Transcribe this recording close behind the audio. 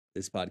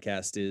This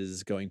podcast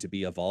is going to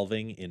be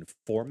evolving in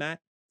format.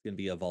 It's going to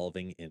be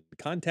evolving in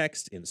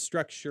context, in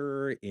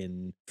structure,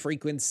 in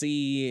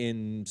frequency,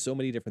 in so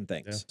many different Yeah.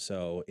 things.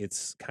 So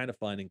it's kind of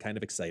fun and kind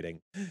of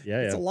exciting.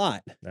 Yeah, It's yeah. a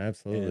lot.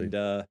 Absolutely.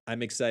 And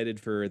I'm excited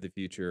for the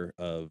future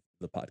of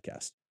the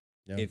podcast.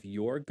 Yeah. If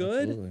you're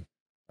good, Absolutely.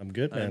 I'm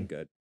good, I'm man.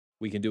 good.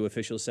 We can do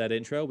official said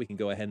intro. We can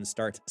go ahead and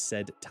start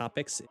said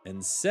topics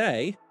and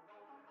say,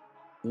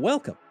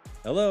 welcome.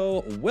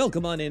 Hello,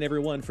 welcome on in,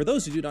 everyone. For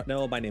those who do not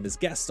know, my name is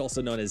Guest,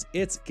 also known as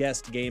It's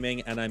Guest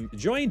Gaming, and I'm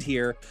joined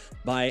here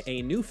by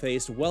a new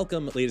face.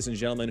 Welcome, ladies and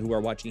gentlemen, who are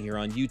watching here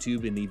on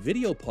YouTube in the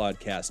video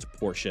podcast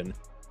portion.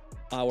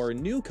 Our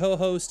new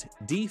co-host,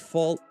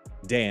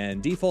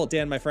 DefaultDan.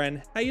 DefaultDan, my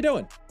friend, how you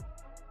doing?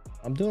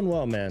 I'm doing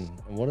well, man.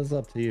 And what is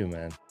up to you,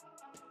 man?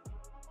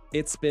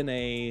 It's been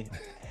a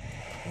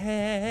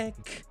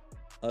heck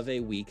of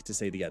a week, to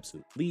say the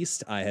absolute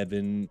least. I have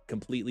been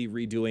completely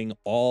redoing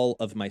all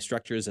of my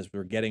structures as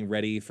we're getting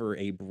ready for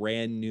a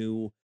brand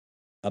new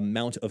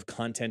amount of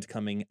content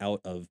coming out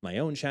of my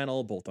own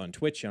channel, both on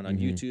Twitch and on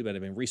hmm YouTube. And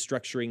I've been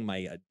restructuring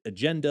my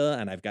agenda,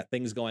 and I've got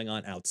things going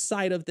on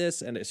outside of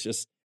this. And it's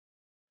just,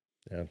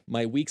 Yeah.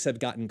 my weeks have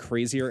gotten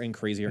crazier and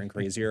crazier and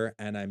crazier.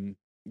 And I'm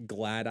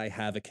glad I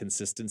have a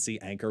consistency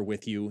anchor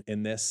with you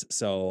in this.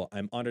 So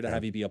I'm honored to Yeah.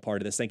 have you be a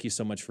part of this. Thank you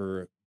so much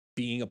for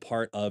being a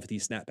part of the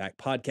Snapback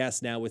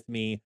podcast now with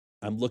me.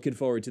 I'm looking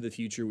forward to the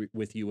future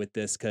with you with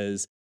this,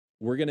 because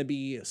we're going to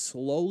be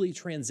slowly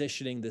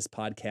transitioning this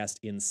podcast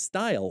in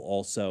style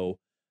also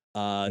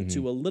hmm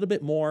to a little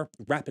bit more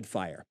rapid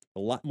fire, a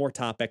lot more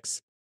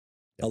topics,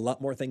 a Yep.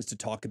 lot more things to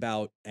talk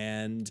about.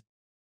 And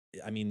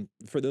I mean,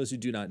 for those who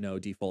do not know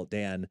Default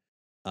Dan,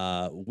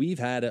 we've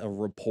had a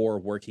rapport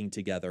working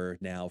together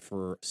now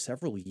for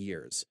several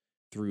years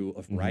through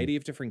a hmm variety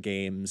of different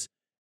games.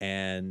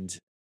 And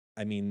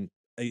I mean,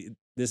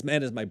 this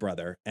man is my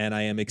brother, and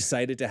I am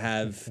excited to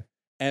have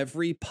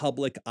every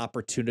public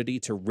opportunity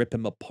to rip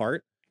him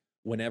apart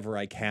whenever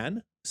I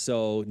can.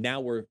 So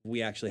now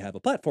we actually have a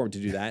platform to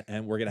do that,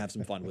 and we're gonna have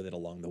some fun with it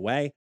along the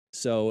way.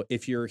 So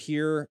if you're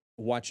here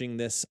watching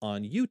this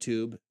on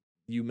YouTube,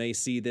 you may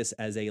see this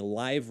as a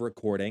live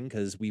recording,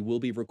 because we will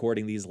be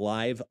recording these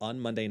live on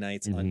Monday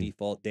nights on hmm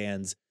Default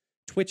Dan's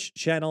Twitch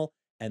channel.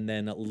 And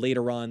then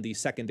later on, the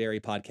secondary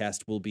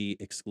podcast will be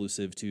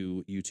exclusive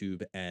to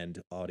YouTube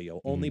and audio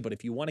only. hmm But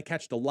if you want to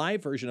catch the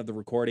live version of the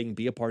recording,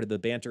 be a part of the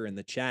banter in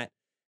the chat,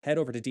 head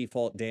over to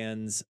Default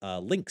Dan's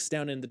links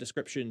down in the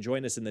description.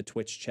 Join us in the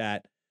Twitch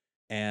chat.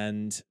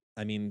 And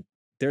I mean,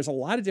 there's a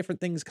lot of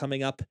different things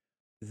coming up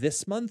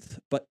this month,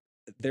 but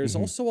there's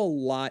hmm also a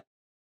lot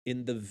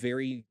in the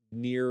very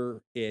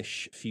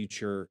near-ish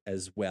future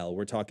as well.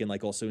 We're talking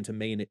like also into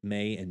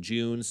May and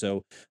June.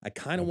 So I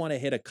kind Yeah. of want to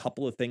hit a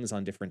couple of things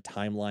on different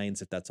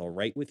timelines, if that's all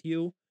right with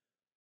you.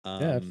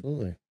 Yeah, Um,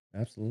 absolutely.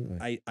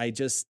 Absolutely. I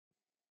just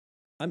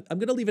I'm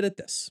gonna leave it at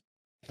this.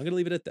 I'm gonna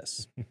leave it at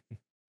this.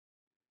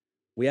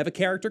 We have a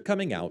character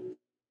coming out,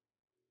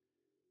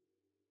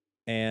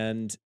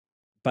 and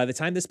by the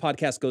time this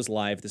podcast goes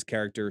live, this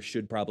character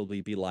should probably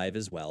be live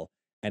as well,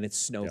 and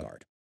it's Yeah.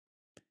 Snowguard.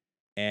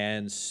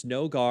 And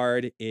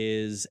Snowguard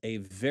is a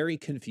very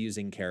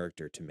confusing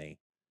character to me,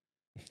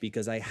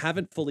 because I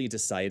haven't fully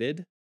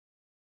decided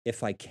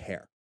if I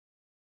care.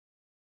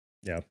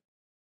 Yeah.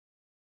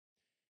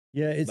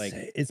 Yeah, Like,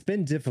 it's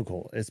been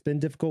difficult. It's been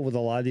difficult with a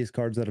lot of these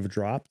cards that have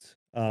dropped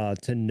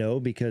to know,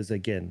 because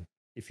again,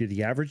 if you're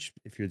the average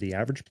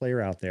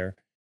player out there,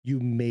 you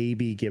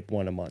maybe get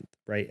one a month,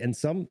 right? And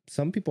some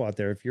people out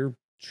there, if you're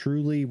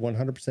truly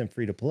 100%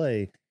 free to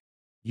play,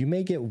 you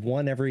may get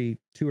one every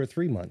 2 or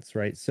 3 months,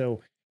 right?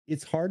 So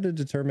it's hard to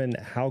determine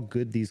how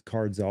good these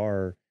cards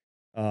are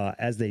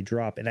as they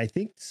drop. And I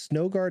think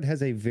Snowguard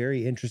has a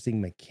very interesting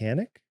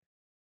mechanic,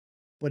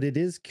 but it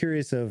is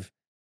curious of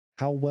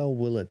how well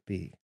will it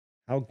be?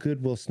 How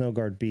good will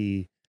Snowguard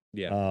be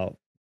yeah, uh,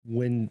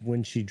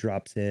 when she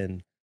drops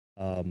in,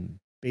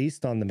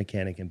 based on the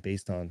mechanic and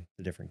based on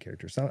the different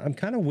characters? So I'm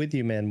kind of with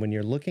you, man. When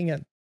you're looking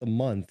at the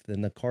month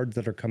and the cards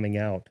that are coming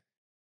out,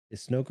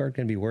 is Snowguard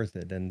going to be worth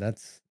it? And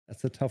that's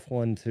a tough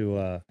one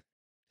to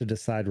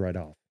decide right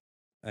off.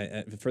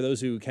 for those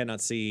who cannot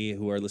see,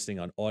 who are listening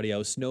on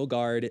audio,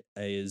 Snowguard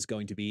is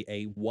going to be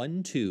a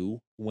 1/2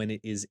 when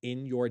it is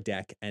in your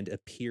deck and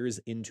appears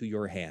into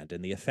your hand.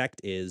 And the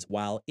effect is,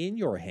 while in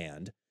your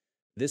hand,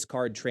 this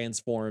card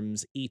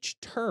transforms each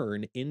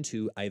turn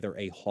into either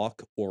a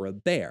hawk or a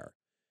bear.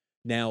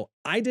 Now,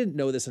 I didn't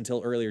know this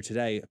until earlier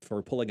today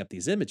for pulling up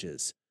these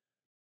images,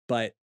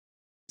 but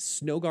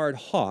Snowguard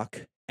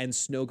Hawk and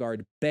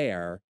Snowguard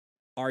Bear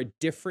are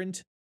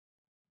different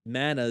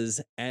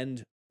manas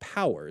and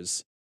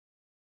powers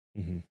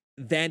hmm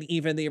than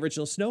even the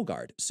original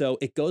Snowguard. So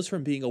it goes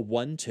from being a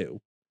 1/2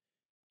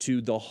 to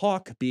the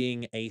Hawk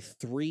being a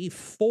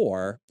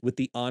 3/4 with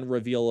the on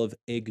reveal of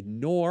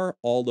ignore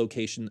all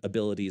location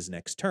abilities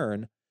next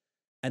turn.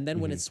 And then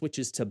when hmm it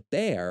switches to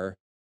Bear,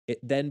 it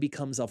then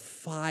becomes a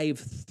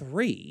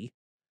 5/3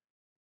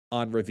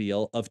 on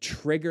reveal of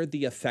trigger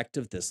the effect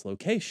of this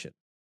location.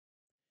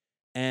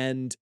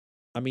 And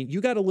I mean,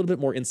 you got a little bit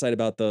more insight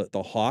about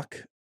the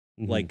Hawk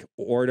Hmm. like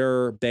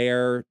order,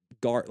 bear,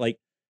 guard, like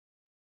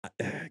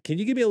can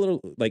you give me a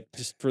little like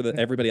just for the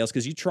everybody else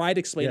because you tried Yeah.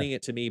 explaining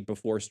it to me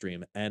before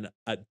stream and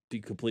to be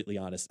completely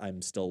honest,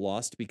 I'm still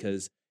lost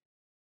because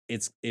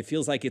it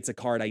feels like it's a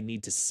card I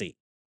need to see.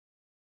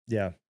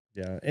 Yeah,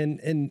 yeah,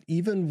 and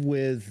even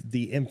with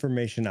the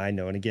information I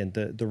know, and again,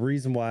 the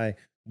reason why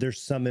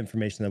there's some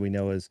information that we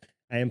know is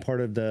I am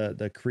part of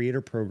the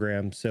creator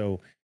program,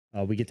 so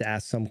we get to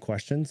ask some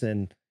questions,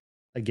 and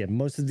again,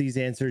 most of these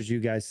answers you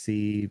guys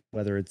see,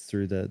 whether it's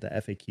through the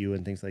FAQ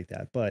and things like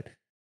that. But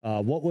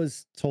what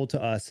was told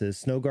to us is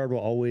Snow Guard will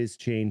always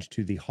change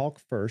to the Hawk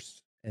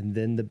first, and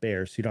then the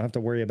Bear, so you don't have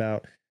to worry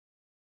about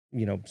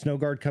Snow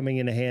Guard coming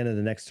in a hand and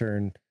the next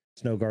turn,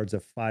 Snow Guard's a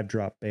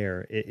 5-drop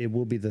bear. It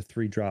will be the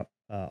 3-drop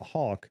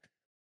hawk.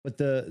 But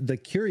the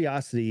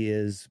curiosity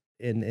is,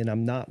 and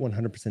I'm not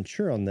 100%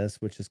 sure on this,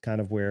 which is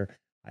kind of where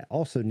I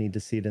also need to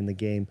see it in the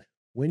game.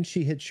 When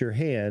she hits your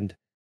hand,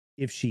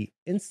 if she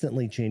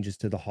instantly changes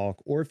to the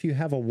hawk, or if you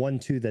have a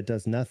 1-2 that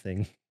does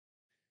nothing,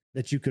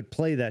 that you could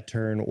play that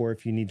turn, or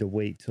if you need to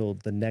wait till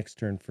the next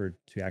turn for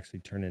to actually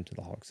turn into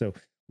the hawk. So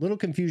little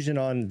confusion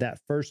on that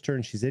first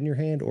turn she's in your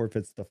hand, or if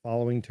it's the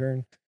following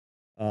turn.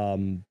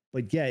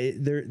 But yeah,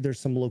 there's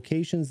some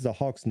locations the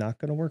hawk's not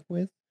going to work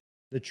with.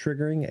 The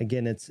triggering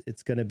again, it's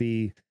going to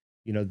be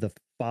the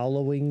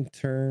following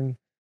turn.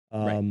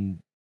 Right. Um,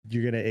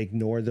 you're going to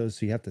ignore those,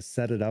 so you have to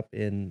set it up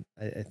in.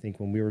 I think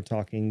when we were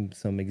talking,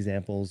 some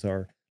examples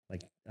are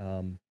like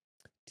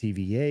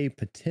TVA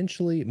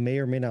potentially may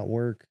or may not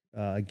work.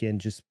 Again,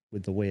 just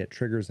with the way it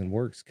triggers and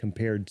works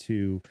compared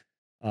to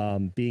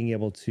being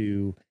able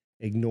to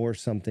ignore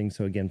something.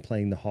 So again,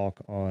 playing the hawk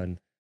on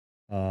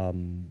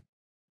um,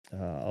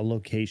 a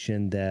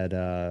location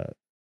that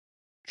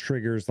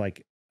triggers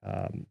like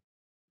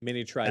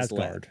Miniaturized lab.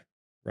 Asgard,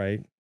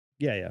 right?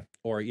 Yeah, yeah.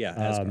 Or yeah,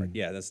 Asgard. Um,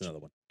 Yeah, that's another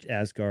one.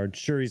 Asgard,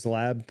 Shuri's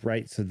lab,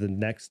 right? So the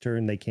next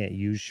turn they can't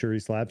use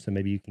Shuri's lab, so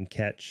maybe you can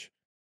catch.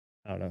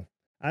 I don't know.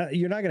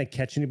 You're not going to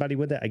catch anybody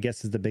with it, I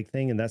guess, is the big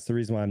thing, and that's the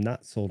reason why I'm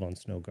not sold on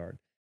Snow Guard.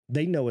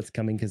 They know it's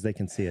coming because they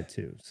can see it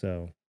too.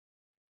 So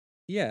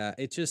Yeah,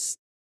 it just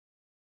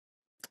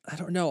I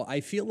don't know.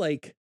 I feel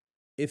like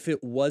if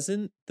it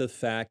wasn't the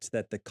fact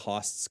that the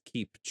costs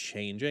keep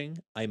changing,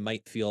 I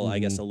might feel, I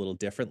guess, mhm, a little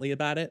differently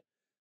about it.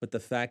 But the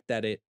fact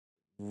that it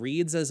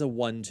reads as a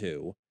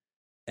 1-2,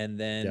 and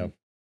yeah, then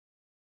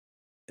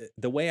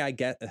the way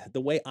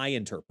I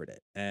interpret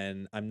it,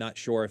 and I'm not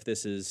sure if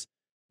this is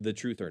the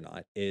truth or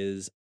not,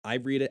 is I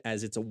read it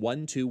as it's a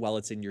 1-2 while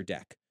it's in your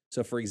deck.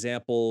 So, for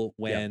example,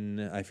 yeah, when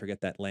I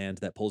forget that land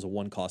that pulls a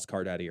 1-cost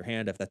card out of your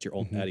hand, if that's your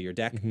hmm out of your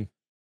deck, hmm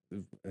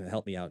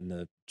help me out in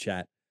the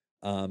chat.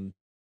 Um,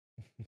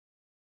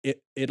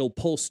 it'll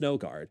pull Snow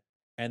Guard,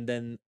 and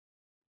then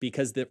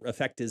because the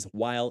effect is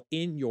while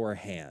in your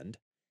hand,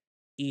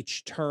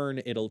 each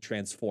turn it'll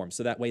transform.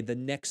 So that way, the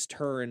next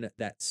turn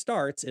that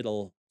starts,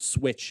 it'll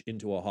switch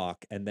into a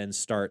hawk and then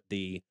start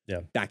the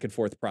yeah, back and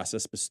forth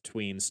process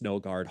between Snow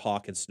Guard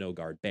Hawk and Snow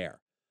Guard Bear.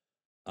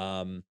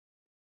 Um,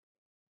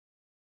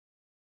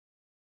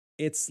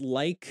 it's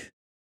like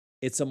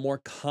it's a more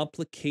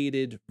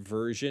complicated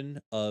version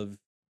of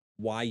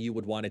why you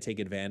would want to take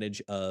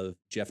advantage of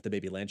Jeff the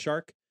Baby Land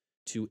Shark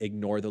to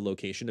ignore the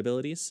location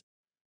abilities.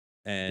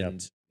 yeah,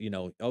 And,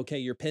 okay,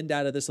 you're pinned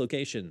out of this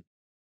location.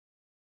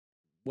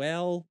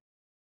 Well,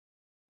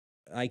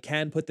 I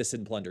can put this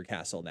in Plunder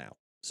Castle now.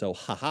 So,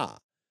 haha.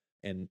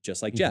 And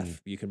just like hmm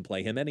Jeff, you can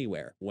play him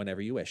anywhere,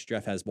 whenever you wish.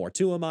 Jeff has more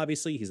to him,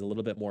 obviously. He's a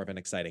little bit more of an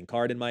exciting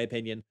card, in my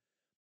opinion.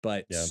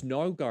 But yeah.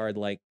 Snowguard,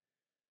 like,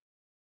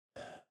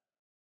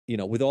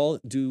 with all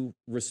due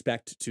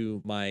respect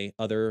to my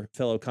other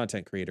fellow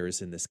content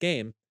creators in this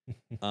game,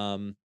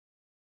 um,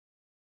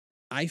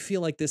 I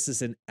feel like this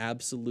is an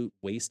absolute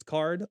waste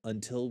card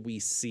until we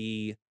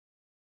see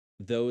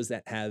those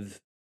that have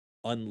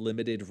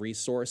unlimited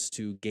resource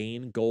to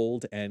gain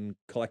gold and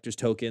collector's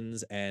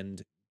tokens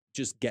and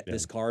just get Yeah,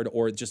 this card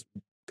or just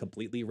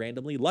completely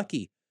randomly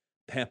lucky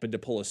happen to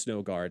pull a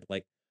snow guard.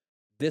 Like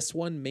this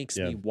one makes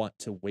yeah. me want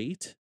to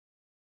wait,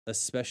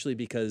 especially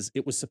because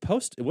it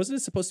wasn't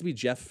it supposed to be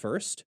Jeff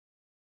first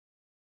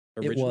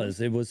It originally? was.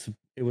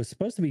 It was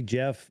supposed to be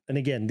Jeff. And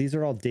again, these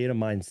are all data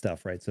mine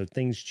stuff, right? So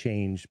things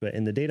change. But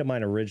in the data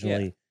mine Yeah.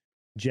 originally,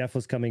 Jeff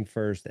was coming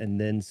first and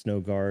then Snow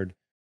Guard.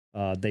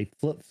 They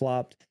flip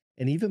flopped.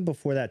 And even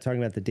before that,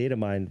 talking about the data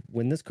mine,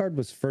 when this card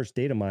was first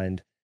data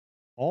mined,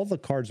 all the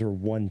cards were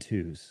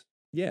 1-2s.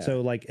 Yeah.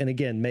 So like, and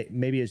again,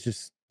 maybe it's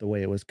just the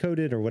way it was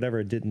coded or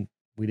whatever.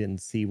 We didn't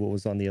see what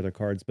was on the other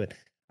cards, but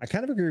I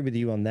kind of agree with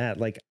you on that.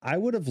 Like I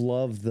would have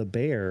loved the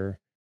bear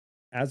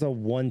as a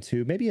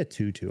 1-2, maybe a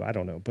 2-2. I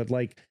don't know. But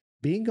like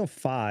being a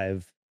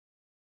 5,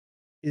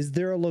 is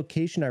there a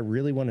location I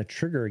really want to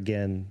trigger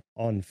again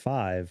on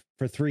 5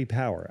 for 3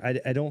 power?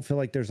 I don't feel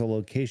like there's a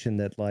location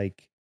that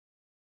like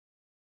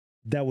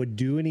that would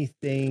do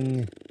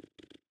anything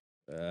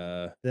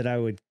Uh that I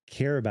would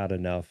care about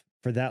enough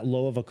for that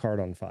low of a card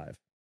on 5,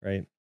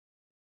 right?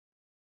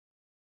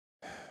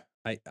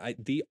 I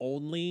the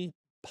only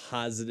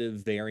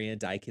positive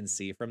variant I can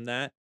see from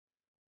that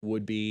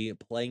would be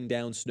playing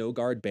down Snow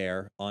Guard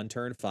Bear on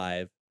turn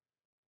 5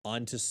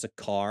 onto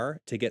Sakar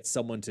to get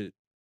someone to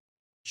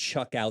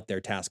chuck out their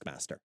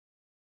Taskmaster.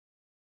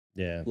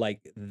 Yeah. Like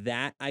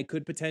that I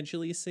could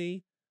potentially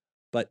see,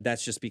 but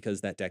that's just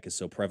because that deck is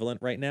so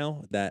prevalent right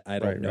now that I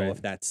don't know Right.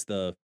 if that's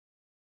the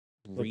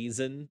But,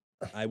 reason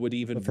I would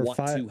even for want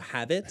 5, to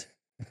have it.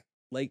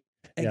 Like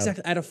yeah,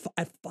 exactly at it's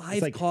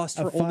 5 like cost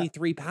a for only 5.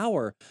 3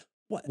 power.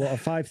 What? Well, a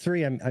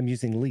 5/3, I'm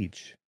using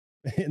Leech,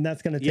 and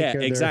that's going to take Yeah,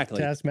 care of their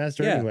exactly.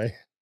 Taskmaster Yeah, anyway.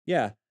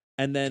 yeah.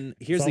 And then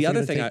It's here's the also other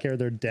going to thing take care of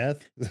their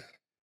death and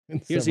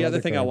here's the several other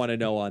other thing I cards. want to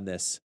know on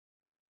this.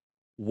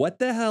 What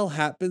the hell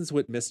happens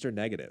with Mr.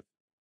 Negative?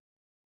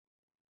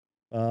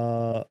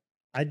 Uh,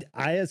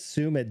 I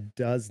assume it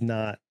does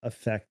not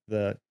affect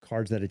the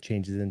cards that it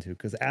changes into,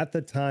 because at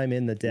the time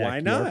in the Why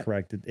deck, you are not?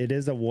 correct. It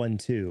is a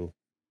 1/2.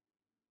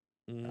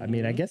 I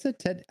mean, I Mhm. guess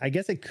I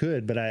guess it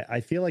could, but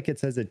I feel like it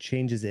says it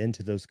changes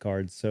into those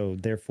cards. So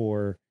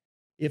therefore,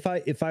 if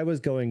I was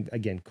going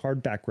again,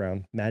 card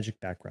background, magic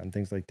background,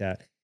 things like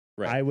that,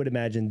 Right. I would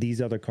imagine these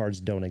other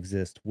cards don't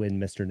exist when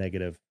Mr.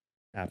 Negative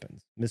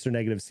happens. Mr.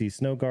 Negative sees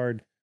Snow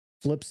Guard,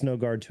 flips Snow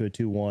Guard to a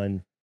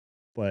 2/1,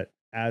 but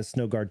as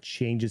Snow Guard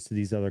changes to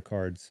these other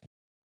cards,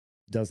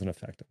 doesn't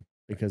affect them Right.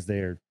 because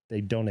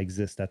they don't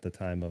exist at the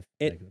time of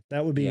It negative.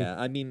 That would be yeah,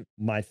 I mean,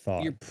 my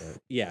thought. you're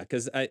But yeah,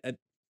 cuz I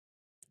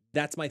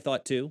that's my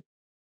thought too.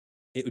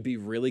 It would be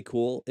really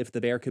cool if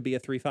the bear could be a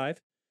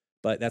 3/5,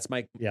 but that's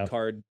my yeah.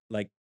 card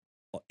like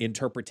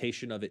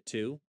interpretation of it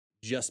too,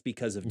 just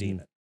because of Mhm.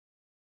 demon.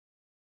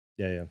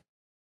 Yeah.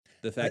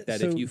 The fact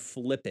that if So you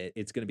flip it,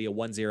 it's going to be a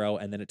 1/0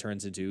 and then it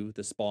turns into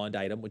the spawned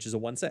item, which is a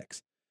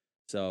 1/6.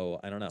 So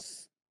I don't know.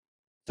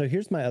 so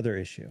here's my other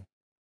issue.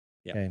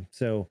 Yeah. Okay.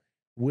 So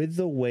with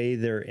the way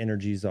their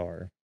energies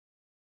are,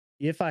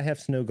 if I have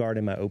Snow Guard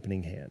in my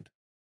opening hand,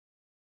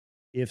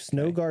 if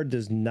Snow Okay. Guard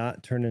does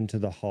not turn into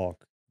the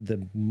Hawk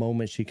the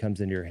moment she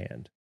comes into your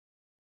hand,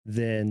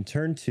 then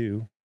turn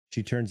 2,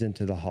 she turns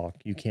into the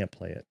Hawk. You can't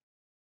play it.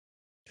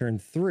 Turn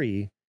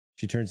 3,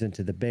 she turns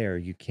into the Bear.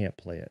 You can't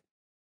play it.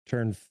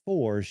 Turn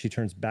 4, she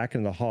turns back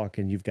into the Hawk,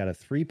 and you've got a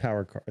 3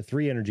 power card, a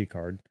 3 energy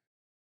card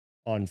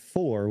on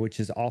 4, which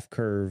is off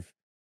curve.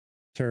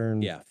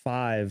 Turn Yeah.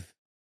 5,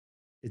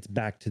 it's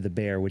back to the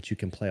Bear, which you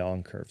can play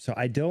on curve. So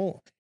I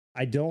don't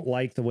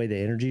like the way the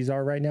energies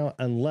are right now,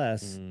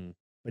 unless, Mm,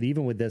 but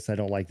even with this, I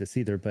don't like this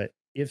either. But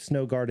if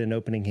Snow Guard in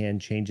opening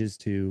hand changes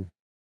to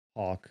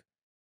Hawk,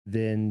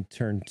 then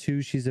turn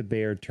 2, she's a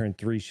Bear. Turn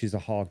 3, she's a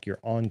Hawk. You're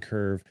on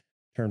curve.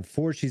 Turn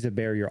 4, she's a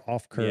Bear. You're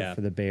off curve yeah.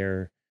 for the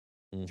Bear.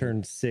 Hmm.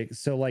 Turn 6.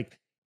 So like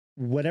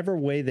whatever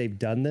way they've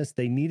done this,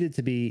 they needed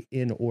to be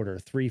in order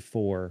 3,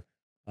 4,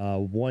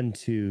 1,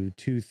 2,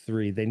 2,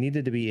 3. They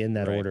needed to be in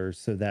that Right. order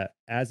so that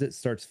as it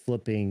starts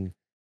flipping,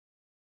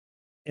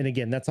 and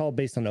again, that's all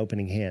based on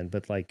opening hand,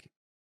 but like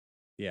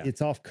Yeah.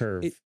 it's off It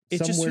curve. it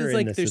just Somewhere feels in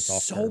like this, there's it's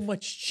off so curve.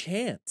 much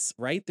chance,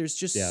 right? There's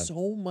Yeah. just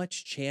so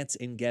much chance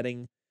in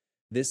getting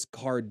this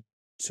card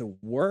to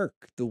work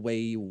the way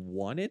you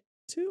want it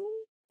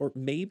to, or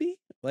maybe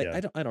like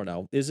Yeah. I don't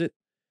know. Is it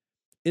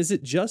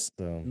just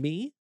So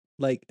me?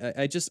 Like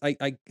I just I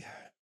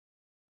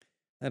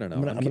don't know.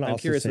 I'm gonna I'm also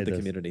curious say what the this.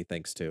 community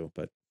thinks too,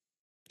 but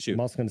I'm shoot.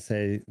 also gonna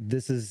say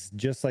this is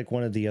just like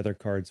one of the other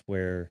cards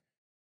where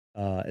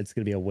it's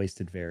gonna be a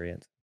wasted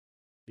variant,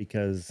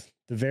 because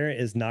the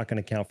variant is not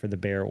going to count for the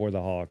Bear or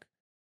the Hawk.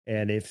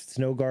 And if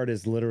Snow Guard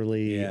is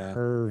literally Yeah.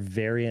 her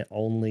variant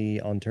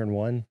only on turn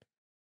 1,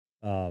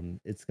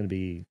 it's going to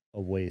be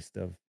a waste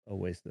of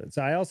it.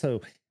 So I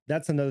also,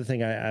 that's another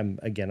thing.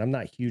 I'm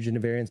not huge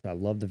into variants, but I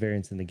love the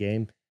variants in the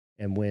game.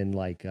 And when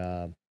like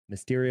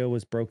Mysterio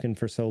was broken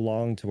for so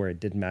long to where it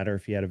didn't matter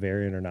if you had a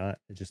variant or not,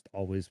 it just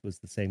always was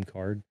the same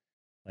card.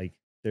 Like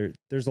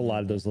there's a lot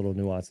of Hmm. those little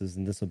nuances,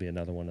 and this will be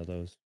another one of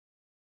those.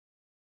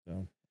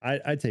 So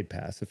I'd say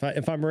pass.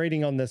 If I'm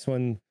rating on this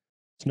one,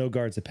 Snow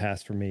Guard's a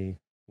pass for me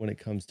when it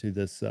comes to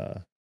this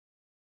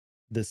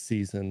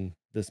season,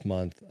 this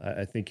month.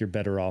 I think you're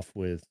better off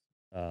with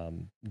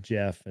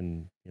Jeff,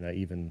 and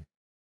even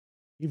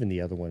the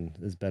other one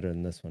is better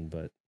than this one,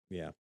 but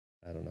Yeah.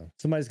 I don't know.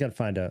 Somebody's got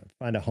to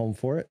find a home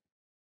for it.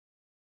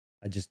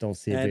 I just don't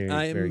see it And very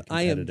I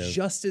am competitive.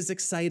 just as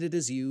excited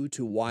as you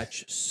to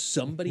watch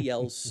somebody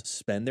else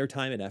spend their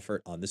time and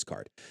effort on this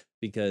card,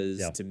 because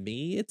Yeah. to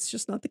me it's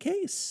just not the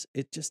case.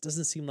 It just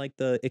doesn't seem like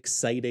the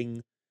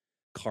exciting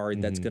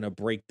card that's Hmm. going to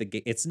break the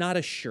game. It's not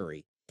a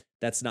Shuri.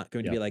 That's not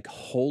going to Yeah. be like,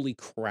 holy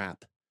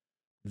crap,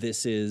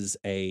 this is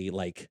a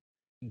like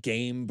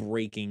game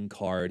breaking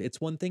card.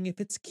 It's one thing if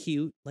it's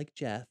cute like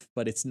Jeff,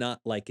 but it's not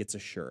like it's a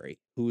Shuri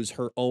who's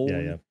her Yeah.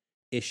 own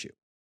issue,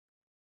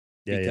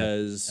 Yeah.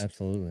 because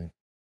Absolutely.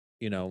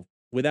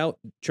 without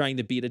trying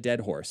to beat a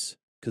dead horse,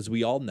 because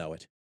we all know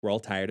it. We're all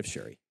tired of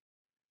Shuri.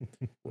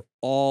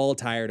 All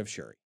tired of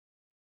Shuri.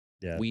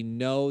 Yeah. We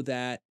know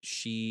that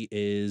she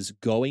is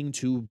going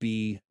to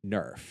be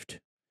nerfed.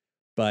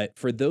 But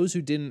for those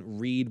who didn't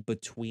read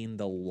between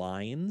the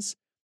lines,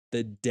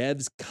 the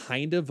devs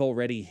kind of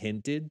already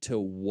hinted to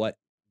what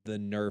the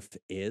nerf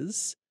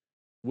is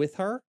with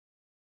her.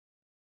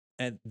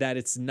 and that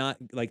it's not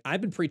like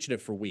I've been preaching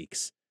it for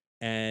weeks,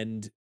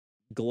 and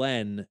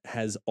Glenn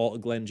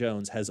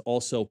Jones has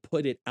also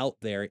put it out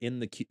there in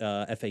the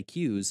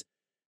FAQs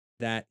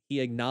that he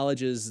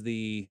acknowledges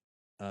the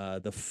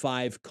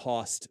 5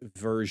 cost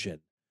version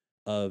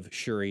of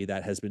Shuri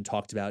that has been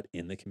talked about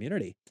in the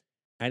community.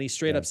 And he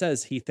straight Yeah. up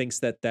says he thinks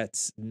that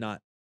that's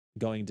not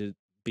going to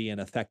be an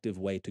effective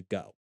way to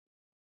go.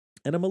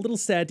 And I'm a little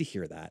sad to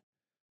hear that.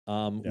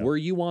 Yeah. Were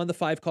you on the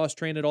 5 cost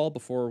train at all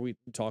before we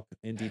talk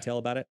in detail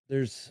about it?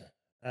 There's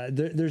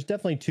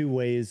definitely two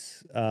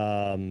ways,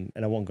 and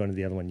I won't go into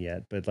the other one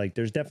yet, but like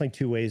there's definitely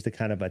two ways to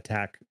kind of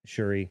attack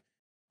Shuri.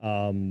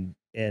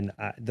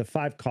 The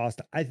 5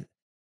 cost,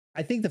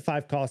 I think the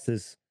 5 cost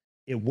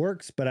it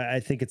works, but I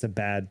think it's a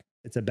bad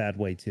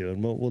way too,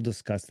 and we'll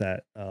discuss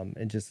that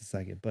in just a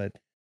second. But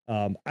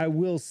I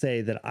will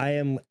say that I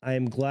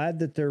am glad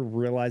that they're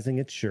realizing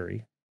it's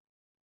Shuri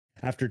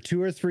after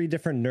 2 or 3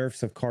 different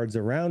nerfs of cards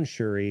around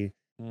Shuri,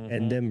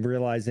 and them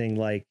realizing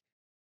like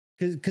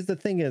because the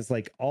thing is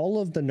like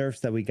all of the nerfs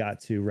that we got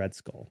to Red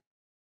Skull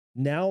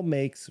now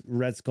makes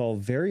Red Skull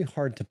very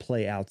hard to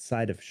play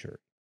outside of Shuri.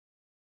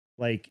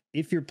 Like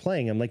if you're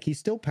playing him, like he's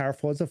still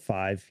powerful as a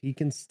 5, he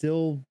can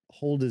still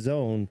hold his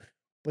own,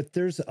 but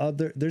there's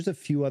a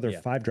few other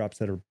 5 drops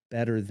that are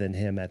better than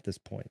him at this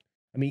point.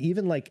 I mean,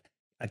 even like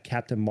a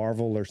Captain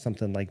Marvel or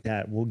something like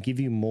that will give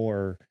you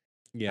more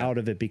out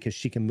of it because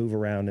she can move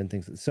around and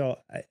things. So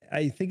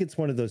I think it's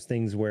one of those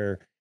things where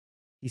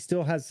he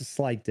still has a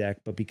slight deck,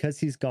 but because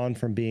he's gone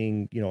from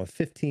being, a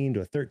 15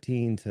 to a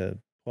 13 to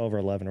 12 or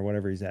 11 or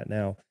whatever he's at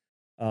now,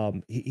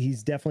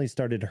 he's definitely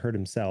started to hurt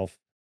himself.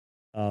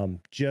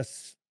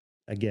 Just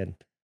again,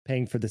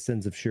 paying for the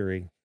sins of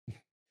Shuri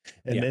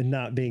and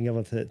not being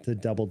able to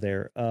double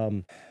there.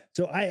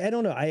 So I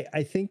don't know.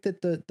 I think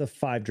that the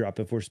 5 drop,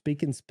 if we're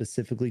speaking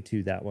specifically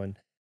to that one,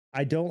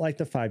 I don't like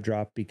the 5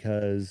 drop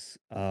because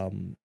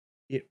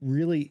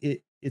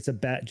it's a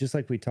bad, just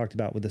like we talked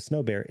about with the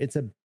Snow Bear, it's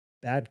a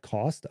bad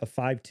cost, a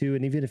 5/2,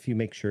 and even if you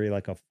make Shuri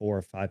like a 4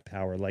 or 5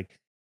 power, like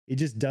it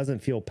just doesn't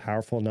feel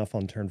powerful enough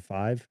on turn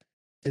 5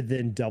 to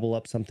then double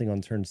up something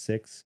on turn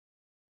 6.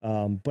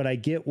 But I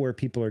get where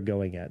people are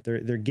going at.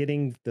 They're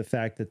getting the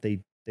fact that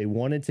they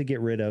wanted to get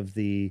rid of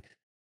the,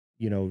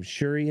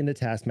 Shuri into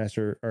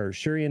Taskmaster, or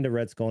Shuri into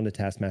Red Skull into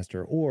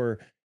Taskmaster, or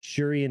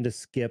Shuri into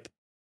Skip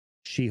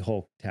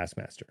She-Hulk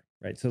Taskmaster,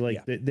 right? So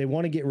like they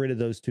want to get rid of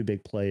those 2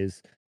 big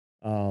plays.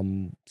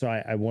 So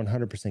I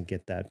 100%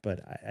 get that, but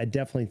I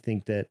definitely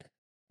think that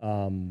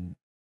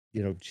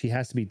she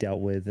has to be dealt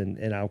with,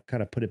 and I'll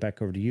kind of put it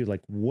back over to you.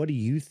 Like, what do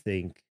you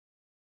think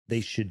they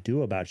should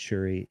do about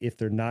Shuri if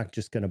they're not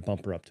just going to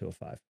bump her up to a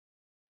 5?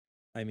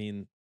 I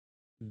mean,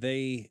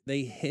 they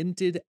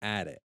hinted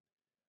at it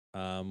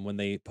when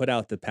they put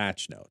out the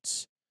patch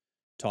notes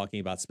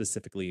talking about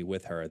specifically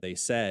with her. They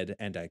said,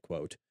 and I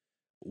quote,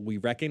 "We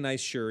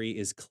recognize Shuri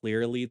is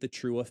clearly the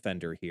true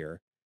offender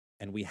here,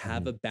 and we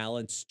have a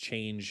balance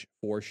change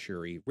for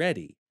Shuri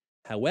ready.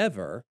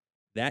 However,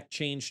 that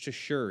change to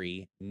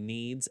Shuri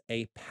needs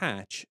a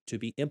patch to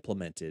be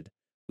implemented.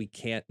 We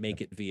can't make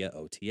it via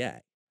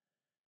OTA."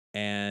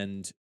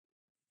 And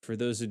for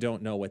those who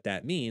don't know what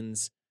that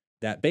means,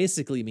 that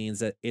basically means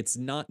that it's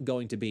not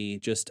going to be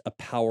just a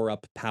power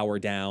up, power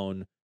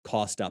down,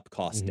 cost up,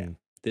 cost down.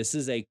 This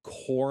is a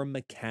core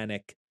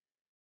mechanic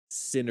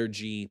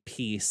synergy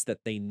piece that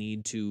they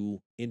need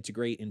to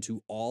integrate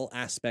into all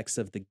aspects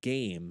of the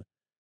game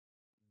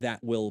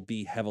that will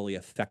be heavily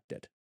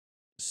affected.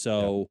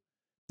 So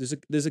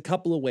there's a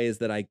couple of ways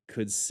that I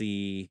could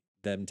see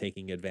them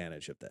taking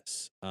advantage of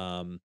this.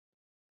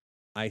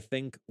 I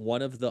think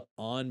one of the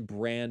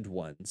on-brand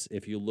ones,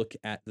 if you look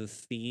at the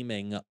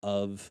theming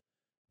of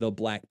the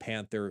Black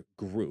Panther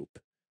group,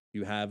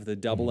 you have the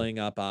doubling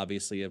up,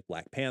 obviously, of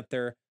Black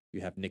Panther. You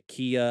have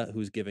Nakia,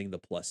 who's giving the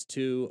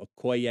 +2,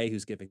 Okoye,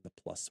 who's giving the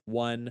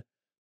 +1.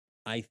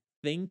 I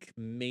think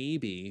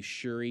maybe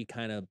Shuri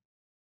kind of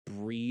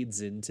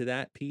breeds into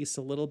that piece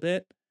a little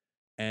bit,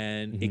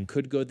 and it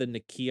could go the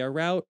Nakia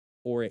route,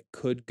 or it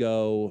could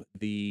go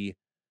the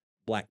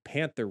Black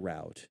Panther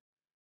route,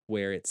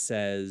 where it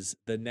says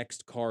the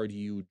next card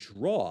you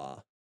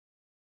draw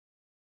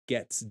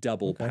gets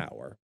double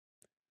power.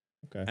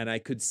 And I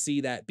could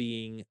see that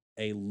being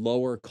a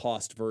lower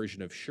cost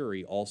version of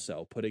Shuri,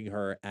 also putting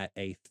her at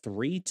a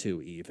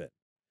 3/2 even.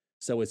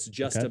 So it's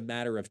just a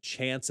matter of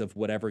chance of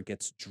whatever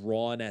gets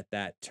drawn at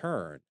that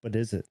turn. But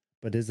is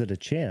it a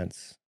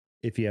chance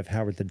if you have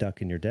Howard the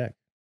Duck in your deck?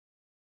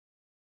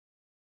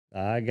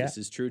 This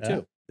is true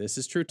too. This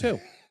is true too.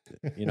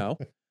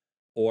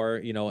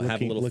 Or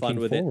have a little fun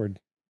with it.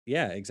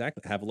 Yeah,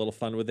 exactly. Have a little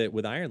fun with it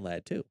with Iron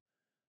Lad too.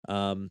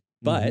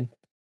 But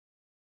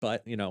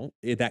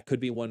that could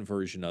be one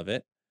version of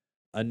it.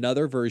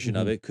 Another version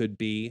of it could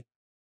be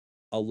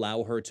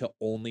allow her to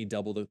only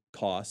double the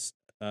cost,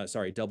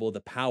 double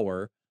the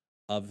power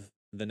of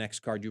the next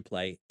card you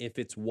play if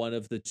it's one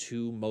of the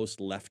 2 most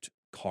left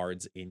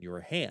cards in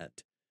your hand.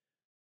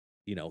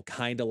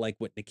 Kind of like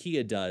what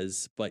Nakia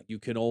does, but you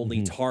can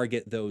only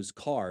target those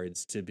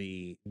cards to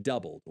be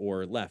doubled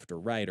or left or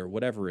right or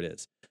whatever it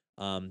is.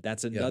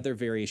 That's Yeah. another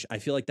variation. I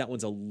feel like that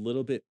one's a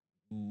little bit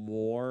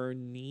more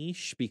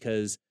niche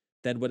because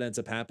then what ends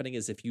up happening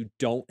is if you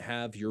don't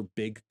have your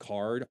big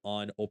card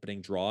on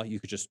opening draw, you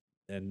could just,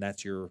 and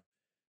that's your,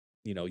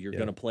 you're going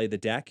Yeah. to play the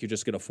deck. You're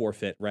just going to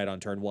forfeit right on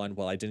turn one.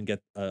 Well, I didn't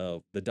get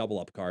the double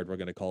up card. We're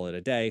going to call it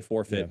a day, Yeah.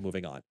 forfeit,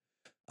 moving on.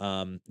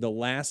 The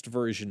last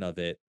version of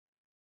it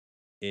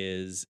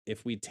is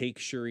if we take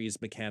Shuri's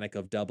mechanic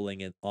of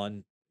doubling it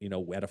on,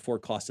 at a 4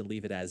 cost and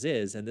leave it as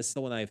is, and this is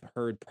the one I've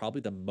heard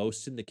probably the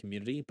most in the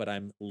community, but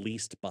I'm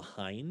least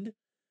behind,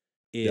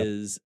 Yeah.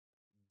 is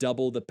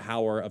double the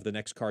power of the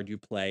next card you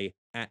play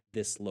at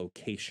this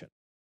location.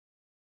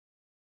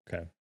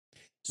 Okay.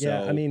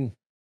 Yeah. I So mean,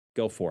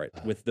 go for it.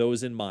 With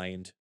those in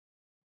mind,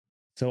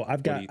 so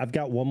I've what do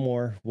got one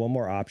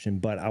more option,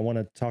 but I want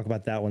to talk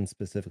about that one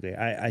specifically.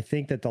 I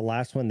think that the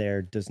last one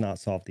there does not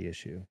solve the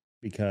issue right?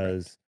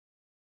 because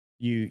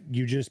you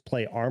just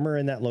play armor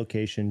in that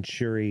location,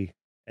 Shuri,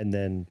 and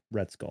then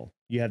Red Skull.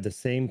 You have the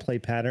same play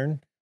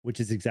pattern, which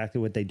is exactly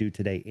what they do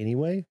today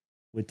anyway,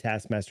 with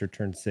Taskmaster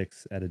turn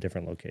 6 at a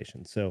different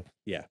location. So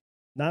Yeah.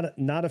 not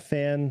a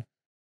fan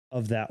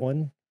of that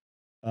one.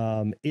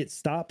 It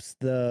stops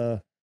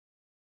the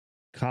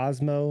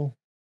Cosmo,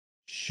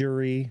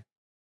 Shuri,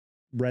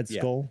 Red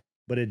Yeah. Skull,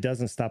 but it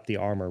doesn't stop the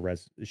armor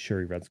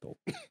Shuri Red Skull.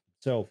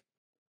 So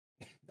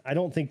I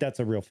don't think that's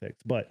a real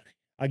fix, but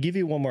I'll give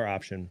you one more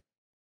option.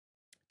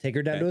 Take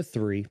her down Okay. to a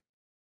 3.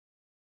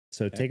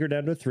 So Okay. take her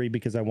down to a 3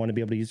 because I want to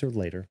be able to use her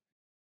later.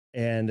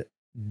 And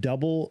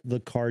double the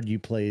card you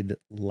played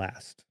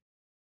last.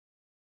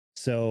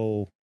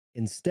 So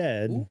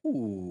instead,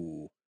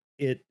 Ooh.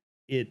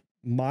 it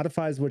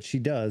modifies what she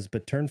does,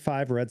 but turn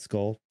 5 Red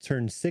Skull,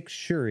 turn 6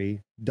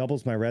 Shuri,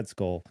 doubles my Red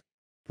Skull,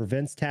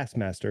 prevents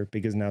Taskmaster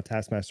because now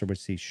Taskmaster would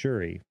see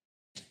Shuri.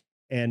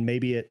 And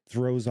maybe it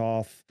throws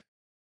off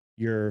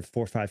your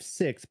 4, 5,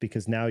 6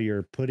 because now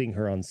you're putting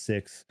her on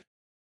 6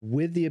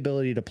 with the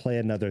ability to play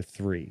another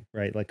 3,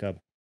 right? Like a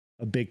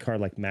big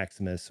card like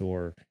Maximus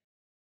or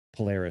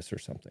Polaris or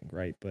something,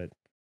 right? But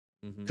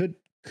Mm-hmm.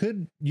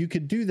 could you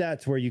could do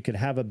that to where you could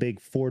have a big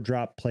 4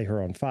 drop, play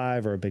her on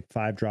 5, or a big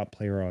 5 drop,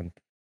 play her on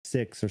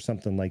 6 or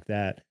something like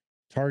that.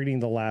 Targeting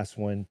the last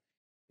one,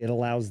 it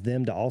allows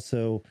them to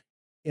also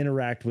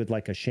interact with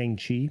like a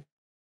Shang-Chi.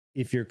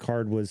 If your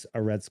card was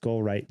a Red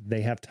Skull, right?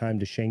 They have time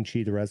to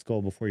Shang-Chi the Red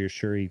Skull before your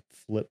Shuri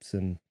flips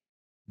and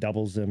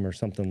doubles them or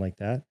something like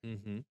that.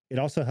 Mm-hmm. It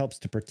also helps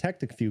to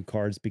protect a few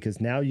cards because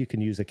now you can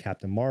use a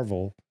Captain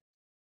Marvel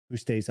who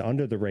stays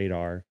under the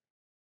radar,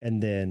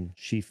 and then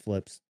she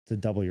flips to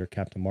double your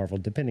Captain Marvel,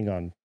 depending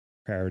on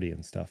priority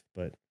and stuff.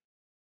 But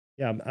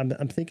yeah,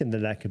 I'm thinking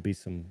that could be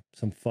some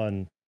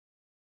fun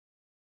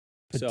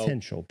So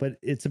potential, but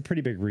it's a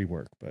pretty big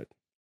rework. But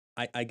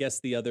I guess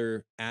the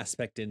other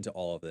aspect into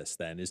all of this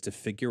then is to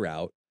figure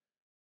out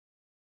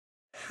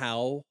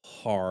how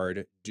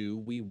hard do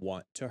we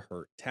want to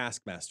hurt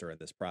Taskmaster in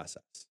this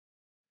process?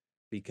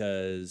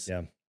 Because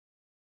yeah,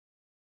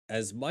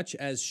 as much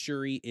as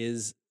Shuri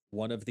is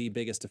one of the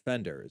biggest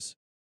offenders,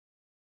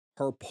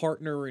 her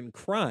partner in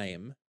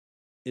crime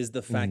is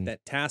the fact mm,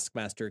 that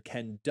Taskmaster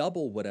can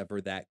double whatever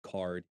that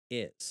card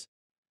is.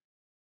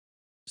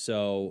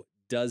 So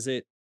does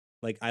it,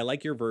 like, I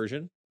like your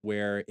version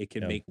where it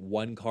can yeah, make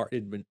one card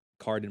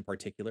in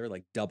particular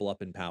like double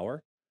up in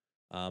power.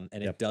 And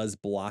yeah, it does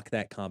block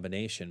that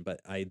combination, but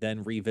I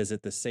then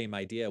revisit the same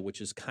idea,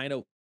 which is kind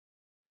of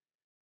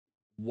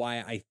why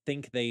I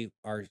think they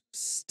are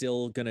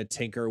still gonna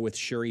tinker with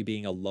Shuri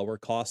being a lower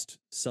cost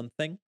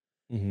something,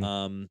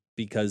 hmm,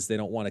 because they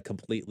don't want to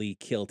completely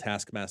kill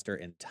Taskmaster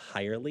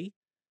entirely,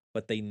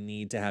 but they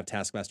need to have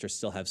Taskmaster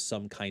still have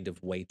some kind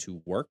of way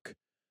to work.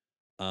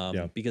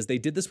 yeah, Because they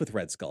did this with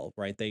Red Skull,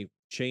 right? They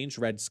changed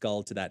Red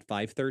Skull to that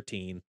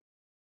 513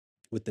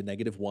 with the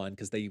 -1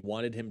 because they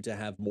wanted him to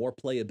have more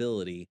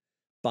playability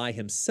by yeah,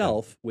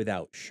 himself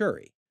without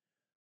Shuri.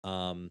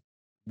 Um,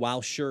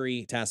 while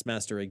Shuri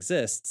Taskmaster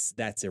exists,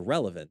 that's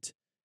irrelevant.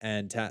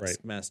 And right,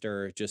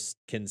 Taskmaster just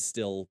can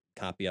still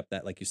copy up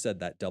that, like you said,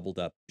 that doubled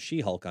up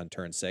She-Hulk on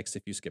turn 6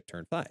 if you skip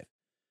turn 5.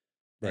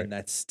 right, And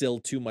that's still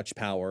too much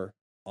power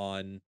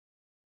on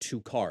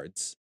 2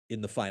 cards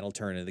in the final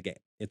turn of the game.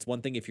 It's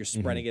one thing if you're hmm,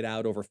 spreading it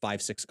out over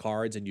 5, 6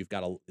 cards and you've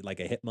got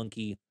a hit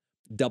monkey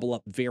double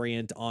up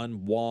variant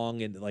on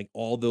Wong and like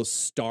all those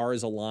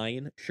stars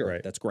align. Sure,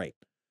 right, that's great.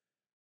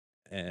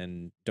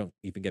 And don't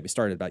even get me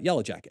started about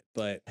Yellow Jacket.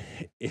 But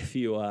if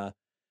you yeah,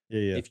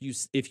 yeah,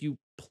 if you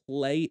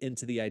play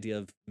into the idea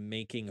of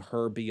making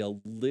her be a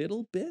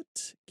little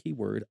bit,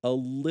 keyword, a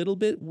little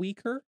bit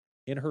weaker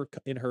in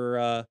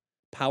her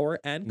power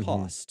and hmm,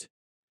 cost,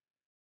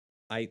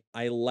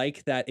 I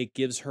like that it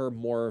gives her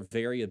more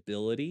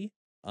variability.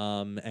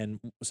 And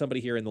somebody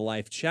here in the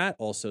live chat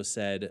also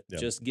said, yeah,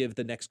 just give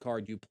the next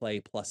card you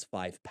play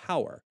 +5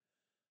 power.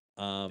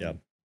 yeah.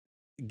 Um,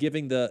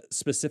 Giving the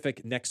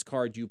specific next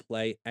card you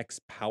play X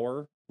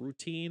power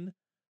routine,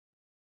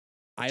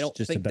 I It's don't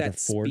just a think better that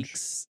forge.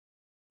 speaks.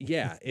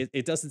 Yeah,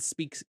 it doesn't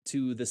speak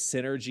to the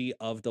synergy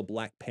of the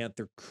Black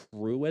Panther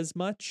crew as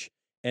much.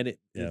 And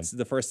Yeah, it's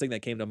the first thing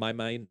that came to my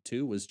mind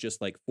too was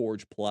just like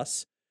Forge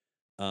Plus.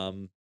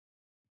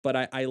 But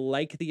I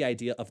like the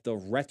idea of the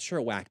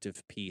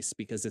retroactive piece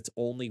because it's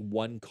only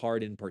one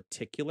card in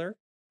particular,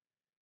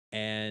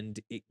 and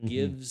it Hmm.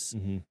 gives,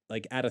 Hmm.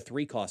 like, at a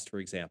 3 cost, for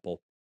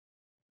example,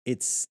 it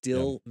Yeah.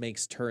 still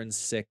makes turn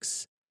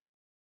 6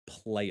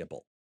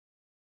 playable.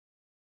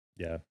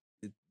 Yeah.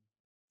 It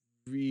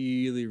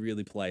really,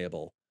 really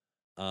playable.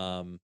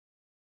 Um,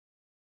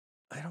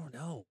 I don't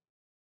know.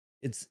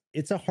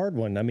 It's a hard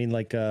one. I mean,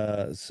 like,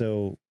 uh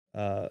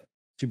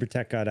Super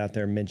Tech got out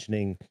there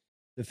mentioning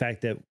the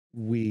fact that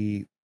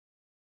we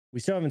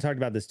still haven't talked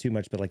about this too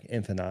much, but like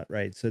Infinite,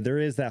 right? So there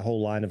is that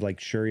whole line of like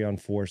Shuri on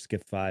 4,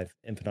 skip 5,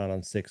 Infinite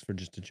on 6 for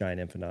just a giant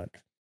Infinite.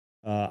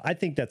 I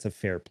think that's a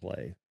fair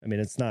play. I mean,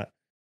 it's not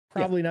Yeah,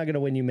 probably not going to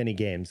win you many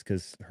games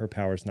because her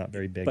power is not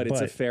very but big,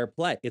 it's a but fair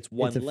play. It's it's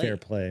one a fair lane.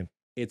 play.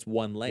 It's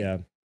one lane. Yeah.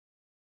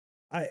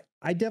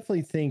 I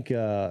definitely think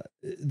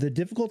the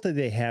difficulty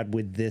they had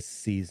with this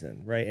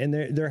season, right? And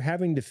they're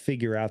having to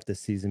figure out this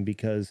season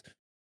because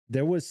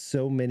there was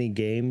so many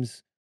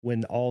games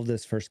when all of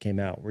this first came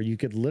out where you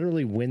could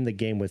literally win the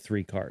game with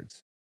 3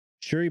 cards.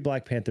 Shuri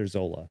Black Panther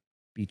Zola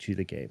beat you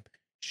the game.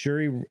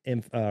 Shuri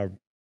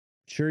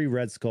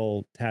Red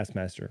Skull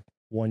Taskmaster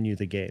won you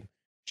the game. Yep.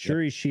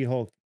 Shuri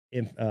She-Hulk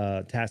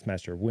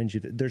Taskmaster wins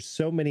you. There's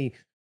so many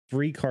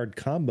 3 card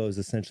combos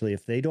essentially.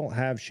 If they don't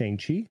have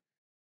Shang-Chi,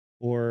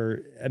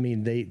 or I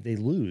mean, they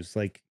lose.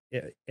 Like,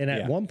 and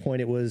at Yeah. one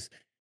point it was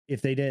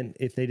if they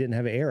didn't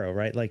have Arrow,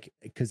 right? Like,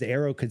 because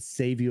Arrow could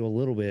save you a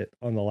little bit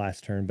on the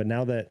last turn, but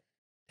now that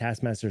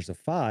Taskmaster's a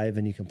 5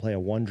 and you can play a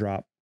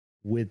 1-drop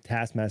with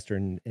Taskmaster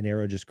and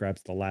Arrow just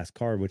grabs the last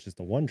card, which is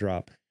the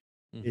 1-drop.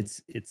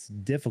 Mhm. It's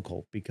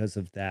difficult because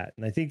of that,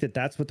 and I think that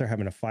that's what they're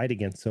having to fight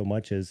against so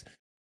much. Is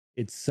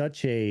it's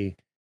such a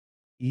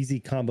easy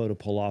combo to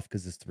pull off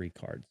because it's 3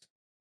 cards.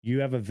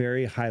 You have a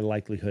very high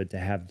likelihood to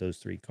have those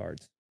 3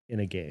 cards in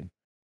a game.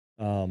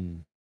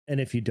 And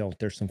if you don't,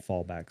 there's some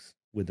fallbacks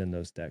within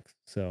those decks.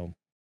 So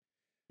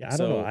yeah, I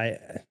don't know.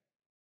 So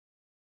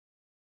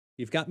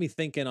you've got me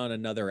thinking on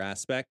another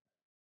aspect,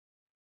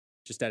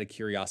 just out of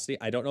curiosity.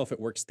 I don't know if it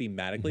works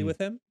thematically Mhm. with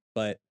him,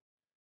 but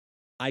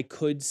I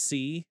could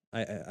see.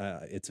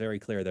 It's very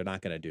clear they're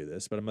not going to do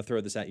this, but I'm going to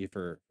throw this at you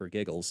for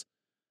giggles.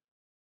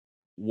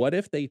 What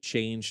if they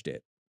changed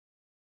it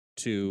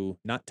to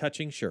not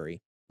touching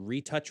Shuri,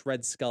 retouch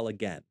Red Skull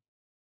again?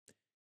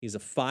 He's a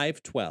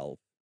 5/12.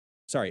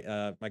 Sorry,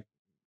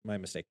 my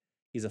mistake.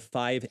 He's a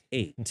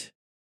 5/8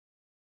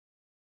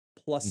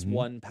 plus Mhm.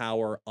 1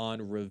 power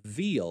on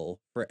reveal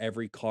for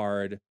every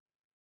card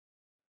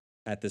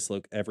at this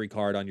every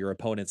card on your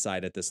opponent's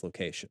side at this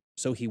location.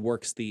 So he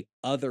works the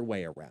other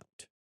way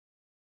around.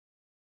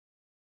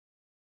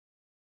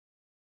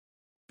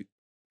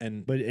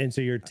 And And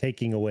so you're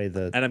taking away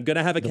and I'm going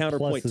to have a the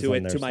counterpoint pluses to on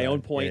it, their to my own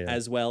side. Yeah, point yeah.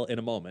 as well in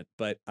a moment,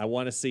 but I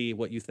want to see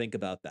what you think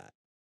about that.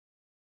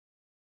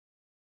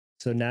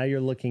 So now you're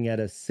looking at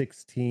a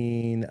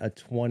 16, a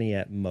 20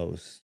 at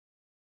most.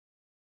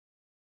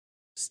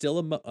 Still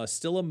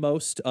a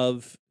most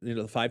of,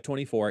 the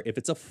 5/24. If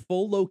it's a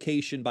full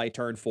location by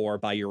turn 4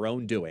 by your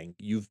own doing,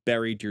 you've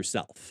buried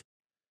yourself.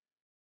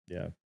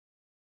 Yeah.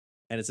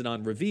 And it's an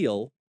on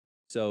reveal,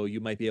 so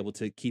you might be able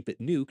to keep it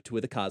nuked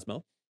with a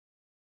Cosmo.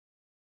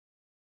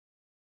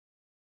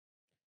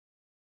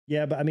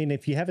 Yeah, but I mean,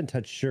 if you haven't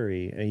touched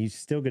Shuri, you're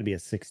still going to be a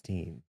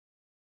 16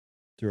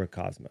 through a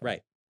Cosmo.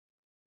 Right.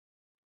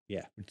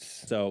 Yeah. Which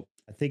So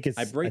I think I it's,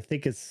 I bring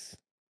think it's,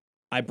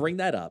 I bring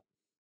that up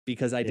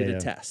because I yeah, did a yeah.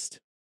 test.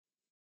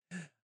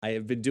 I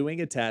have been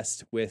doing a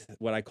test with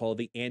what I call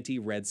the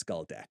anti-Red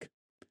Skull deck.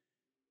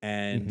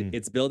 And Hmm.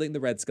 it's building the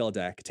Red Skull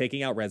deck,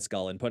 taking out Red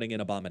Skull and putting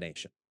in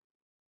Abomination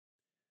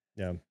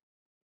Yeah.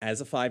 as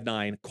a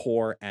 5/9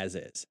 core as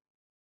is.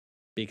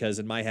 Because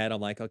in my head, I'm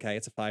like, okay,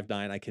 it's a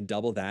 5/9. I can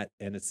double that,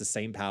 and it's the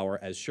same power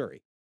as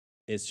Shuri.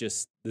 It's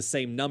just the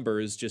same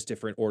numbers, just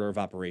different order of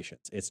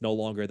operations. It's no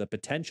longer the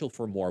potential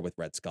for more with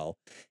Red Skull.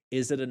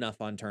 Is it enough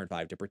on turn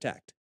 5 to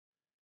protect?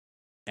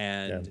 Yeah.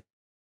 And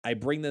I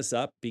bring this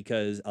up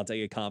because I'll tell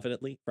you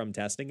confidently from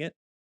testing it,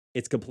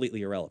 it's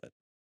completely irrelevant.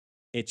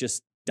 It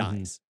just Hmm.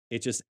 dies. It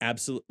just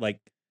absolutely, like,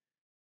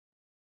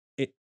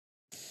 it.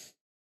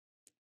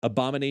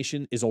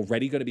 Abomination is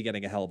already going to be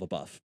getting a hell of a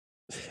buff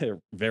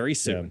very Yeah.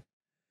 soon.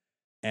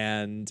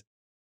 And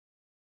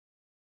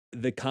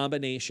the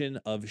combination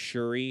of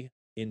Shuri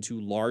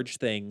into large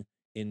thing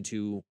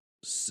into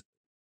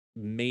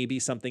maybe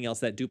something else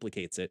that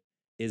duplicates it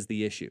is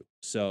the issue.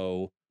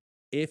 So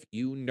if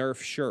you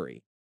nerf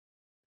Shuri,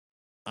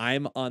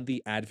 I'm on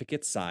the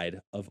advocate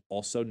side of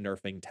also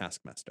nerfing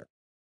Taskmaster.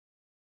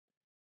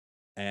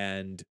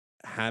 And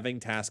having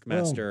Well,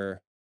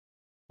 Taskmaster,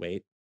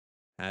 wait,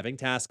 having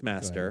go ahead.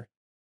 Taskmaster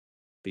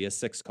be a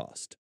 6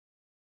 cost.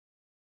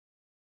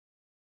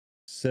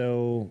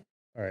 So,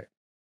 all right.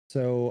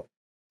 So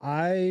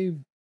I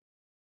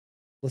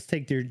let's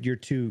take your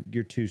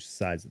two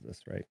sides of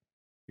this, right?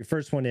 Your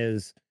first one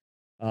is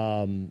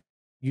um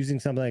using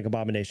something like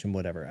Abomination,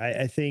 whatever.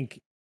 I think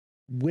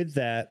with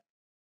that,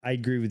 I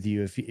agree with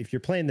you. If you're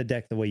playing the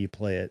deck the way you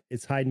play it,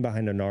 it's hiding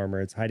behind an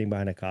armor, it's hiding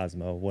behind a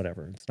Cosmo,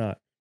 whatever. It's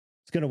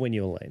gonna win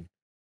you a lane.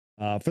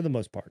 For the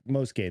most part,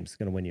 most games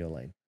going to win you a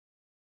lane.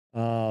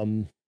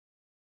 Um,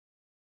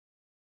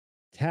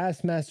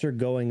 Taskmaster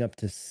going up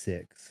to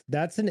 6.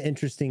 That's an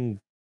interesting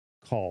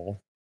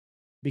call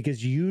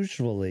because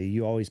usually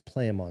you always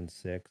play him on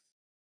 6.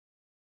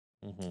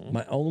 Mm-hmm.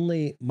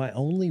 My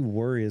only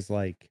worry is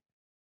like,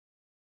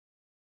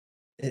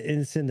 and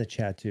it's in the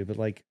chat too, but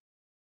like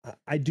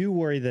I do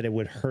worry that it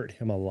would hurt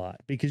him a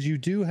lot because you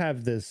do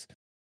have this,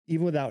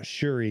 even without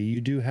Shuri, you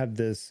do have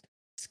this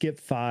skip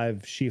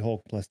 5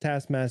 She-Hulk plus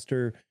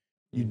Taskmaster.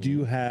 You Mm-hmm.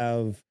 do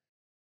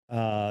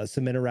have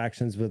some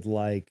interactions with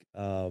like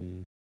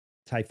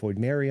Typhoid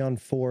Mary on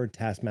 4,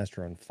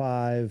 Taskmaster on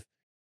 5,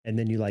 and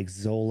then you like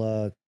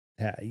Zola.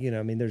 I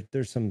mean,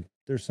 there's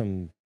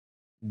some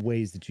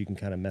ways that you can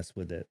kind of mess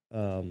with it.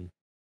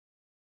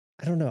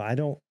 I don't know.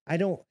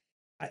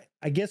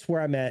 I guess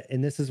where I'm at,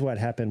 and this is what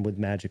happened with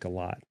Magic a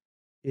lot,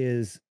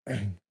 is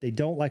they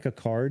don't like a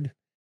card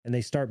and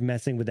they start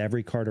messing with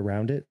every card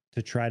around it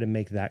to try to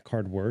make that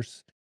card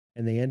worse.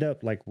 And they end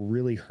up like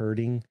really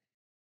hurting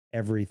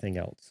everything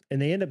else.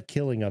 And they end up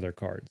killing other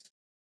cards.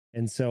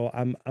 And so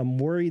I'm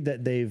worried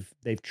that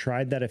they've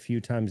tried that a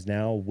few times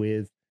now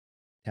with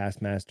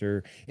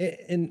Taskmaster.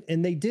 And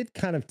they did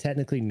kind of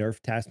technically nerf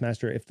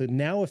Taskmaster. If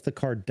the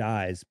card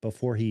dies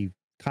before he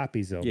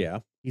copies him, Yeah.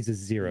 he's a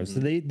 0.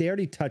 So Mm-hmm. they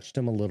already touched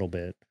him a little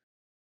bit.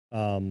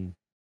 Um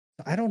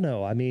I don't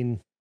know. I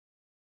mean,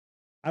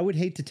 I would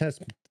hate to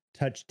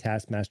touch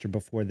Taskmaster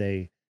before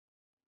they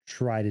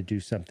try to do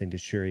something to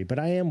Shuri, but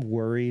I am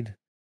worried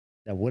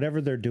that whatever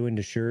they're doing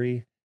to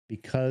Shuri,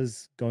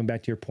 because going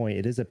back to your point,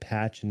 it is a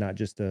patch and not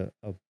just a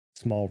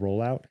small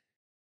rollout.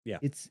 Yeah.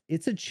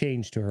 It's a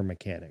change to her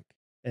mechanic.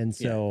 And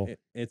Yeah. so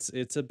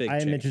It's a big I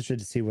am change. interested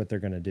to see what they're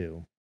gonna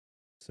do.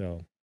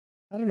 So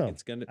I don't know.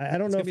 It's gonna I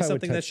don't it's know gonna if be I would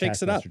something that touch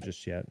shakes it up. Taskmaster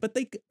just yet. But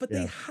they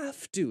Yeah.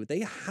 have to. They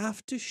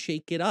have to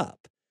shake it up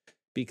Yeah.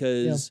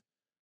 because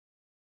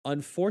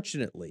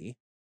unfortunately,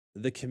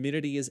 the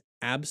community is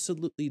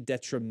absolutely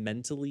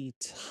detrimentally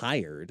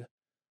tired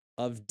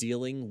of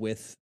dealing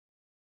with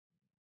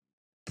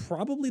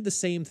probably the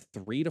same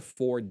 3 to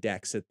 4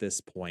 decks at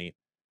this point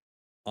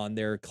on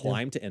their Yeah.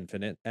 climb to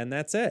infinite, and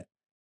that's it.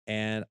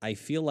 And I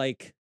feel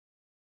like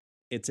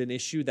it's an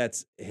issue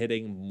that's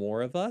hitting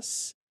more of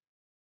us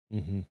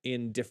Mm-hmm.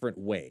 in different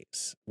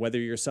ways. Whether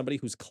you're somebody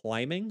who's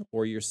climbing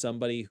or you're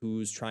somebody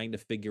who's trying to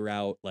figure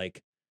out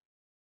like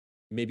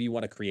maybe you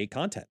want to create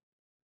content.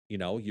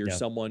 You're Yeah.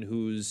 someone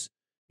who's,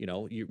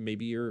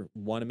 you're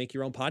want to make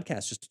your own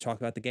podcast just to talk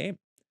about the game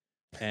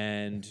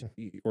and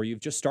or you've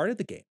just started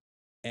the game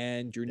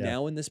and you're Yeah.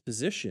 now in this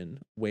position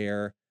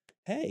where,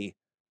 hey,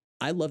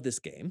 I love this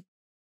game.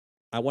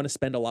 I want to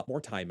spend a lot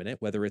more time in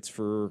it, whether it's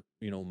for,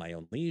 my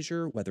own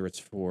leisure, whether it's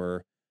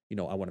for,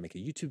 I want to make a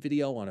YouTube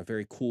video on a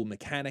very cool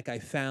mechanic I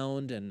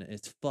found and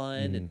it's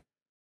fun. Mm-hmm.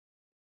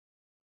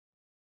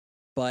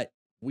 But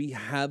we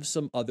have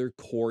some other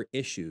core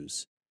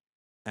issues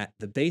at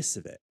the base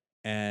of it.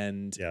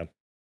 And Yeah.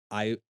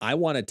 I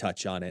want to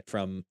touch on it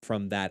from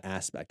that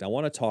aspect. I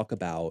want to talk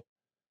about,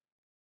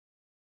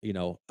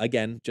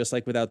 again, just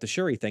like without the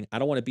Shuri thing, I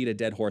don't want to beat a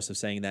dead horse of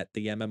saying that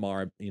the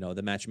MMR,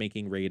 the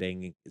matchmaking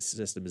rating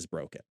system is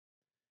broken.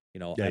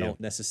 Yeah. I Yeah. don't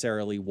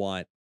necessarily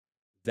want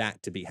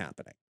that to be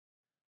happening.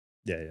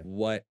 Yeah. Yeah.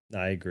 What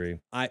I agree.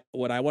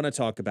 what I want to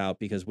talk about,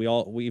 because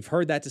we've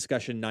heard that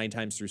discussion 9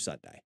 times through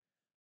Sunday.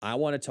 I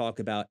want to talk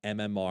about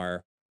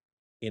MMR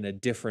in a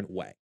different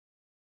way.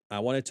 I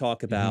want to talk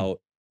Mm-hmm.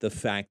 about the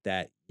fact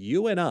that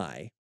you and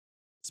I,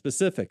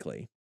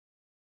 specifically,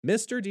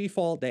 Mr.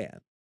 Default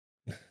Dan,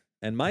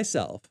 and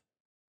myself,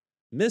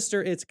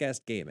 Mr. It's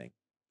Guest Gaming,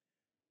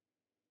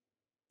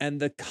 and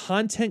the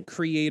content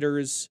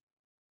creators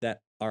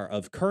that are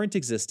of current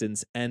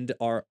existence and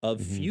are of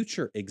Mm-hmm.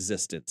 future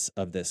existence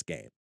of this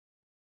game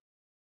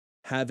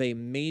have a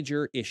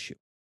major issue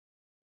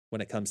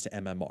when it comes to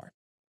MMR.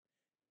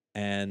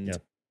 And Yeah.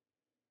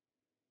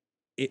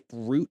 it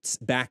roots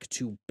back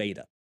to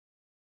beta.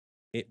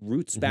 It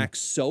roots Mm-hmm. back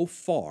so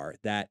far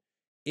that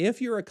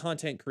if you're a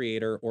content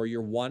creator or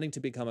you're wanting to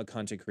become a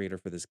content creator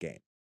for this game,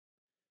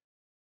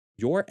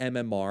 your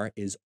MMR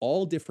is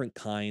all different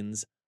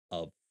kinds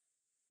of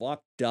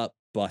fucked up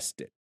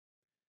busted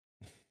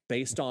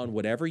based on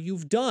whatever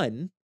you've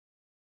done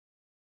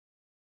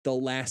the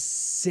last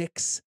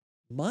 6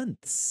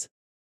 months.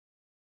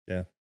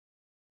 Yeah.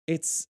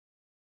 It's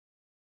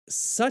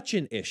such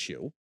an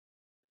issue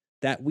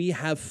that we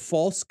have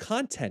false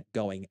content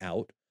going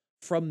out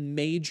from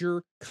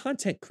major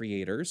content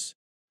creators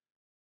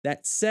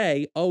that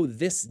say, oh,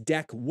 this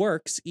deck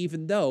works,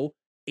 even though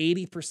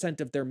 80%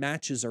 of their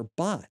matches are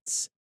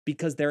bots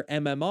because their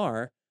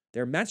MMR,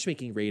 their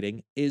matchmaking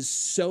rating, is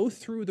so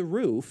through the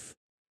roof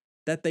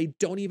that they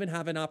don't even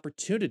have an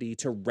opportunity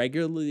to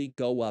regularly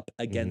go up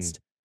against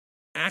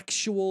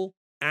actual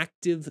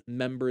active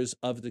members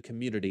of the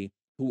community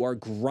who are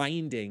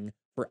grinding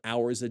for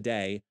hours a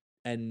day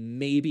and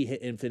maybe hit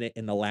infinite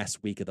in the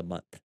last week of the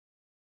month.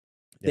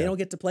 They Yeah. don't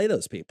get to play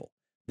those people.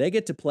 They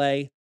get to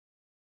play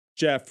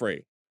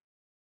Jeffrey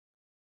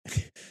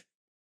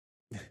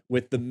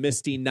with the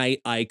Misty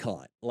Knight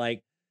icon.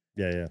 Like,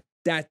 Yeah. Yeah.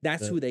 that's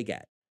The who they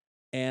get.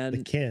 the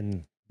And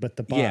kin, but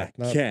the yeah, bot,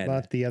 not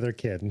Ken. the other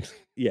kid.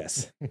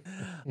 Yes.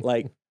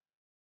 Like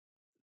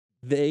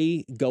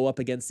they go up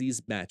against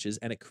these matches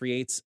and it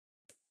creates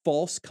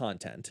false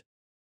content.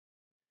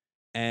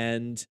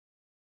 And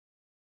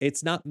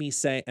it's not me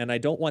saying, and I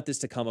don't want this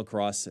to come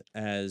across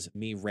as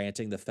me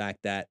ranting the fact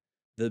that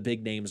the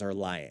big names are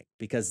lying,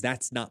 because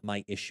that's not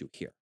my issue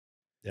here.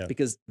 Yeah.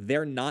 Because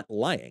they're not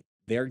lying.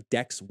 Their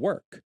decks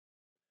work.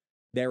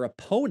 Their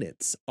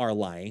opponents are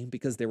lying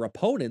because their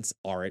opponents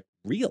aren't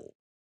real.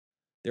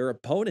 Their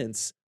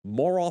opponents,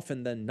 more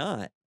often than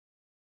not,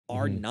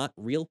 are Mhm. not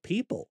real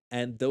people.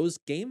 And those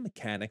game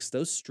mechanics,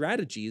 those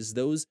strategies,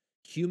 those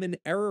human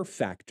error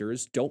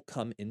factors don't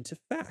come into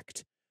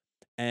fact.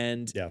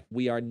 And Yeah.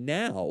 we are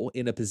now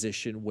in a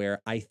position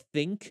where I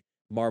think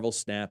Marvel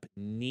Snap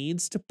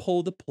needs to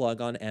pull the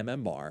plug on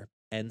MMR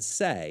and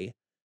say,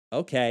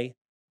 okay,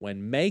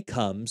 when May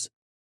comes,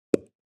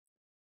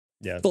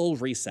 Yeah. full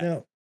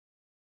reset.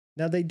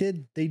 Now they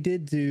did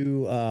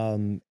do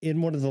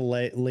in one of the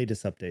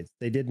latest updates.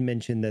 They did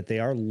mention that they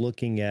are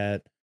looking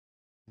at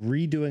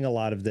redoing a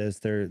lot of this.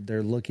 They're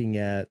looking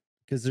at,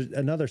 because there's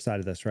another side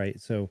of this, right?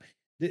 So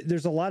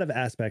there's a lot of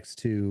aspects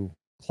to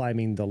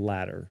climbing the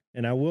ladder,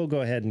 and I will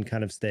go ahead and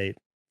kind of state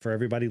for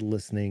everybody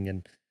listening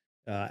and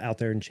out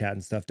there in chat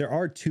and stuff. There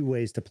are two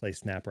ways to play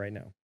Snap right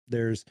now.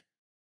 There's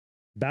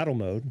battle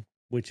mode,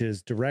 which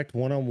is direct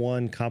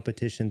one-on-one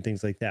competition,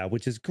 things like that,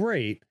 which is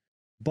great.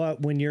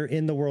 But when you're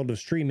in the world of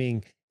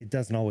streaming, it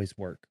doesn't always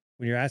work.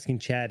 When you're asking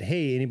chat,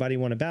 hey, anybody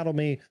want to battle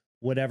me?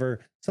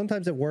 Whatever.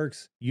 Sometimes it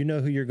works. You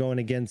know who you're going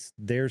against,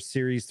 their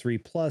series 3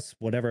 plus,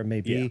 whatever it may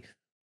Yeah. be.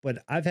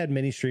 But I've had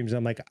many streams.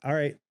 I'm like, all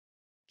right,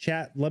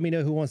 chat, let me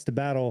know who wants to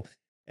battle.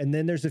 And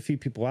then there's a few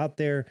people out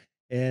there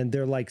and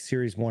they're like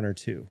series 1 or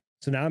 2.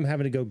 So now I'm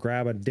having to go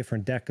grab a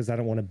different deck because I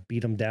don't want to beat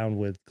them down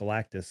with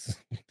Galactus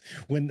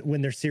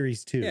when they're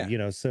series 2, Yeah. you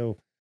know. So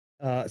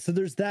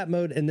there's that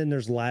mode, and then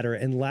there's ladder.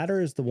 And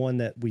ladder is the one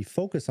that we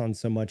focus on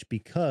so much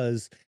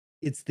because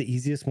it's the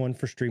easiest one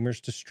for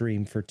streamers to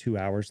stream for 2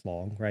 hours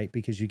long, right?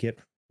 Because you get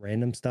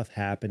random stuff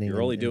happening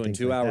You're only and doing things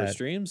 2 like hour that.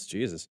 streams?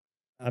 Jesus.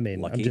 I mean,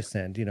 I'm Lucky. just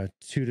saying, you know,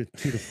 2 to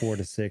 4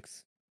 to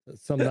 6.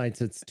 Some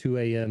nights it's 2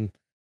 a.m.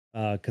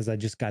 Because I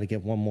just got to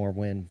get one more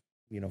win,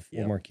 you know, 4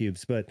 Yep. more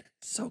cubes. But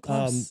So um,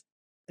 close.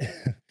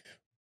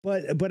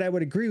 but I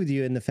would agree with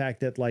you in the fact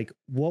that like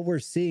what we're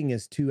seeing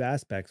is two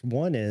aspects.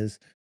 One is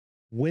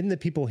when the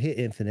people hit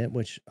infinite,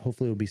 which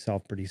hopefully will be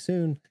solved pretty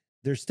soon,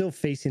 they're still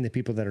facing the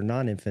people that are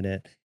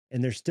non-infinite,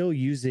 and they're still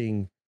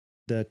using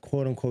the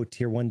quote unquote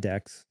tier 1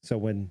 decks. So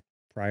when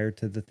prior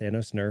to the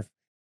Thanos nerf,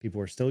 people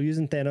were still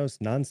using Thanos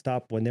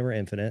nonstop when they were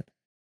infinite.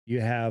 You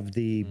have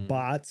the Mhm.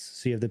 bots,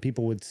 so you have the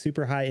people with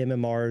super high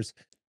MMRs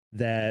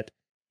that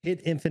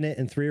hit infinite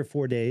in 3 or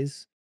 4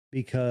 days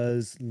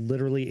because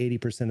literally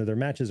 80% of their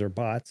matches are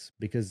bots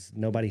because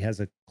nobody has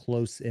a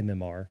close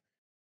MMR.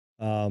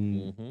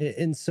 Mhm.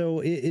 And so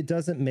it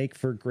doesn't make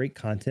for great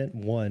content.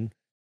 One,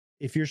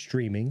 if you're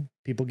streaming,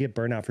 people get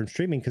burnt out from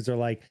streaming because they're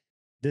like,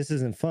 this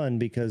isn't fun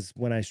because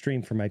when I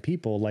stream for my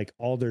people, like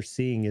all they're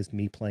seeing is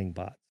me playing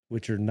bots,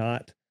 which are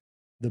not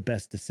the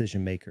best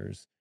decision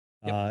makers.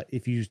 Yep.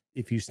 If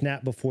you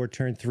snap before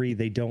turn 3,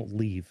 they don't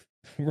leave,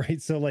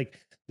 right? So like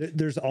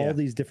there's all Yeah.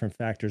 these different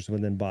factors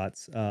within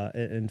bots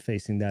and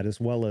facing that, as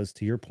well as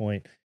to your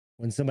point,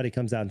 when somebody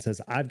comes out and says,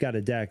 I've got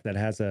a deck that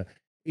has a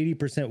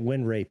 80%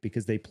 win rate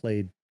because they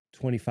played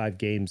 25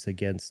 games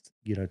against,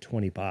 you know,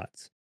 20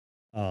 bots.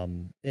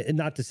 And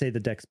not to say the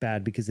deck's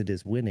bad because it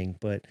is winning,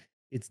 but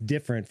it's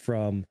different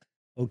from,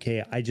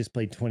 okay, I just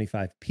played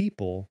 25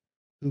 people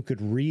who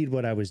could read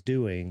what I was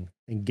doing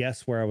and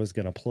guess where I was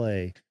going to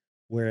play.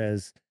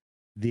 Whereas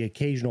the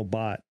occasional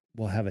bot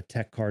will have a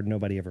tech card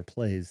nobody ever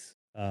plays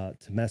to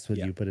mess with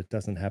Yeah. you, but it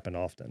doesn't happen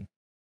often.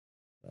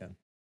 Yeah.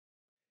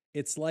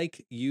 It's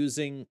like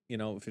using,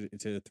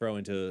 to throw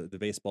into the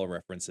baseball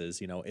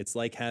references, it's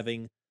like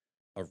having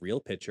a real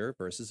pitcher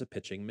versus a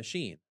pitching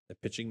machine. The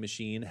pitching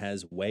machine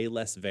has way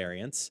less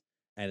variance,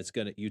 and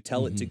you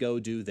tell it to Mhm. go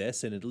do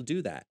this and it'll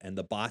do that. And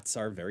the bots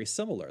are very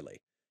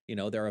similarly.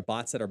 There are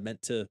bots that are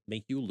meant to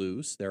make you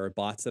lose. There are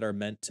bots that are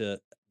meant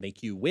to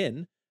make you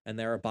win. And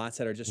there are bots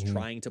that are just Mhm.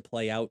 trying to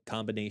play out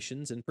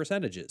combinations and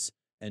percentages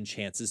and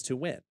chances to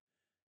win.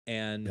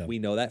 And Yeah. we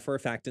know that for a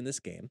fact in this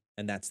game,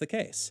 and that's the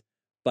case.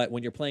 But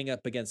when you're playing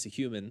up against a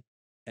human,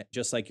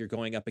 just like you're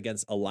going up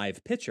against a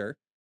live pitcher,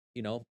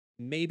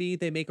 maybe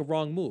they make a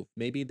wrong move.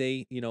 Maybe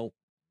they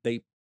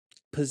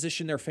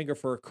position their finger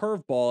for a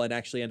curveball and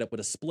actually end up with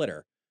a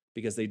splitter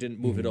because they didn't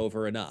move it Mhm.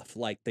 over enough.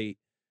 Like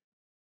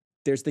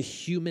there's the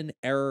human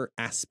error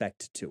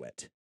aspect to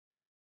it.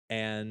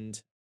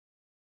 And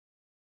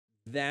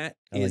that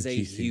I like is a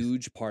GCs.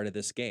 huge part of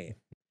this game.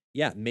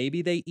 Yeah,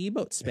 maybe they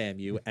emote spam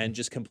you and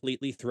just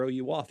completely throw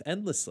you off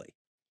endlessly.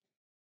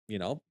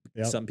 Yep.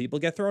 Some people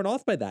get thrown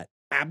off by that.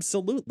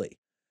 Absolutely.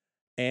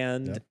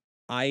 And Yep.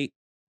 I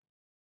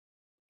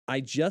I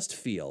just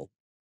feel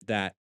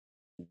that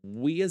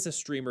we as a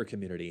streamer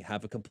community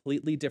have a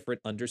completely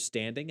different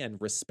understanding and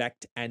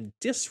respect and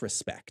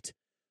disrespect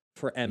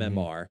for Mhm.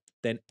 MMR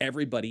than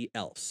everybody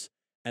else.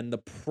 And the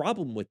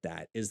problem with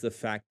that is the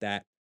fact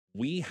that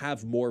we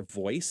have more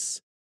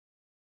voice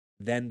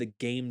than the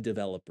game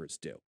developers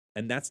do.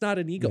 And that's not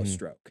an ego Mhm.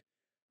 stroke.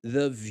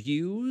 The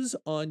views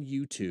on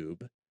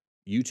YouTube,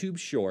 YouTube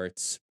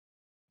Shorts,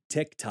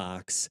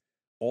 TikToks,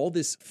 all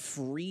this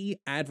free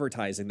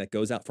advertising that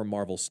goes out from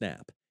Marvel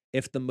Snap,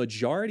 if the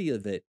majority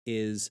of it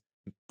is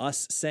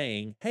us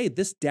saying, hey,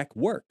 this deck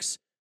works,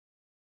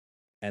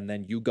 and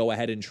then you go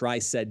ahead and try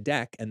said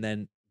deck, and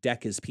then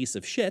deck is piece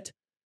of shit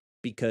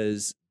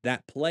because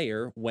that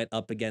player went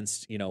up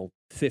against,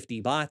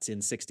 50 bots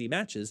in 60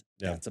 matches,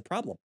 Yeah. that's a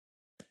problem.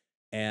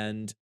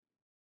 And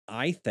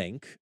I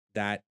think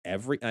that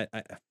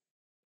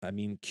I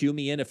mean, cue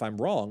me in if I'm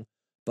wrong,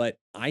 but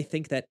I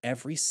think that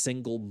every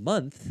single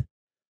month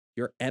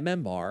your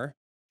MMR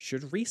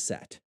should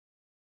reset.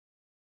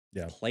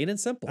 Yeah. Plain and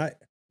simple. I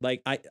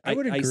Like I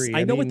would agree.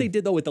 I I know what they mean,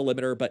 did though with the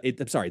limiter, but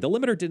I'm sorry, the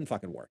limiter didn't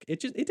fucking work. It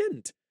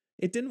didn't.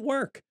 It didn't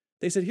work.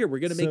 They said, here, we're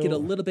gonna make it a so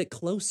little bit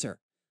closer.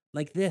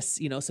 Like this,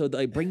 so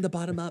they bring the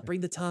bottom up,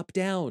 bring the top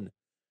down.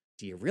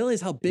 Do you realize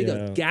how big a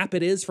yeah, gap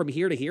it is from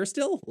here to here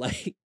still?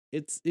 Like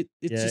it's yeah,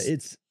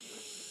 just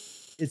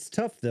it's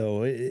tough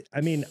though.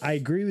 I mean, I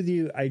agree with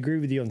you. I agree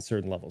with you on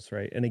certain levels,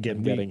 right? And I'm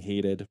again, getting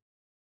heated.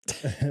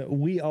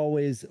 we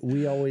always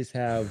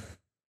have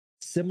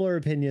similar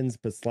opinions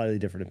but slightly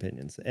different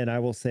opinions. And I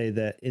will say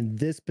that in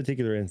this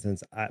particular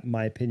instance,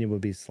 my opinion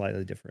would be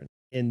slightly different.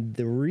 And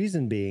the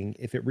reason being,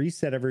 if it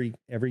reset every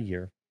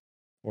year,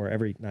 or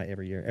not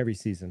every year, every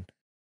season,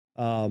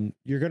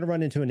 you're going to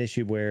run into an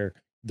issue where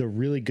the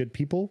really good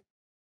people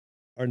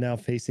are now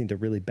facing the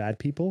really bad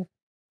people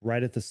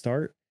right at the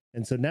start.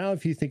 And so now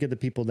if you think of the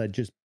people that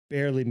just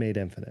barely made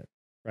Infinite,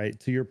 right?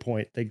 To your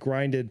point, they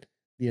grinded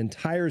the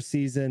entire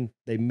season,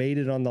 they made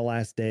it on the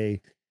last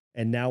day,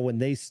 and now when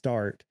they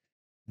start,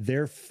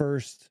 their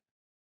first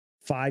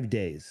 5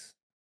 days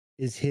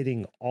is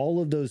hitting all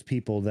of those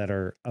people that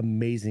are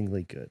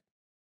amazingly good.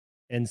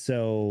 And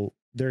so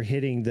they're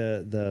hitting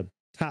the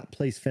top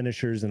place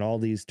finishers in all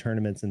these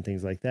tournaments and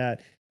things like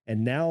that.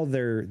 And now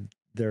they've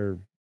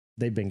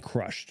been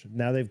crushed.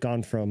 Now they've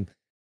gone from,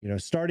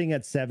 starting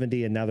at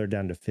 70 and now they're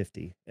down to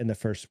 50 in the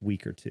first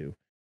week or two.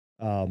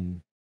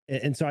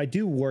 And so I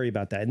do worry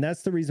about that. And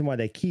that's the reason why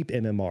they keep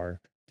MMR,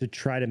 to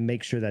try to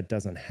make sure that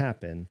doesn't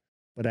happen.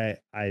 But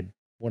I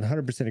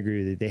 100% agree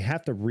with you. They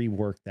have to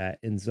rework that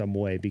in some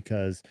way,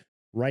 because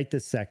right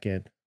this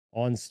second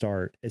on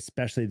start,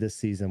 especially this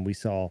season, we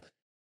saw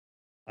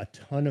a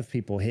ton of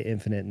people hit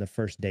Infinite in the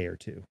first day or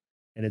two.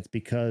 And it's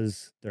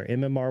because their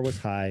MMR was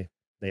high.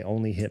 They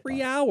only hit 3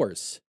 bots.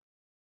 hours.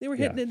 They were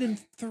Yeah. hitting it in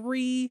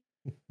 3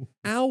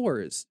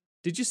 hours.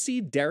 Did you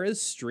see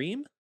Dara's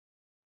stream?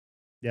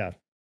 Yeah.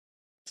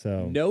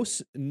 So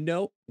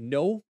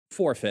No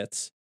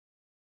forfeits.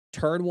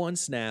 Turn one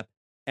snap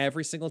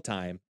every single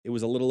time. It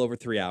was a little over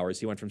 3 hours.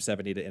 He went from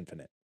 70 to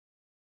Infinite.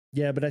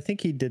 yeah, but I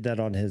think he did that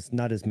on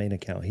not his main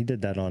account. He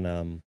did that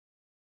on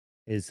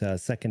his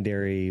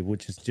secondary,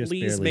 which is just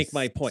Please barely make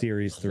my point.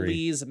 series 3.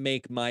 Please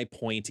make my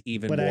point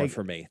even But more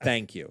for me.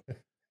 Thank you.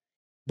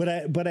 But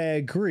I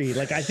agree.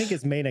 Like, I think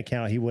his main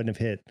account, he wouldn't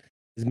have hit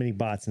as many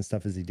bots and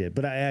stuff as he did.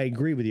 But I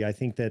agree with you. I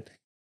think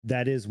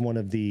that is one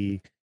of the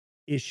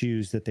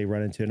issues that they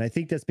run into. And I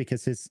think that's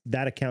because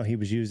that account he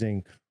was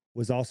using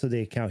was also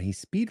the account he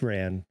speed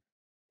ran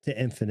to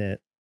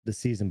Infinite the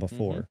season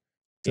before.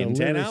 So In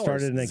 10 literally hours,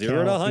 started an 0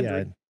 to account.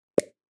 100.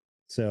 Yeah.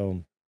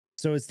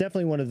 So it's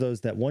definitely one of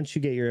those that once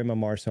you get your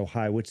MMR so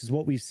high, which is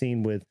what we've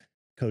seen with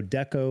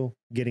Codeco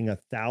getting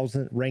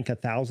rank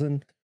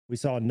 1,000. We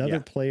saw another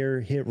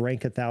player hit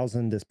rank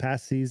 1,000 this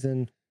past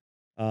season.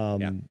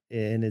 And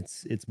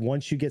it's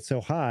once you get so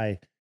high,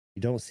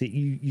 you don't see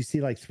you see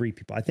like 3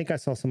 people. I think I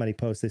saw somebody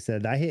post, they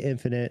said, I hit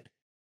Infinite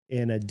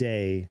in a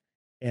day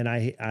and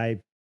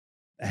I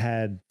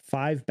had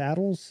 5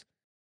 battles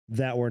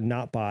that were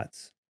not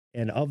bots,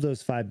 and of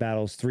those 5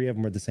 battles, 3 of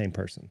them were the same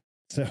person.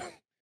 So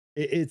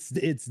it's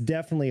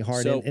definitely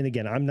hard. So- And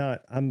again,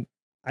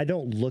 I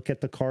don't look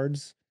at the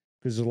cards,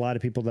 because there's a lot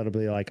of people that'll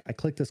be like, I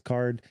click this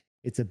card,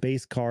 it's a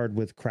base card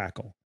with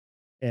Crackle,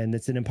 and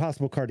it's an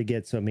impossible card to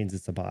get, so it means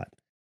it's a bot.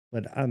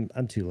 But I'm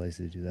too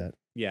lazy to do that.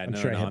 Yeah, I'm no,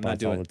 sure I hit I'm not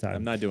bots all doing the time.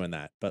 I'm not doing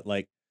that. But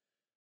like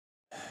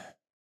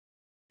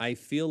I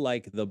feel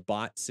like the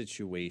bot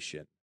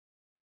situation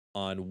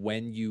on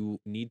when you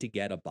need to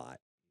get a bot,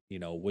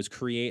 was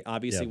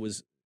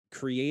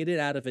created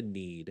out of a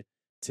need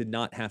to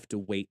not have to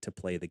wait to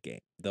play the game.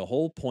 The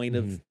whole point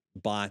of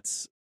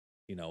bots,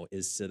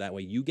 is so that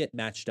way you get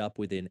matched up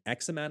within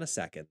X amount of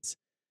seconds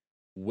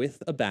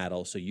with a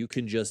battle, so you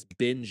can just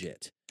binge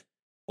it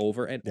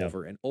over and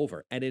over and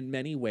over. And in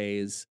many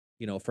ways,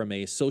 from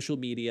a social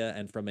media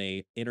and from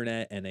a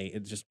internet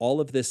and just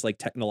all of this like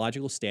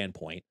technological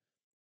standpoint,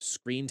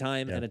 screen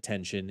time and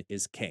attention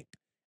is king.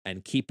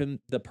 And keeping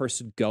the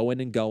person going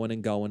and going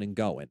and going and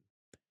going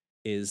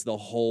is the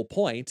whole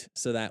point.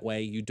 So that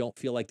way you don't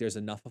feel like there's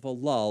enough of a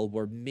lull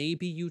where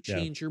maybe you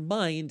change your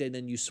mind and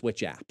then you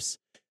switch apps.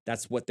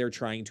 That's what they're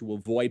trying to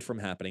avoid from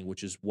happening,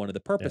 which is one of the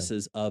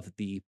purposes of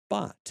the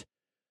bot.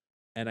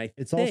 And I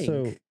It's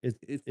also think I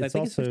it's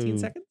think it's 15 also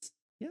seconds.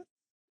 Yeah,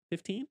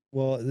 15.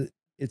 well,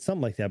 it's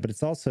something like that, but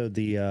it's also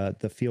the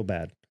feel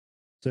bad.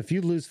 So if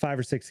you lose 5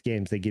 or 6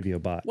 games, they give you a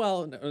bot.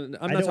 Well, I'm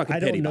not talking I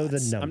pity don't know the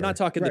bots. I'm not number.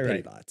 talking the Right,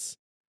 pity right. bots.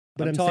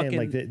 But I'm I'm saying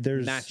like talking matchup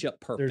there's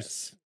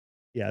purpose.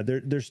 yeah,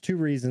 there's 2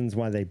 reasons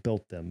why they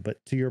built them. But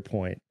to your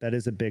point, that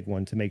is a big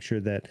one to make sure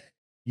that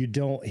you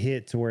don't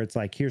hit to where it's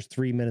like, here's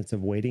 3 minutes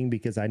of waiting,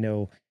 because I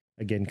know,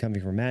 again, coming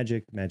from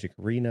Magic, Magic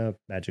Arena,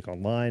 Magic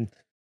Online,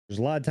 there's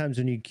a lot of times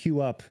when you queue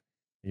up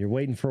and you're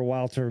waiting for a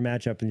while to a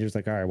matchup and you're just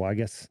like, all right, well, I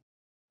guess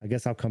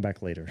I'll come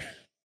back later.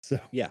 So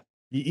Yeah,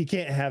 you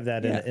can't have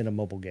that yeah, in a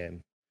mobile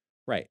game.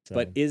 right.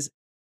 But So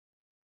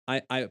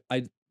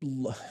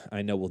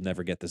I know we'll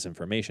never get this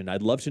information.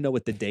 I'd love to know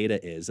what the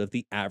data is of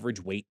the average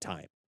wait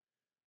time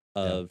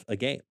yeah. of a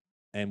game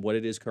and what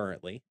it is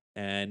currently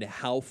and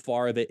how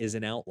far of it is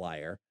an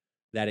outlier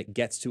that it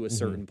gets to a Hmm.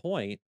 certain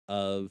point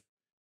of,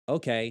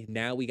 okay,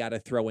 now we got to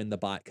throw in the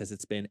bot because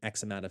it's been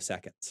X amount of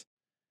seconds.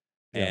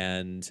 Yeah.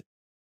 And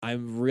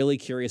I'm really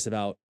curious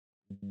about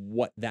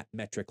what that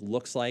metric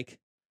looks like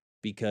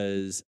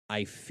because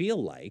I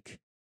feel like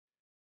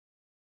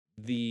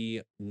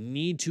the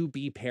need to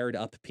be paired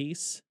up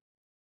piece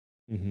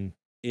Hmm.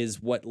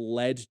 is what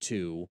led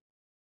to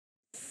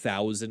a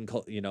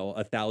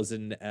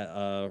thousand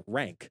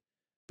rank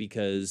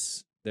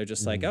because they're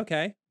just like, Hmm.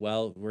 okay,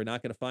 well, we're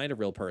not going to find a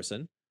real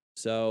person.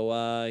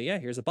 So, yeah,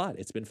 here's a bot.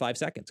 It's been 5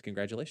 seconds.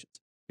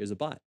 Congratulations. Here's a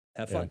bot.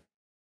 Have Yeah. fun.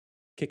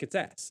 Kick its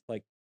ass.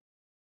 Like,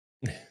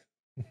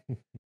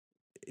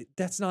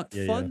 that's not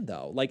Yeah. Yeah. fun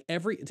though. Like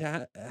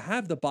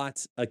have the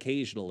bots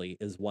occasionally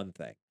is one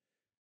thing.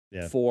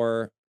 Yeah.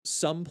 For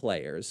some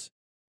players,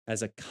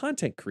 as a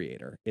content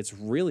creator, it's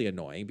really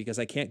annoying because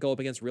I can't go up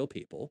against real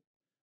people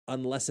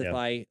unless if Yeah.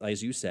 I,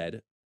 as you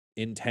said,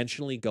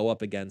 intentionally go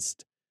up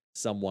against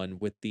someone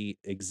with the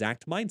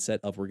exact mindset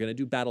of we're going to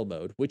do battle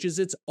mode, which is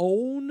its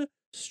own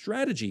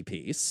strategy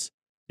piece.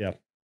 Yeah.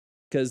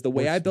 Because the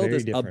way I Works build very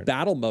this, a different.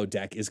 battle mode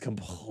deck is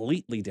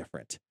completely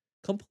different,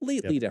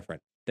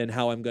 Yep. than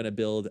how I'm going to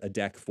build a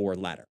deck for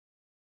ladder.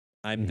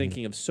 I'm Hmm.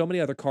 thinking of so many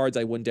other cards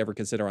I wouldn't ever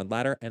consider on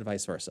ladder and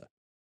vice versa.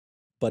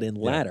 But in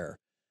Yeah. ladder,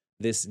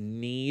 this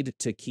need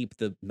to keep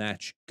the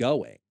match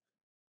going.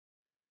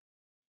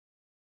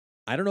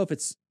 I don't know if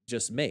it's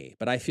just me,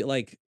 but I feel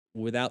like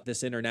without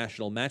this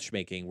international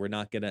matchmaking, we're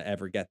not going to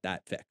ever get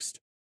that fixed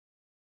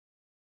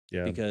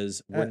Yeah.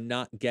 because we're Uh,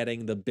 not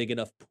getting the big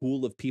enough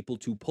pool of people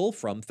to pull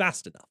from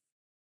fast enough.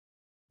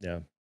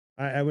 yeah.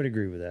 I would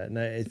agree with that. And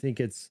I think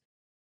it's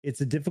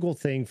a difficult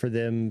thing for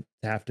them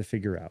to have to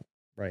figure out,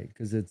 right?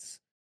 Because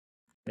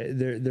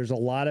there's a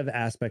lot of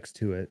aspects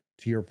to it,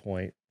 to your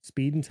point.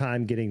 Speed and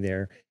time getting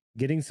there,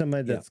 getting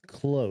somebody Yeah. that's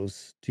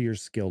close to your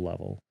skill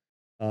level.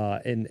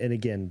 And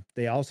again,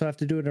 they also have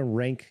to do it in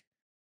rank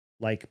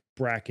like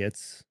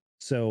brackets.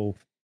 So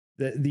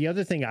the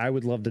other thing I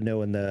would love to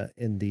know in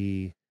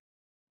the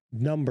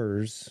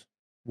numbers,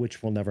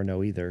 which we'll never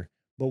know either,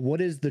 but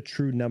what is the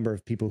true number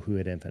of people who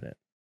hit infinite?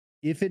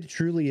 If it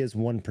truly is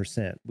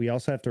 1%, we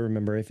also have to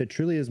remember, if it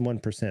truly is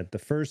 1%, the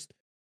first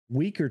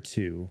week or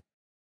two,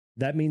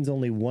 that means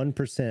only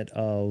 1%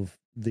 of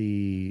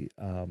the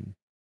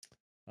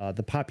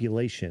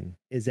population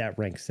is at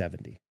rank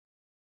 70.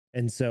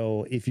 And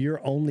so if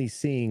you're only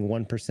seeing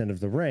 1% of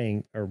the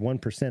rank, or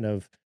 1%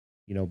 of,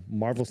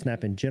 Marvel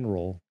Snap in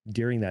general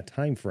during that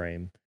time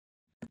frame,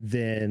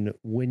 then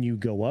when you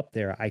go up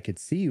there, I could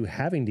see you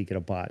having to get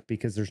a bot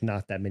because there's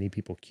not that many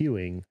people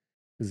queuing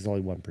because it's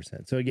only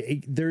 1%. So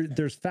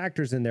there's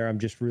factors in there. I'm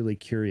just really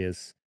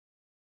curious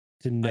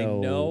to I know,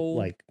 know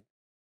like,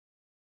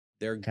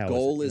 their how is it,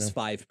 goal is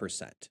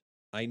 5%.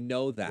 I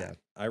know Yeah. that.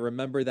 I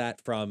remember that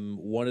from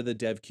one of the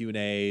dev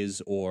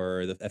Q&As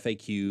or the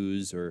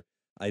FAQs, or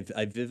I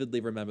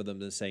vividly remember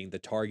them as saying the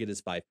target is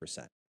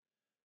 5%.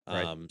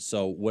 Right.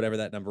 So whatever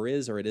that number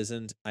is or it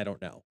isn't, I don't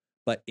know.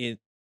 But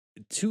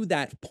to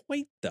that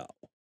point though,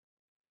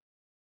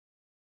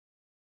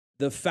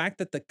 the fact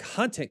that the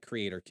content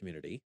creator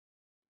community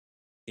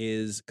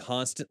is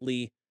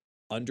constantly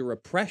under a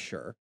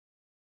pressure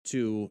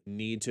to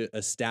need to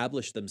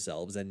establish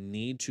themselves and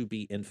need to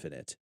be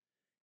infinite.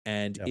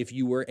 And Yeah. if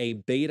you were a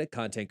beta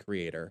content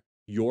creator,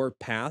 your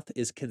path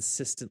is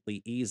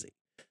consistently easy.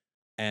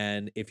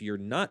 And if you're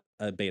not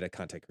a beta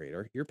content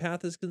creator, your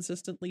path is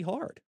consistently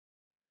hard Yeah.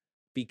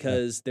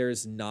 because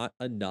there's not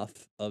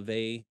enough of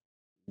a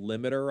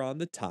limiter on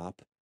the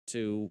top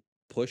to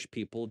push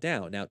people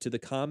down. Now, to the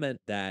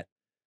comment that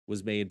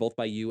was made both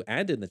by you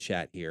and in the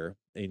chat here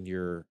in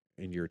your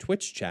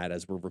Twitch chat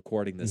as we're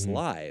recording this Hmm.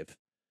 live,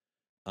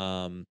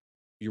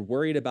 you're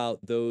worried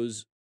about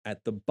those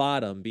at the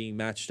bottom being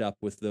matched up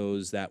with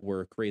those that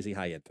were crazy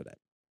high infinite.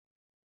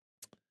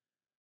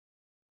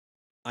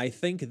 I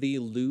think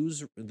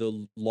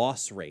the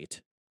loss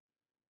rate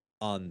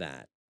on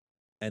that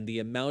and the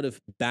amount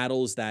of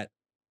battles that,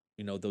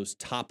 those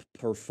top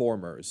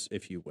performers,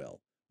 if you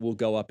will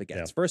go up Yeah.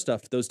 against. First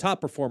off, those top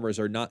performers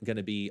are not going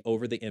to be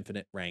over the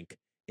infinite rank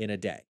in a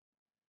day.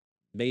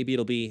 Maybe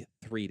it'll be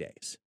 3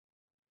 days.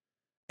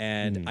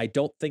 And Mhm. I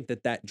don't think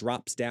that that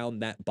drops down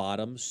that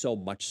bottom so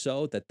much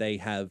so that they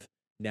have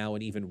now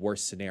an even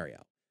worse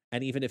scenario.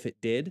 And even if it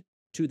did,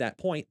 to that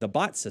point, the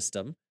bot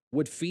system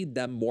would feed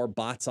them more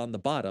bots on the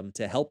bottom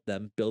to help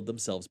them build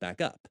themselves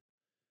back up.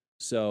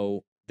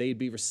 So they'd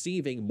be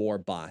receiving more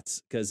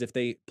bots because if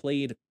they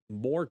played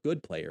more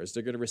good players,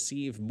 they're going to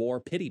receive more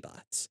pity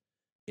bots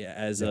Yeah.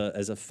 as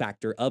a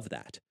factor of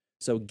that.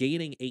 So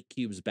gaining 8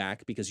 cubes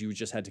back because you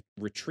just had to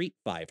retreat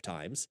 5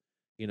 times,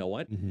 you know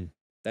what? Mhm.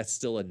 That's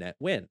still a net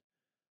win.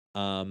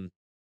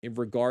 In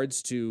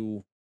regards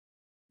to,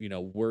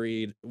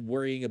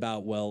 worrying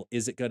about, well,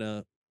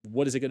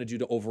 what is it gonna do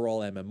to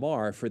overall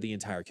MMR for the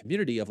entire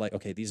community of like,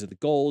 okay, these are the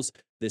goals.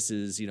 This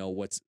is,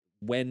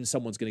 when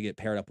someone's gonna get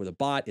paired up with a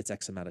bot, it's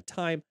X amount of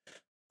time.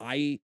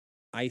 I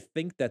I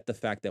think that the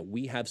fact that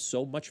we have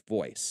so much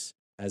voice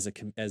as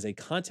a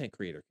content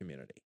creator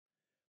community,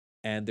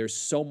 and there's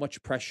so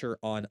much pressure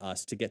on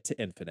us to get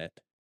to infinite,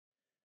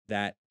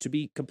 that to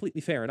be completely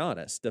fair and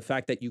honest, the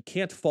fact that you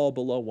can't fall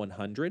below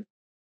 100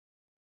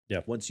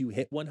 Yeah. once you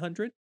hit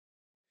 100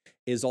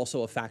 is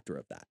also a factor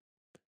of that.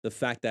 The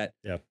fact that,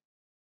 Yeah.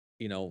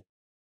 you know,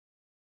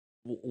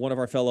 one of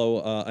our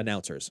fellow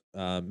announcers,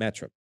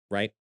 Metro,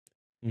 right?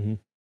 Mhm.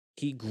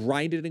 He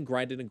grinded and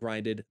grinded and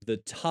grinded the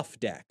tough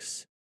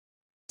decks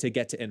to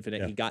get to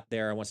infinite. Yeah. He got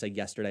there, I want to say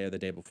yesterday or the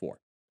day before.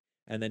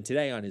 And then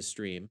today on his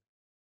stream,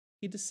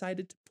 he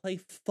decided to play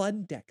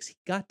fun decks. He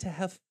got to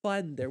have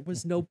fun. There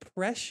was no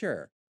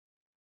pressure.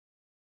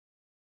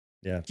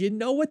 Yeah. Do you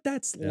know what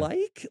that's Yeah.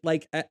 like?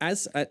 Like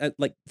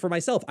like for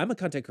myself, I'm a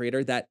content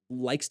creator that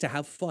likes to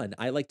have fun.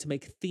 I like to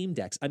make theme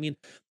decks. I mean,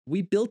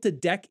 we built a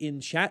deck in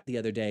chat the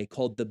other day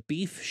called the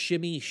Beef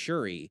Shimmy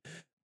Shuri,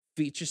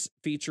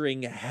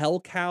 featuring Hell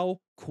Cow,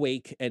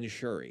 Quake, and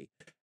Shuri.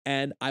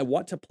 And I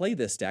want to play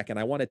this deck and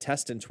I want to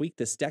test and tweak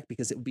this deck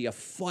because it would be a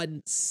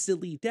fun,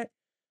 silly deck,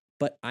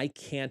 but I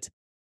can't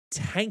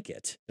tank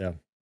it Yeah.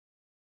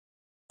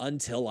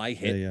 until I Yeah.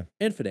 hit Yeah.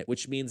 infinite,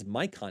 which means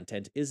my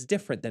content is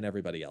different than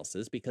everybody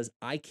else's because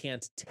I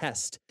can't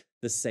test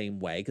the same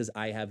way because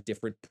I have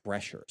different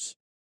pressures.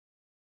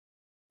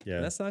 And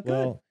Yeah. that's not good.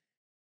 Well,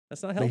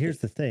 That's not but healthy. here's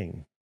the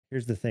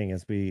thing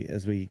as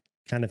we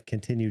kind of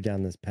continue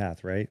down this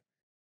path, right?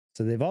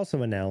 So they've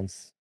also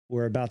announced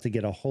we're about to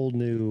get a whole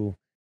new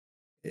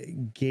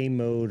game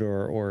mode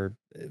or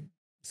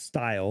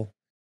style.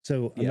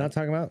 So I'm Yeah. not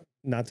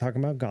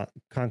talking about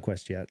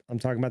conquest yet. I'm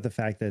talking about the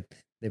fact that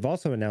they've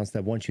also announced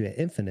that once you hit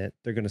infinite,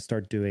 they're going to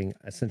start doing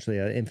essentially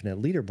an infinite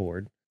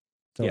leaderboard.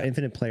 So Yeah.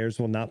 infinite players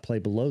will not play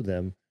below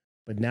them,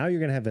 but now you're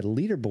going to have a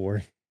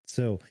leaderboard.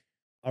 So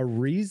a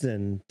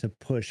reason to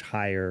push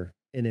higher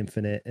in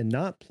infinite and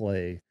not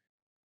play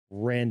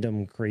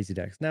random crazy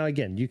decks. Now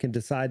again, you can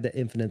decide that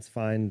infinite's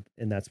fine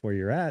and that's where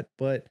you're at,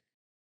 but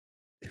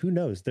who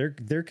knows? There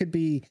could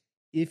be,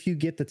 if you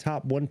get the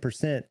top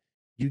 1%,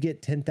 you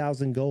get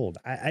 10,000 gold.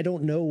 I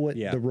don't know what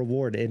Yeah. the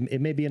reward. It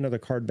may be another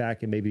card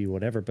back, it may be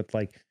whatever, but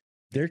like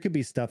there could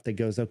be stuff that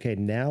goes, okay,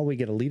 now we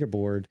get a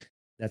leaderboard.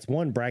 That's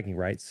one bragging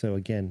rights. So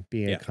again,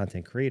 being a Yeah.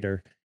 content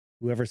creator,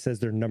 whoever says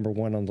they're number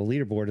one on the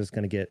leaderboard is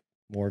going to get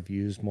more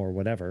views, more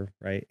whatever,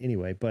 right?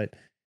 Anyway, but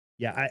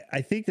yeah,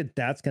 I think that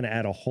that's going to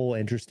add a whole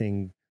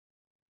interesting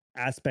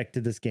aspect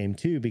to this game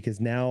too, because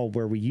now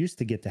where we used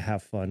to get to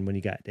have fun when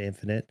you got to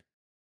infinite,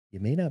 you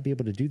may not be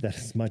able to do that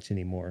as much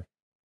anymore.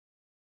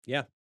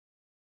 Yeah.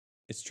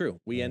 It's true.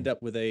 We end So,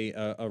 up with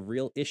a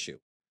real issue.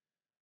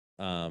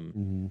 Um,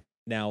 mhm.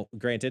 Now,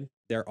 granted,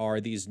 there are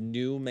these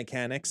new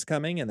mechanics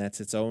coming, and that's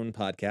its own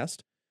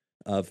podcast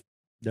of,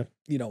 Yep.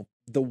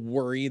 the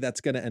worry that's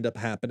going to end up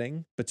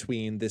happening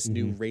between this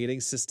new Mhm. rating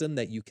system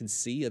that you can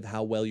see of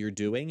how well you're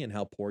doing and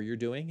how poor you're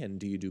doing. And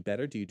do you do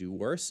better? Do you do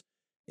worse?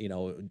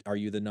 Are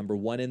you the number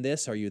one in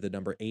this? Are you the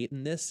number 8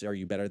 in this? Are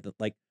you better than,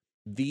 like,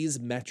 these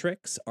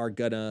metrics are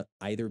going to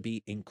either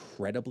be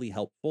incredibly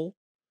helpful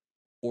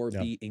or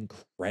Yeah. be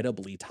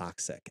incredibly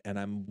toxic. And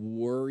I'm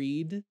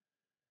worried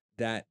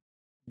that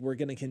we're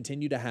going to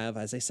continue to have,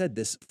 as I said,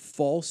 this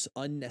false,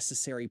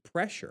 unnecessary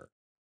pressure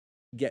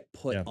get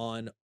put Yeah.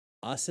 on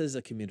us as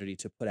a community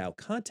to put out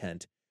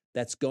content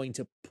that's going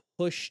to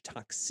push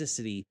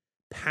toxicity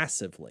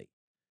passively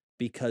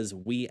because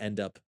we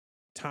end up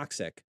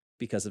toxic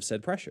because of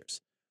said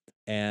pressures.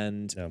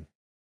 And Yeah.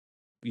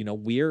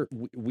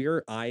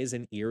 we're eyes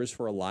and ears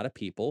for a lot of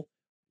people.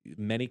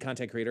 Many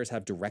content creators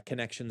have direct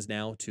connections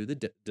now to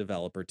the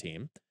developer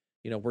team.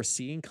 We're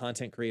seeing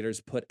content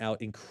creators put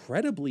out Yeah.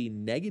 incredibly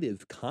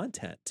negative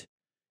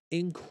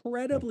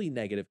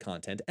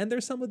content, and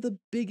they're some of the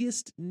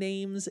biggest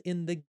names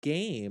in the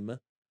game.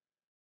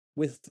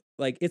 With,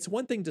 like, it's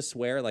one thing to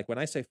swear, like when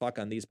I say fuck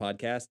on these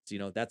podcasts,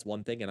 that's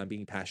one thing and I'm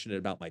being passionate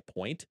about my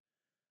point.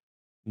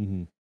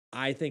 Mhm.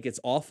 I think it's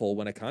awful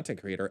when a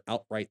content creator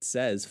outright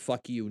says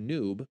fuck you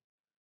noob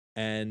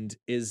and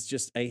is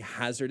just a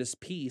hazardous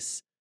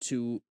piece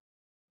to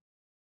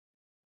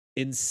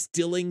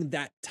instilling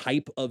that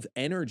type of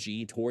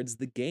energy towards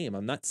the game.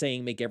 I'm not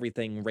saying make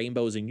everything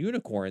rainbows and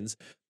unicorns,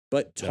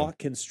 but Yeah. talk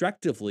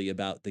constructively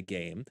about the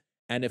game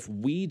And if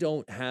we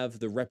don't have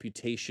the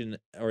reputation,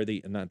 or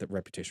not the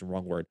reputation,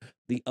 wrong word,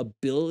 the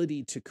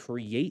ability to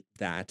create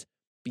that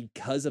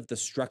because of the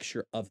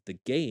structure of the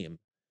game,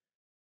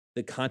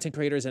 the content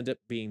creators end up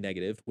being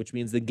negative, which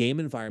means the game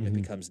environment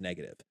Mhm. becomes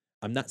negative.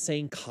 I'm not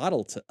saying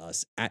coddle to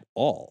us at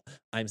all.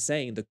 I'm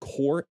saying the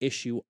core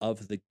issue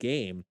of the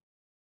game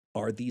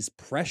are these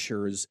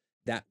pressures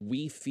that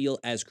we feel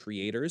as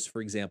creators,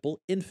 for example,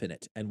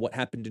 infinite. And what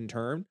happened in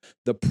turn?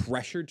 The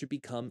pressure to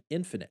become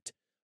infinite.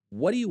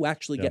 What do you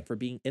actually Yeah. get for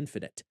being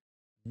infinite?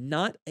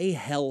 Not a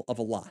hell of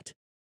a lot.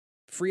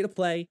 Free to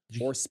play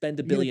You or spend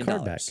a you get a billion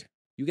card dollars. back.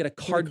 You get a You get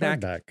a card card back.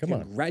 back. Come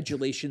on.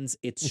 Congratulations,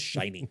 it's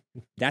shiny.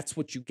 That's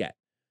what you get.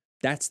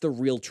 That's the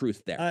real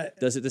truth there. I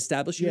Does it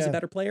establish you as a yeah,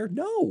 better player?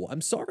 No,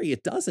 I'm sorry,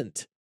 it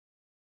doesn't.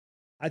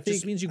 I Just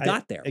think means you I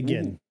got there. Woo.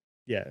 again,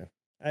 yeah.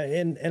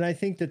 And I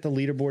think that the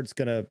leaderboard's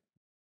gonna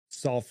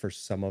solve for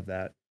some of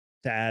that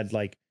to add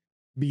like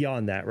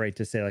beyond that, right?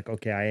 To say like,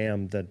 okay, I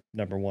am the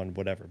number one,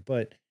 whatever.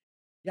 But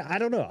yeah, I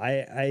don't know.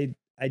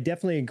 I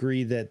definitely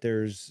agree that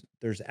there's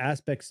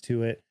aspects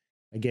to it.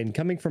 Again,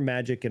 coming from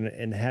Magic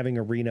and having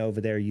Arena over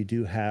there, you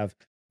do have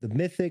the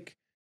Mythic.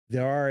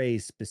 There are a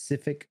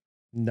specific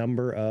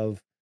number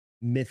of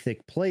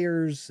Mythic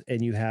players,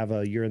 and you have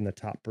you're in the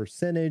top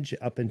percentage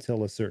up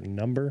until a certain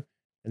number,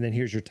 and then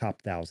here's your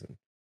top 1,000.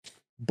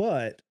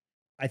 But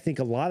I think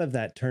a lot of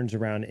that turns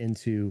around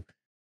into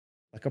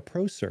like a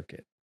pro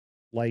circuit,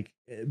 like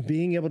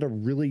being able to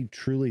really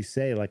truly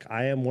say like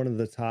I am one of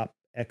the top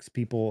X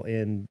people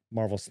in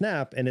Marvel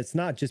Snap, and it's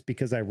not just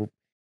because I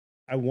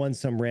won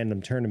some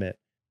random tournament.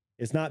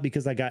 It's not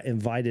because I got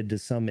invited to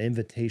some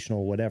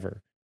invitational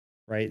whatever,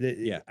 right?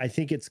 Yeah. I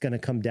think it's going to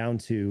come down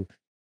to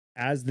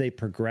as they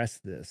progress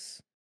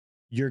this,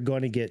 you're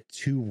going to get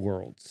two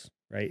worlds,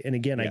 right? And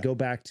again, Yeah. I go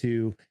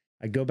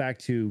back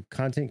to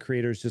content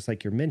creators just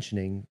like you're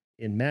mentioning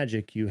in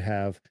Magic, you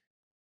have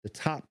the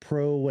top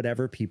pro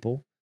whatever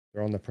people.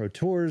 They're on the pro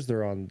tours,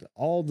 they're on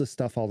all the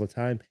stuff all the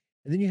time.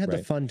 And then you have the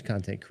Right. fun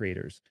content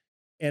creators.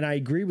 And I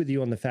agree with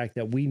you on the fact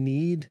that we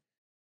need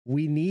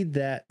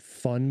that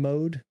fun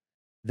mode,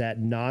 that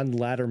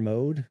non-ladder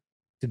mode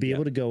to be Yeah.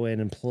 able to go in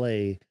and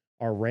play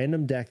our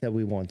random deck that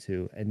we want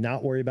to and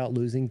not worry about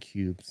losing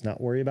cubes, not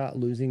worry about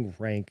losing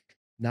rank,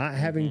 not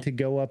having Mm-hmm. to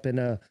go up in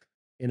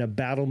a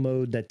battle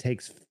mode that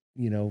takes,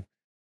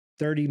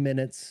 30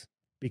 minutes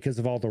because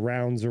of all the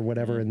rounds or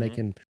whatever, and they Mm-hmm.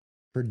 can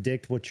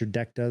predict what your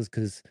deck does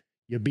because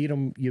you beat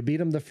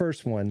them the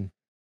first one,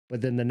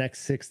 but then the next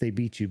six they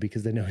beat you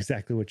because they know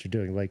exactly what you're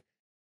doing. Like,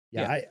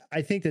 yeah, Yeah.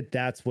 I think that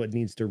that's what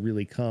needs to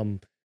really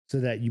come so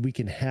that we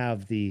can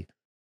have the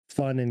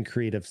fun and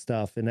creative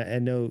stuff. And I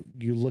know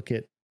you look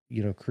at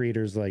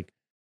creators like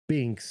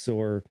Binks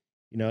or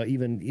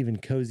even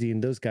Cozy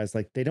and those guys,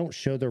 like they don't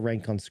show their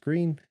rank on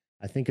screen.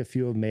 I think a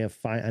few of them may have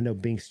I know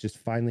Binks just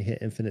finally hit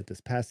infinite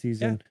this past Yeah.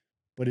 season,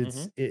 but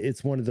Mm-hmm.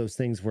 it's one of those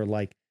things where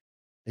like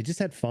they just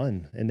had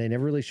fun and they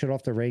never really showed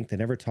off the rank. They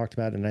never talked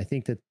about it. And I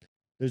think that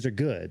those are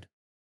good.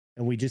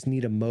 And we just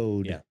need a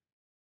mode Yeah.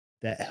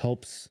 that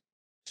helps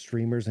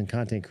streamers and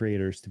content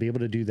creators to be able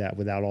to do that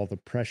without all the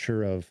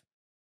pressure of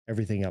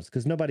everything else.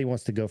 Because nobody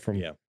wants to go from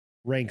Yeah.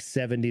 rank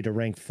 70 to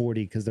rank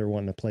 40 because they're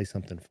wanting to play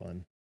something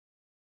fun.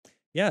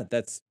 Yeah.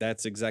 That's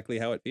exactly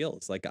how it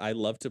feels. Like I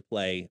love to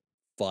play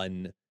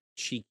fun,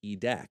 cheeky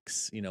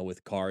decks,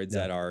 with cards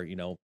Yeah. that are,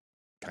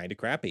 kind of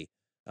crappy,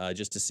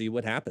 just to see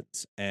what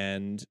happens.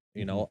 And,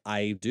 Hmm.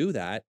 I do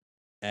that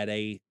at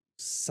a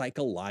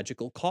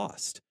psychological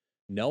cost,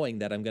 knowing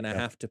that I'm going to Yeah.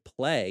 have to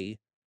play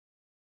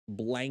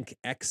blank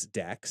X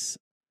decks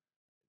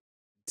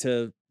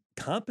to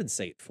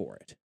compensate for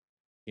it,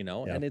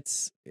 Yeah. and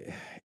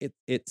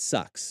it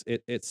sucks.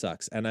 It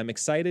sucks. And I'm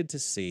excited to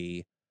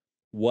see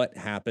what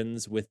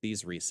happens with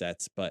these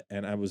resets,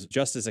 and I was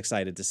just as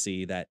excited to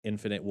see that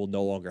Infinite will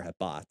no longer have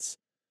bots.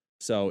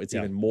 So it's Yeah.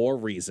 even more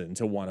reason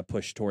to want to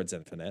push towards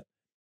Infinite.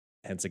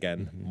 Hence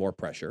again, Hmm. more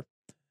pressure.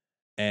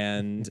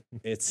 And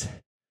it's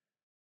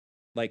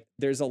like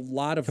there's a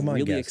lot Come of on,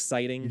 really guest. You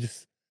exciting.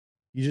 just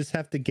you just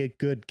have to get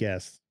good,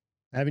 guest.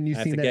 Haven't you I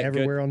have seen to that get good.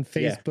 everywhere on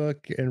Yeah,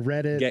 Facebook and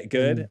Reddit get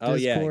good. and Oh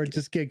yeah, Discord?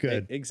 Just get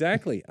good.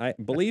 exactly. I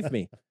believe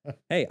me.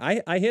 Hey,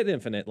 I hit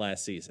Infinite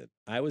last season.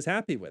 I was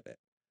happy with it.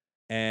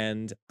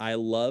 And I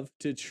love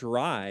to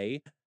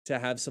try to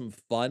have some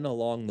fun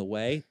along the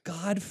way.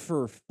 God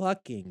for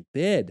fucking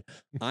bid.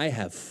 I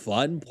have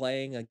fun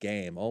playing a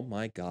game. Oh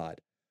my God.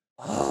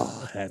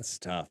 Oh, that's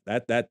tough.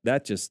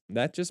 That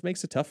just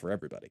makes it tough for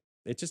everybody.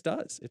 It just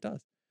does. It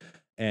does.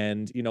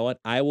 And you know what?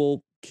 I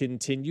will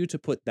continue to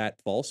put that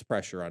false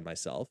pressure on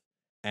myself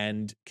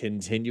and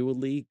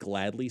continually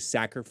gladly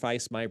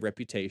sacrifice my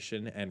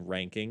reputation and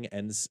ranking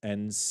and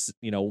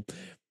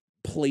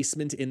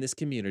placement in this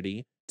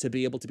community to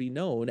be able to be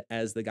known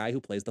as the guy who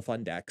plays the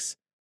fun decks.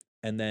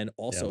 And then Yeah.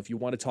 also, if you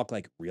want to talk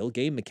like real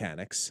game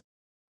mechanics,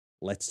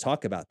 let's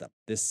talk about them.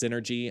 This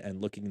synergy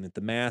and looking at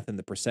the math and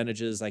the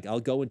percentages, like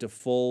I'll go into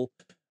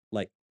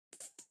like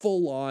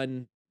full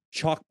on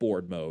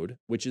chalkboard mode,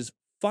 which is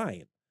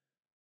fine.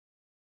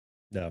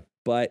 No.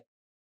 But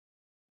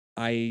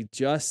I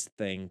just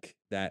think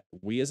that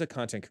we as a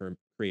content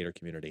creator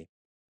community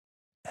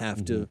have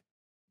Hmm. to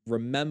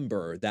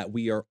remember that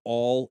we are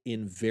all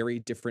in very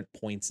different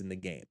points in the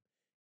game.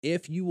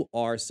 If you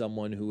are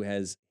someone who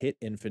has hit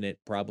infinite,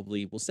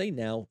 probably, we'll say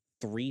now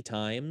 3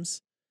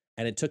 times,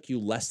 and it took you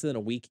less than a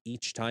week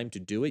each time to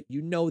do it,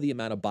 you know the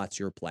amount of bots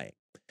you're playing.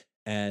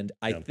 And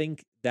I Yeah.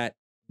 think that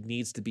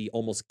needs to be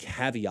almost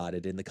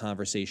caveated in the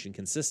conversation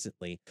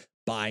consistently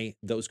by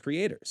those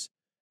creators.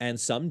 And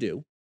some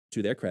do,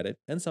 to their credit,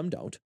 and some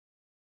don't,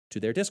 to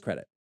their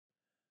discredit.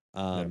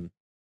 Yeah.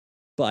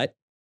 But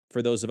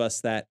for those of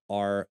us that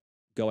are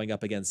going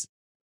up against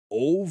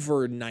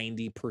over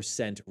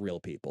 90%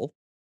 real people,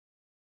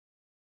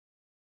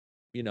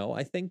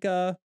 I think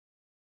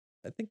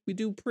we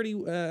do pretty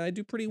I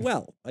do pretty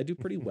well. I do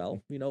pretty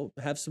well.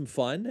 Have some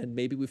fun, and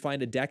maybe we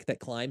find a deck that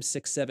climbs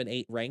 6, 7,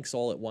 8 ranks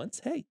all at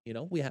once. Hey,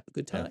 we have a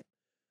good Yeah. time.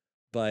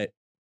 But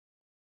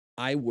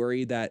I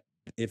worry that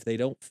if they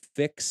don't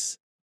fix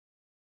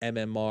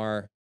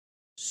MMR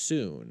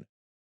soon,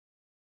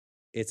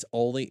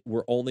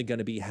 we're only going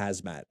to be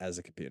hazmat as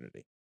a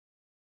community.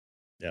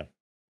 Yeah.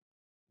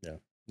 Yeah.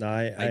 No,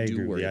 I I do agree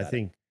with worry you. I about it.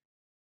 think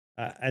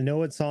I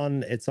know it's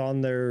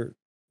on their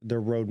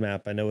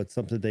roadmap. I know it's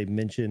something they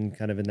mentioned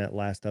kind of in that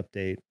last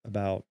update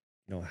about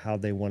how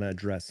they want to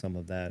address some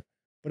of that.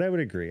 But I would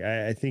agree.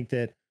 I think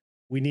that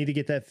we need to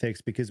get that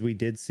fixed because we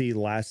did see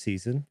last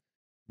season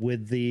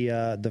with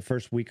the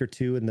first week or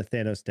two in the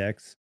Thanos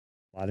decks.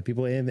 A lot of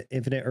people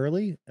infinite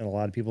early, and a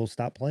lot of people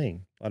stopped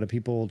playing. A lot of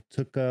people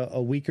took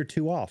a week or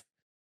two off.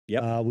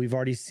 Yep. We've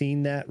already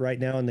seen that right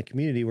now in the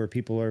community where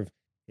people are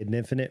in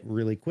infinite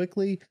really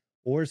quickly,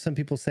 or some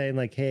people saying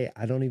like, "Hey,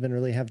 I don't even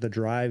really have the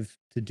drive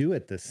to do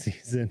it this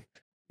season."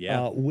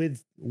 Yeah.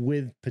 With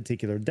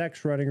particular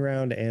decks running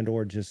around and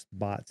or just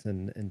bots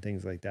and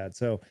things like that.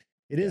 So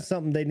it Yeah. is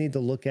something they need to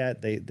look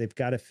at. They've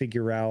got to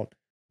figure out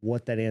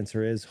what that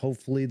answer is.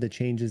 Hopefully, the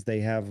changes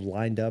they have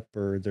lined up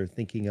or they're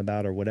thinking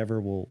about or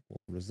whatever will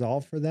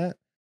resolve for that.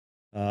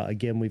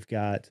 Again, we've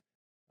got,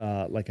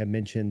 like I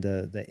mentioned,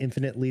 the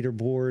infinite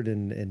leaderboard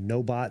and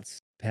no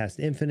bots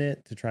past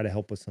infinite to try to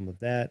help with some of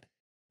that.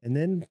 And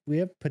then we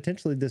have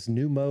potentially this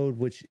new mode,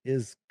 which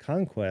is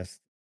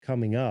conquest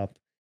coming up,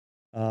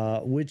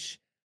 which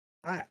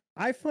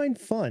I find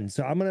fun.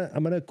 So I'm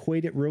gonna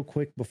equate it real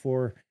quick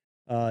before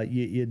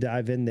you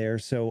dive in there.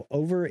 So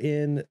over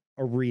in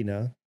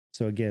Arena,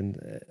 so again,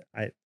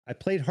 I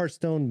played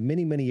Hearthstone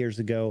many years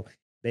ago.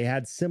 They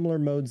had similar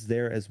modes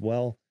there as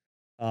well,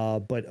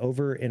 but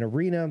over in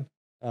Arena,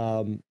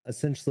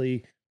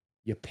 essentially,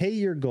 you pay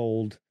your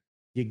gold,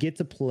 you get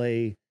to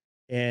play,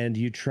 and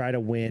you try to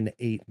win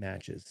 8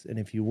 matches. And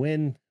if you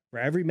win, for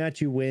every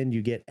match you win,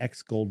 you get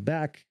X gold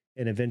back.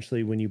 And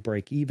eventually, when you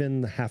break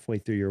even halfway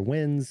through your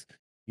wins,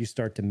 you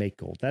start to make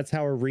gold. That's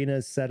how Arena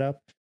is set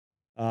up.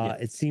 Yeah.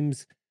 It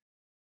seems,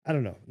 I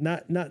don't know,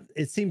 not.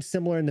 It seems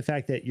similar in the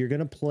fact that you're going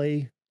to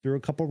play through a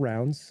couple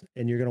rounds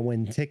and you're going to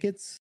win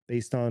tickets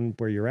based on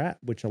where you're at,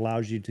 which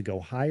allows you to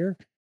go higher.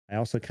 I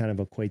also kind of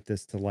equate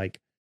this to like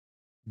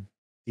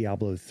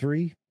Diablo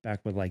 3 back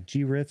with like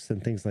G riffs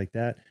and things like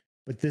that.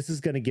 But this is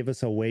going to give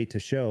us a way to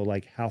show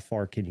like how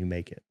far can you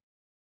make it?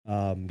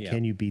 Yeah.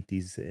 Can you beat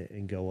these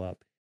and go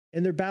up?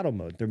 And their battle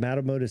mode. Their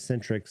battle mode is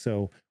centric.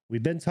 So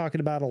we've been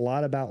talking about a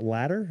lot about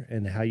ladder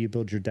and how you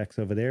build your decks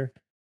over there.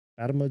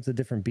 Battle mode's a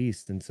different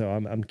beast. And so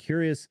I'm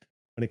curious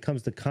when it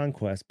comes to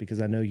conquest, because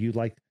I know you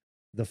like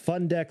the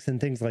fun decks and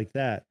things like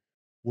that.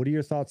 What are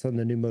your thoughts on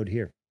the new mode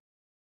here?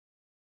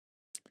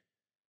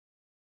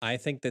 I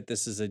think that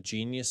this is a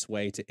genius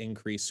way to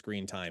increase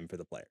screen time for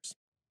the players,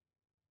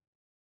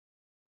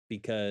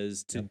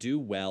 because to Yep. do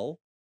well,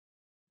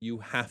 you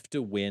have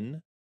to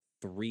win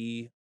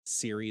 3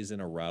 series in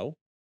a row,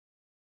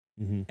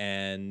 Hmm.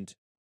 and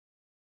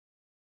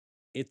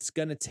it's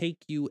going to take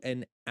you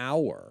an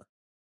hour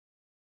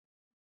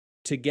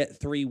to get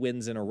 3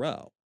 wins in a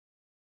row.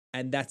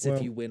 And that's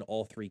if you Well, win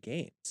all 3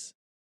 games.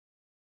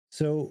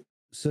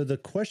 so the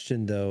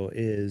question though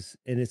is,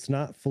 and it's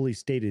not fully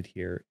stated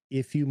here,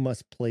 if you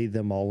must play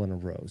them all in a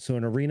row. So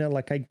in arena,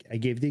 like I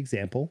gave the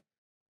example,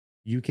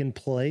 you can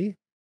play,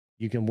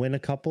 you can win a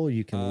couple,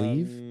 you can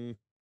leave, Um,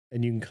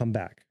 and you can come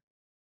back.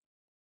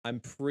 I'm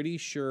pretty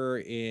sure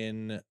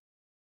in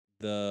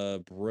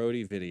the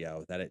Brody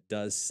video that it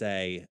does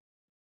say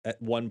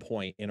at one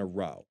point in a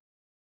row.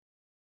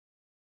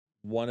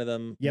 One of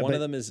them Yeah,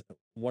 but is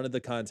one of the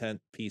content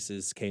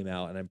pieces came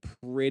out, and I'm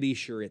pretty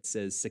sure it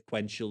says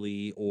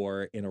sequentially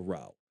or in a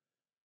row.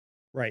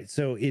 right.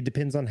 So it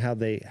depends on how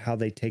they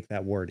take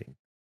that wording.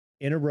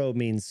 In a row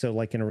means so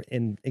like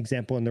in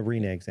example in the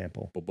arena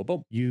example, Boom, boom,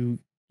 boom. you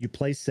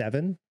play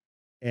 7,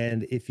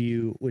 and if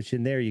you which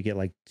in there you get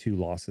like 2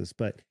 losses,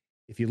 but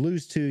if you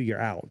lose 2,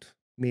 you're out,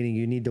 meaning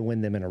you need to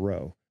win them in a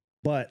row.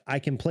 But I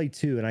can play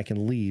 2 and I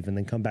can leave and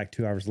then come back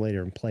 2 hours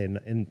later and play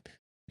and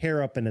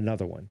pair up in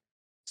another one.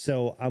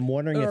 So I'm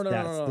wondering No, no, if no, no,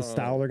 that's no, the no, no,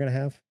 style no. they're going to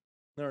have.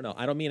 No, no, no.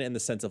 I don't mean it in the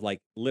sense of like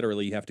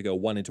literally you have to go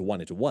 1 into 1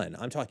 into 1.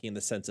 I'm talking in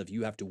the sense of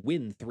you have to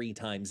win 3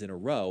 times in a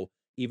row,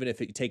 even if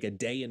it take a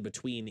day in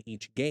between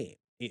each game.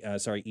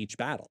 Each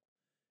battle.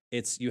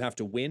 It's you have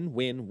to win,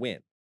 win, win.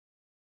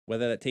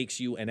 Whether that takes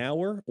you an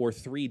hour or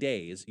 3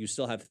 days, you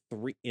still have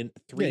three Yeah,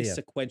 yeah.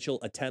 sequential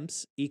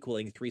attempts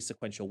equaling 3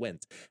 sequential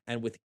wins.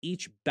 And with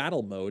each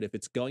battle mode, if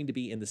it's going to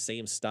be in the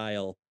same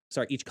style,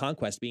 sorry, each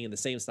conquest being in the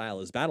same style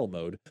as battle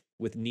mode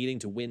with needing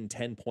to win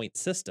 10-point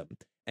system,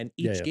 and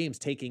Yeah, each yeah. game's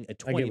taking a I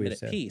get what you're 20-minute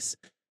saying. piece,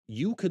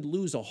 you could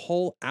lose a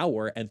whole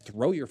hour and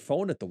throw your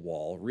phone at the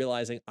wall,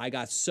 realizing I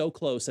got so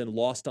close and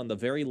lost on the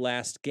very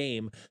last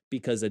game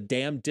because a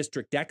damn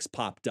District X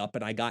popped up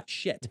and I got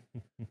shit.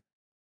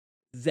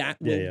 That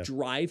Yeah, will yeah.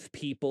 drive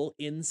people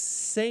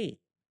insane,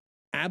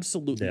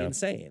 absolutely Yeah.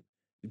 insane.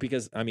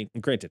 Because, I mean,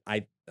 granted,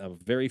 I'm a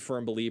very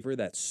firm believer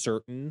that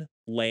certain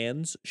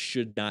lands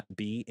should not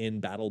be in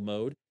battle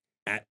mode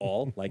at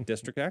all, like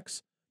District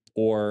X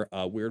or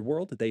Weird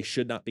World. They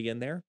should not be in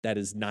there. That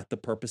is not the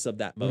purpose of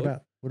that mode.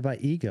 What about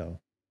Ego?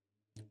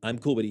 I'm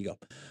cool with Ego,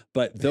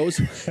 but those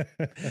I'm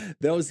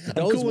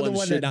cool with the ones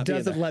one should that not be in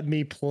doesn't there. let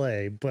me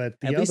play, but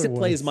the At least other it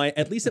plays ones,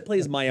 at least it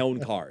plays my own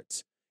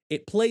cards.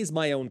 It plays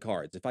my own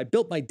cards. If I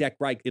built my deck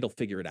right, it'll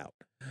figure it out.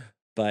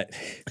 But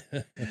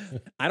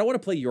I don't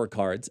want to play your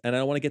cards, and I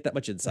don't want to get that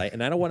much insight,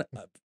 and I don't want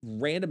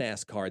random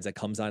ass cards that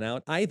comes on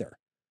out either.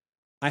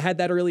 I had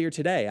that earlier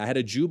today. I had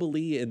a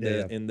Jubilee in Yeah,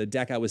 yeah. in the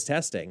deck I was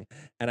testing,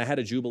 and I had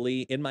a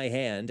Jubilee in my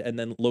hand, and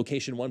then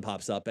location 1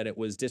 pops up, and it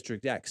was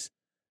District X.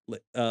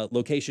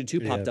 Location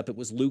 2 popped Yeah. up. It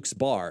was Luke's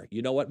bar.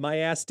 You know what my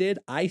ass did?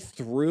 I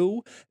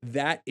threw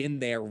that in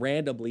there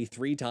randomly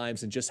 3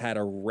 times and just had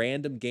a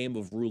random game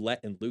of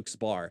roulette in Luke's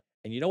bar.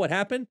 And you know what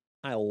happened?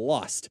 I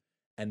lost.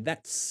 And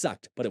that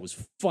sucked, but it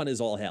was fun as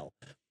all hell.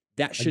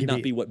 That should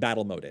not be what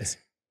battle mode is.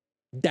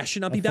 That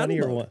should not be battle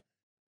mode.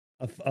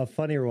 A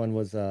funnier one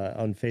was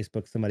on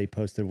Facebook. Somebody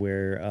posted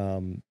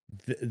where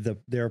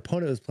their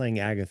opponent was playing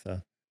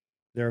Agatha.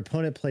 Their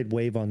opponent played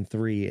Wave on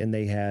 3, and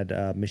they had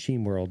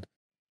Machine World,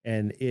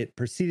 and it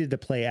proceeded to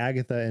play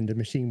Agatha into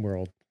Machine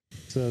World.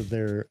 So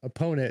their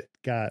opponent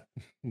got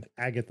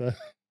Agatha.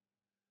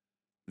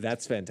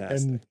 That's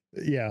fantastic. And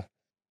yeah,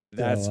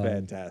 that's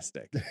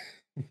fantastic.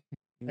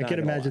 I can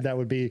imagine that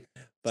would be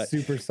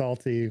super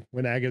salty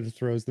when Agatha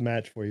throws the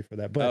match for you for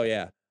that. But oh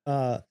yeah.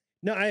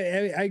 No,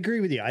 I agree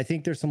with you. I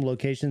think there's some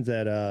locations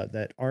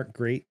that aren't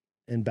great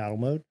in battle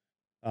mode,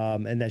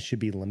 and that should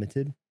be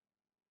limited.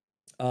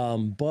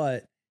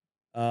 But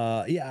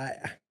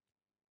yeah,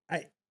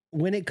 I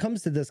when it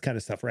comes to this kind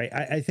of stuff, right?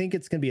 I think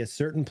it's going to be a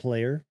certain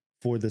player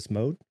for this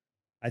mode.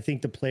 I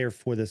think the player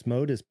for this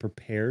mode is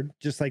prepared,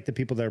 just like the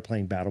people that are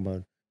playing battle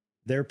mode.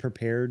 They're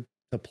prepared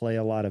to play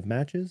a lot of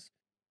matches.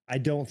 I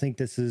don't think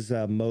this is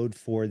a mode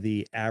for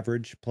the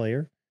average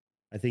player.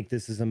 I think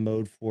this is a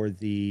mode for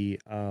the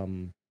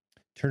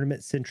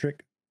tournament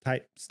centric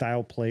type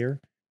style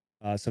player.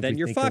 So then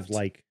you're fucked.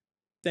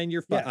 Then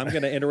you're fucked. Yeah. I'm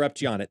going to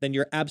interrupt you on it. Then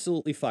you're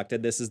absolutely fucked.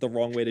 And this is the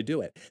wrong way to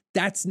do it.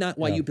 That's not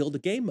why you build a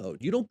game mode.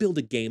 You don't build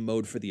a game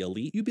mode for the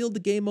elite. You build a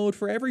game mode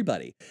for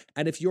everybody.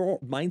 And if your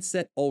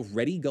mindset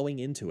already going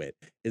into it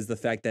is the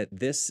fact that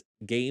this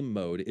game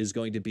mode is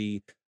going to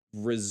be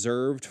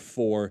reserved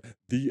for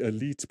the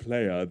elite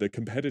player, the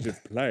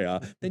competitive player,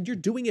 then you're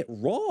doing it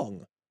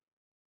wrong.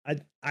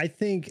 I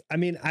think, I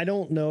mean, I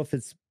don't know if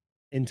it's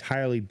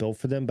entirely built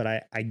for them, but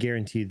I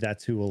guarantee you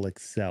that's who will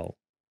excel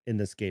in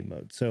this game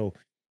mode. So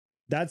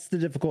that's the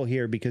difficult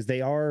here, because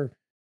they are,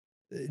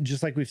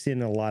 just like we've seen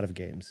in a lot of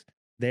games,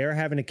 they are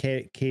having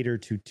to cater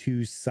to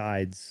 2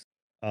 sides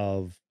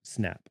of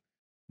Snap.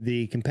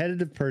 The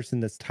competitive person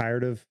that's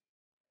tired of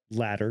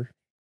ladder,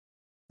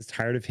 is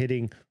tired of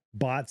hitting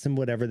bots and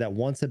whatever, that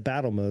wants a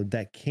battle mode,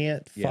 that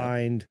can't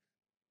find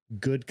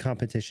good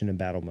competition in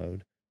battle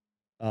mode.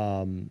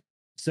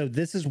 So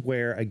this is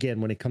where, again,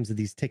 when it comes to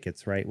these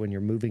tickets, right? When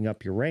you're moving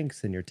up your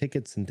ranks and your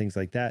tickets and things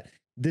like that,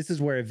 this is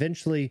where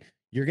eventually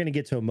you're going to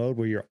get to a mode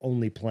where you're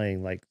only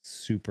playing like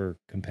super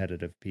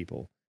competitive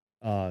people,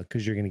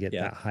 because you're going to get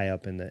that high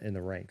up in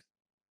the ranks.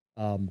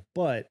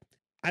 But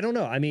I don't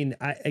know. I mean,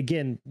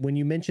 again, when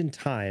you mention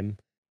time,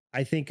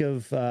 I think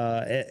of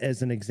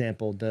as an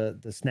example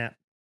the Snap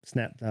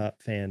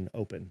Fan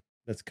Open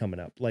that's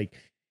coming up. Like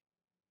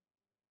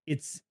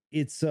it's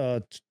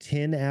a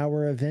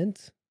 10-hour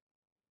event.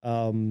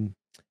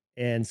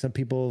 And some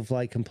people have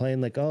like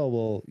complained like, oh,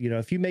 well, you know,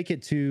 if you make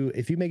it to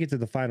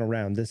the final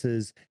round, this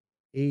is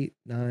 8,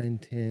 9,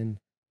 10,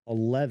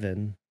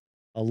 11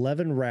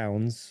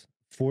 rounds,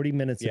 40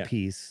 minutes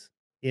apiece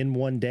in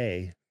one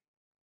day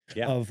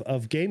of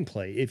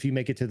gameplay if you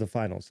make it to the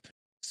finals.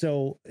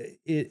 So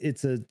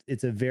it's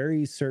a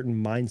very certain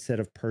mindset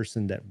of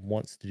person that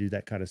wants to do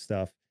that kind of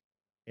stuff.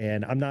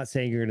 And I'm not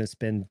saying you're going to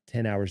spend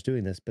 10 hours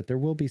doing this, but there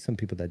will be some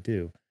people that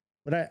do.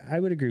 But I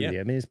would agree with you.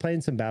 I mean, it's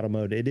playing some battle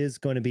mode. It is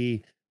going to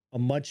be a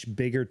much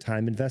bigger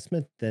time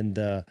investment than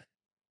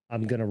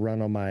I'm going to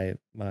run on my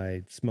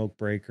smoke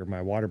break or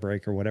my water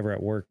break or whatever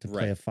at work to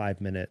play a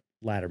 5-minute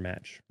ladder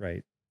match,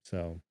 right?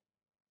 So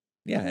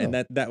Yeah, and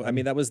Oh, I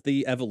mean, that was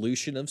the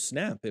evolution of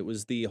Snap. It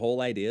was the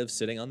whole idea of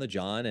sitting on the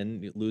john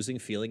and losing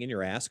feeling in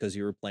your ass because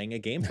you were playing a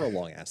game for a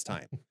long ass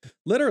time.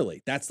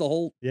 Literally, that's yeah,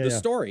 the yeah,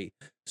 story.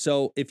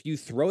 So if you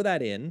throw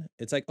that in,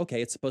 it's like,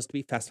 okay, it's supposed to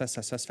be fast, fast,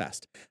 fast, fast,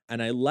 fast.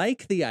 And I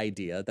like the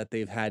idea that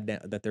they've had now,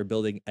 that they're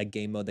building a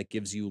game mode that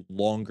gives you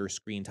longer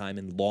screen time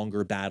and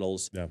longer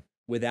battles yeah,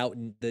 without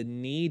the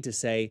need to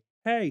say,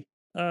 hey,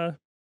 are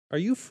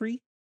you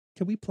free?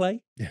 Can we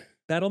play yeah,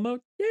 battle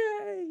mode? Yay!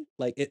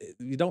 Like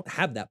you don't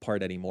have that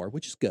part anymore,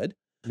 which is good.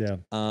 yeah,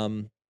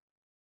 Um,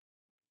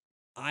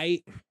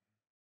 I,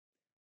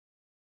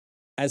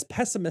 as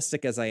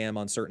pessimistic as I am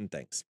on certain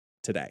things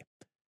today,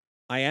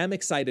 I am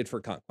excited for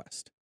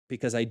Conquest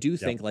because I do yeah.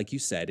 think, like you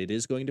said, it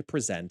is going to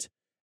present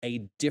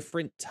a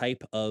different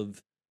type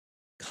of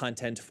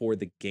content for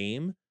the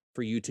game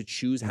for you to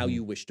choose how Hmm.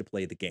 you wish to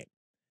play the game.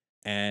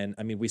 And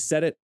I mean, we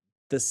said it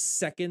the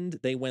second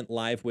they went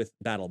live with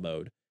battle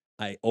mode.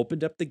 I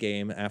opened up the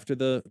game after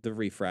the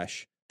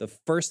refresh. The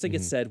first thing it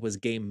Hmm. said was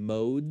game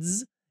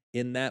modes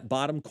in that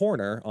bottom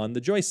corner on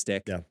the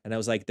joystick. Yeah, And I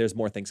was like, there's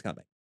more things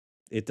coming.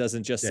 It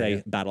doesn't just yeah, yeah,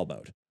 say battle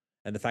mode.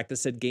 And the fact that it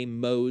said game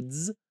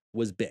modes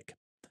was big.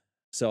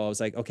 So I was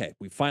like, okay,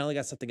 we finally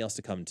got something else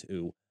to come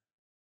to.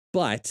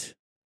 But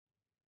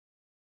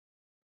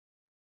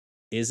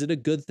is it a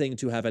good thing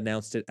to have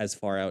announced it as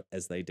far out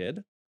as they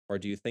did? Or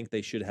do you think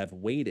they should have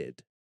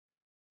waited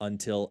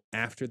until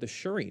after the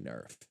Shuri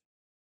nerf?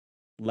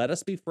 Let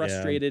us be yeah,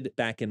 frustrated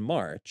back in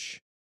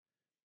March.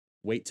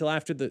 Wait till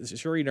after the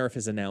Shuri nerf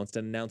is announced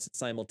and announce it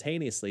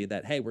simultaneously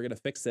that, hey, we're going to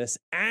fix this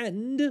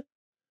and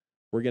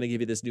we're going to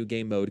give you this new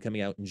game mode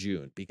coming out in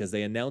June because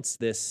they announced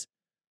this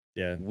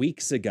yeah.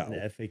 weeks And ago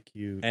the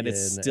FAQ, and yeah,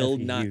 it's and the still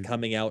not FAQ,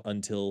 coming out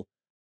until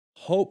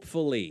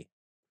hopefully,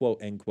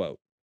 quote unquote,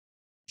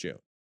 June.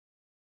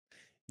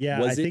 yeah.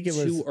 I Was think it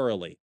it too was.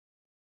 early?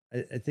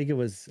 I think it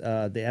was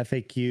the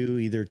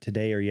FAQ either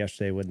today or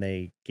yesterday when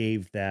they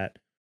gave that.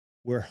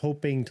 We're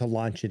hoping to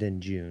launch it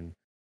in June.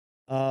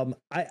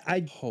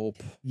 I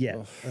Hope.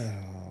 yeah.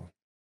 Ugh.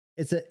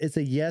 It's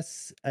a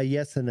yes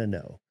and a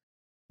no.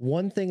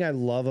 One thing I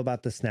love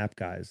about the Snap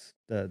guys,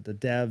 the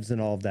devs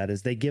and all of that,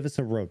 is they give us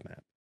a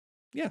roadmap.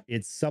 Yeah.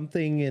 It's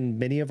something in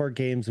many of our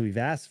games we've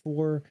asked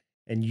for,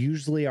 and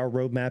usually our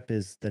roadmap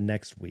is the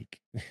next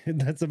week.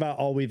 That's about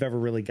all we've ever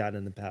really gotten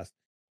in the past.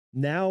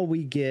 Now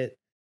we get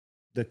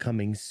the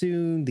coming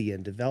soon, the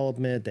in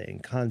development, the in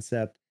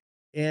concept.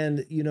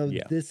 And,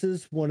 Yeah. this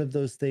is one of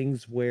those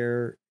things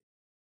where,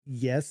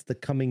 yes, the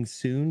coming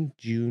soon,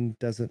 June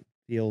doesn't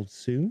feel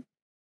soon.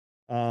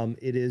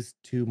 It is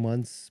 2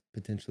 months,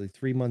 potentially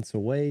 3 months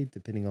away,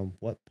 depending on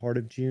what part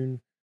of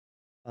June.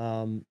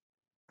 Um,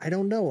 I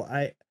don't know.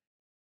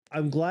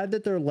 I'm glad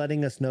that they're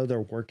letting us know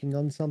they're working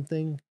on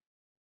something.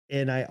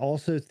 And I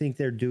also think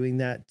they're doing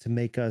that to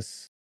make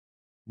us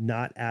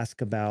not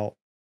ask about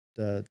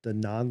the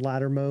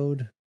non-ladder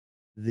mode,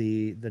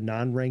 the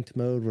non-ranked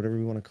mode, whatever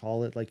we want to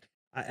call it. Like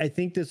I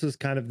think this was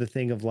kind of the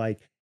thing of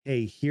like,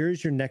 hey,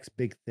 here's your next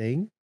big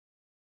thing.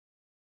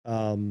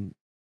 Um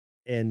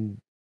and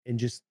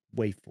just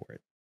wait for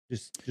it.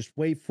 Just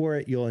wait for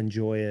it. You'll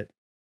enjoy it.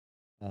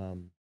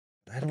 Um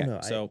I don't Okay.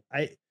 know. So,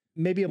 I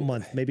maybe a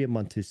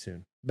month too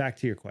soon. Back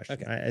to your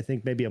question. okay. I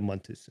think maybe a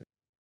month too soon.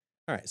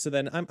 All right. So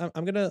then I'm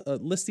gonna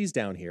list these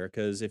down here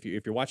because if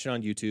you're watching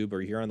on YouTube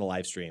or you're on the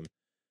live stream,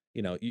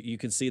 you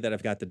can see that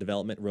I've got the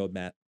development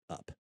roadmap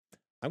up.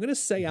 I'm gonna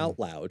say Mhm. out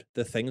loud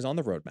the things on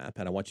the roadmap,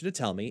 and I want you to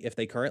tell me if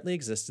they currently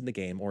exist in the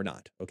game or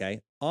not.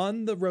 Okay.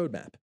 On the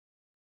roadmap,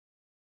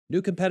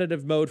 new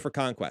competitive mode for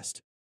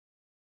Conquest.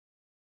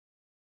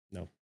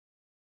 No.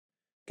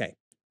 Okay.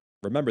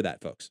 Remember that,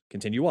 folks.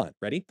 Continue on.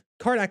 Ready?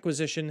 Card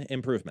acquisition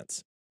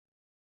improvements.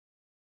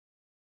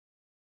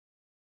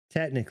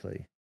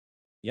 Technically.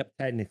 Yep.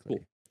 Cool.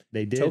 Technically.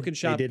 They Token did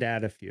shop.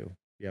 add a few.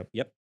 Yep.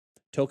 Yep.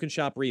 Token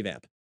shop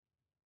revamp.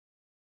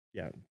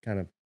 Yeah. Kind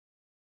of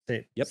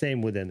same Yep.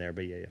 same within there,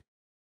 but yeah, yeah.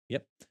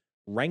 Yep.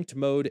 Ranked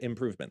mode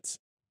improvements.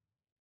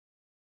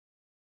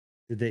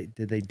 Did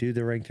they do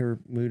the ranked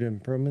mood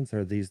improvements, or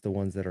are these the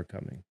ones that are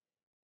coming?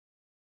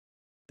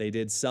 They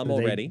did some So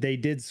they already. they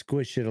did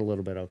squish it a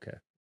little bit. Okay.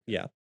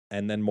 Yeah.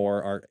 And then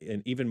more are,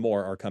 and even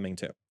more are coming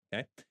too.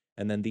 Okay.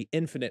 And then the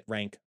infinite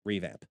rank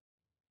revamp.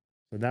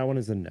 So that one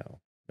is a no.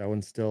 That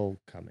one's still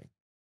coming.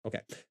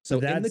 Okay. But So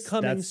in the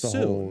coming that's the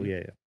whole, soon, yeah,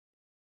 yeah.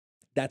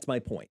 that's my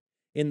point.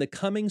 In the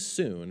coming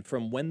soon,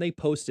 from when they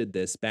posted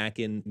this back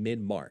in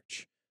mid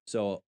March,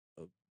 so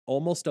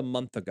almost a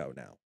month ago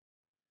now,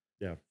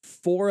 Yeah.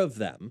 four of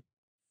them,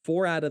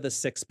 4 out of the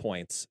 6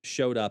 points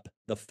showed up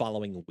the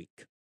following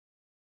week.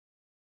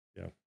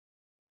 Yeah.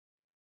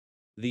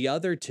 The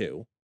other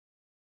two,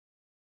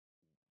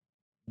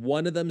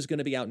 one of them is going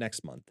to be out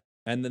next month,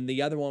 and then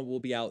the other one will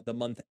be out the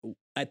month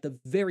at the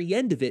very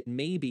end of it,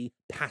 maybe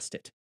past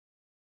it,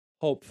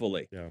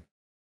 hopefully. Yeah.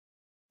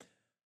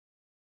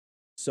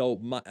 So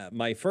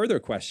my further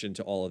question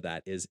to all of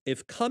that is,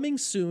 if coming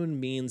soon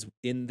means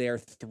in their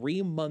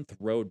 3-month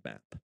roadmap,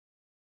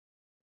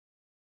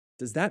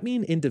 does that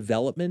mean in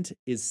development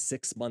is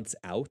 6 months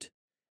out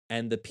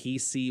and the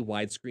PC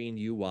widescreen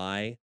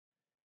UI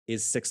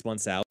is 6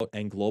 months out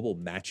and global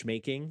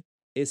matchmaking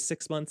is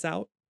 6 months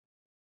out?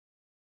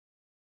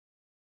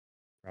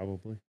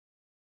 Probably.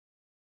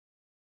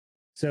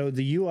 So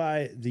the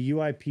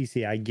UI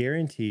PC, I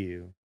guarantee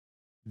you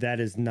that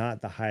is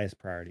not the highest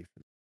priority for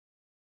them.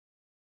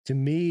 To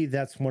me,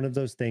 that's one of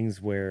those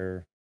things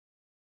where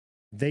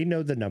they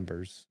know the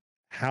numbers.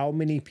 How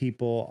many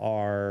people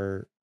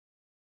are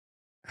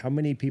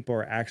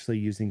actually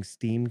using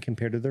Steam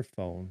compared to their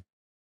phone?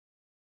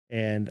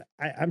 And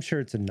I'm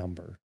sure it's a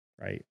number,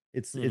 right?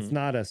 It's Mhm.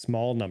 not a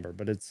small number,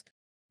 but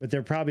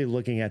they're probably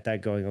looking at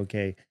that going,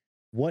 okay,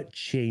 what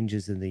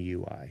changes in the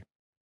UI? Right?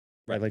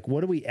 Right. Like what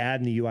do we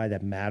add in the UI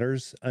that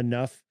matters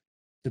enough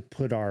to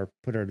put our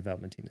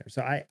development team there?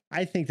 So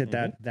I think that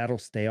Mhm. that'll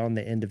stay on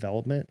the in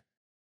development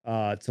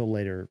till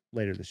later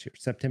this year.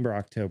 September,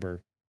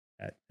 October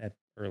at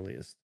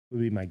earliest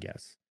would be my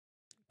guess.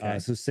 Okay.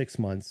 So 6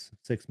 months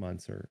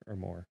or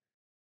more.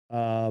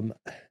 Um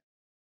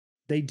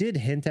they did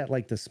hint at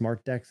like the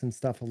smart decks and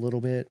stuff a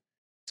little bit.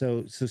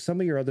 So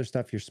some of your other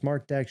stuff, your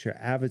smart decks, your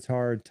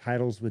avatar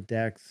titles with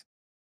decks,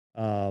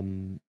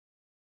 um,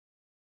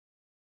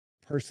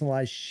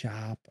 personalized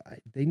shop.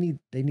 They need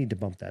to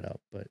bump that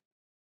up. But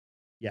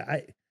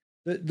yeah,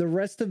 the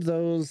rest of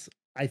those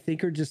I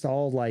think are just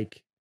all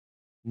like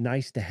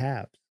nice to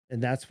have,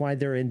 and that's why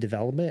they're in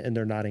development and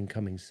they're not in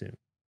coming soon.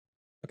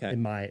 Okay.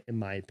 In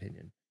my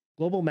opinion,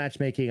 global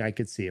matchmaking I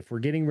could see if we're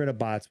getting rid of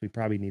bots, we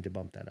probably need to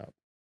bump that up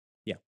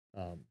Yeah.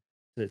 um,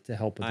 to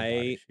help with the bot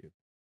I issue.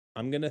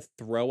 I'm going to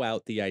throw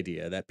out the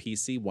idea that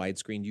PC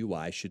widescreen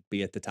UI should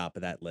be at the top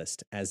of that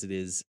list as it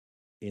is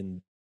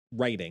in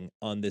writing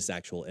on this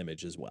actual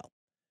image as well.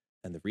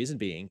 And the reason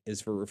being is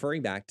for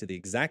referring back to the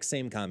exact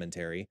same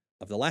commentary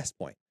of the last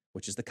point,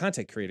 which is the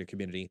content creator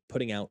community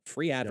putting out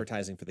free Yep.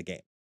 advertising for the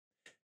game.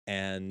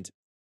 And,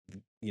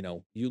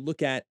 you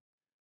look at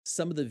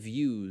some of the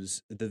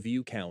views, the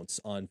view counts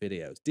on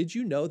videos. Did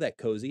you know that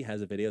Cozy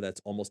has a video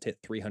that's almost hit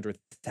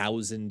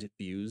 300,000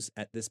 views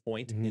at this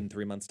point Hmm. in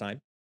 3 months'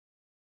 time?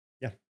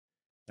 Yeah.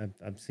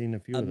 I've seen a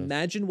few of those.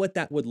 Imagine what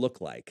that would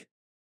look like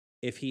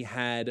if he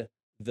had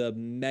the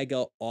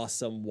mega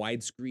awesome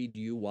widescreen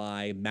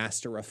UI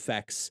master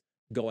effects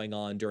going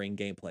on during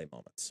gameplay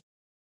moments.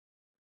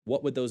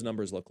 What would those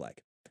numbers look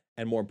like?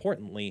 And more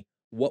importantly,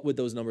 what would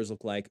those numbers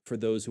look like for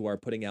those who are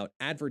putting out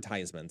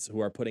advertisements, who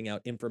are putting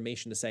out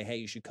information to say, hey,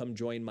 you should come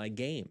join my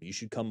game. You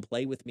should come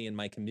play with me in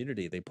my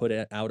community. They put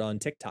it out on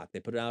TikTok. They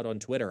put it out on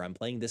Twitter. I'm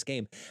playing this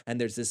game. And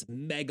there's this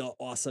mega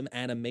awesome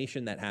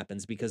animation that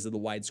happens because of the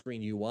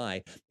widescreen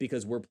UI,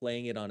 because we're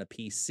playing it on a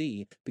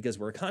PC, because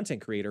we're a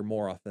content creator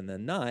more often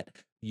than not,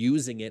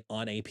 using it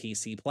on a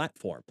PC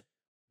platform.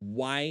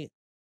 Why?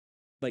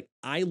 Like,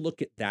 I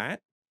look at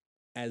that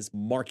as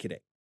marketing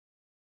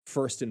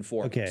first and Okay.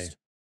 foremost.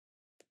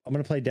 I'm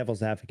going to play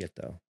devil's advocate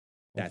though.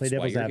 I'll play That's why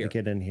devil's you're here.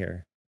 advocate in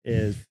here.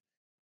 Is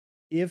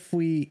if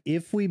we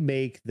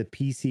make the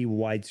PC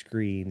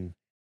widescreen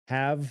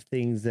have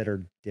things that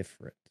are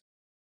different.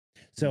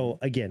 Mhm. So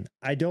again,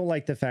 I don't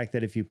like the fact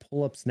that if you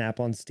pull up Snap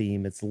on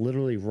Steam, it's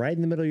literally right in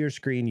the middle of your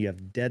screen. You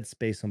have dead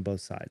space on both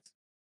sides,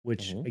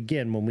 which Mhm.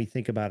 again, when we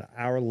think about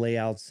our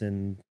layouts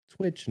and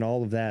Twitch and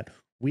all of that,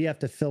 we have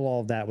to fill all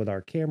of that with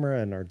our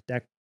camera and our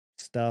deck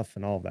stuff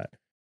and all of that.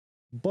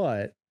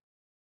 But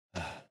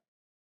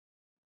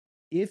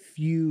if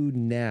you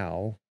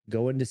now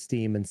go into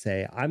Steam and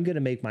say, I'm going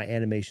to make my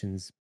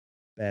animations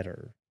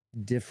better,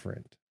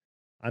 different,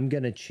 I'm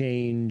going to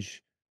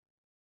change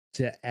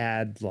to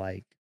add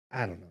like,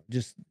 I don't know,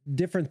 just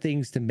different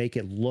things to make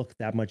it look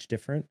that much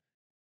different.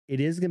 It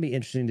is going to be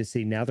interesting to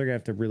see. Now they're going to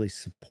have to really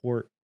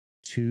support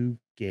two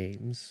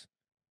games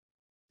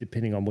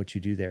depending on what you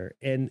do there.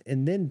 And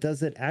then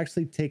does it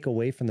actually take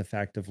away from the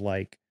fact of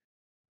like,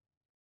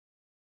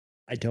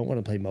 I don't want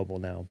to play mobile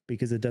now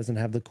because it doesn't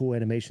have the cool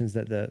animations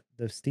that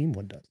the Steam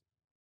one does.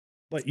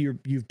 But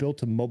you've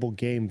built a mobile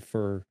game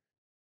for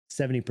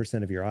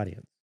 70% of your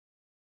audience.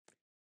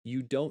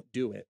 You don't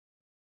do it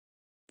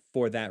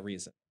for that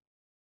reason.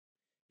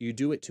 You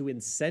do it to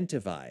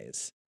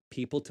incentivize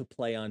people to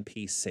play on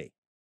PC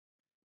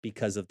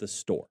because of the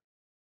store.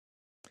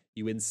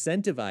 You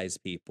incentivize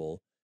people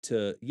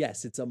to,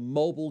 yes, it's a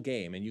mobile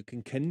game and you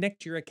can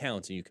connect your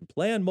accounts and you can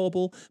play on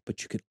mobile,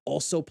 but you can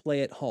also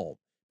play at home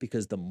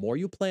because the more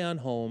you play on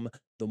home,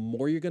 the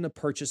more you're going to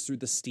purchase through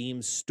the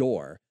Steam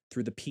store,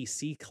 through the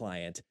PC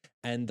client,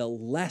 and the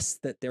less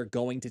that they're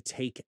going to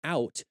take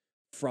out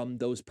from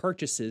those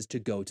purchases to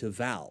go to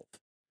Valve.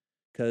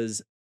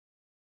 Because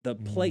the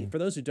Play, Mm, for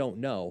those who don't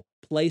know,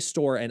 Play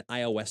Store and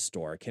iOS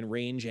Store can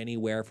range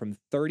anywhere from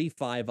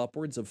 35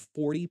 upwards of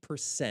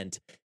 40%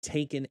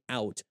 taken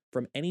out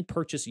from any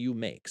purchase you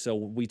make. So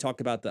we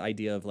talk about the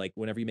idea of like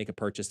whenever you make a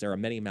purchase, there are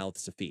many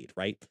mouths to feed,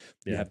 right?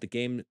 You yeah. have the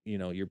game,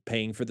 you're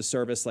paying for the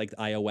service like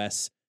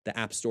iOS, the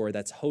App Store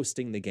that's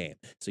hosting the game.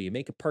 So you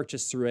make a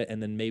purchase through it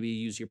and then maybe you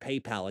use your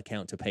PayPal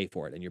account to pay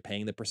for it. And you're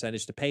paying the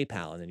percentage to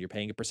PayPal and then you're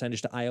paying a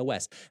percentage to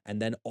iOS. And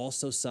then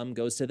also some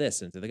goes to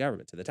this and to the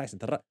government, to the tax.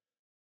 And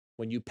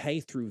when you pay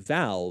through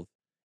Valve,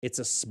 it's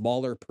a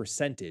smaller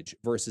percentage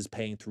versus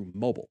paying through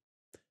mobile.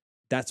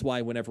 That's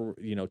why whenever,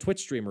 Twitch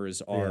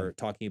streamers Yeah. are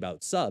talking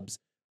about subs,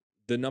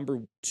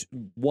 the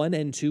one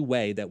and two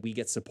way that we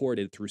get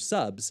supported through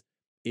subs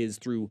is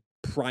through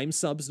Prime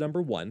subs, number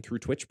one, through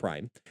Twitch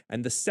Prime.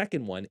 And the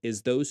second one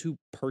is those who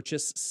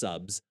purchase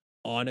subs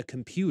on a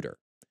computer,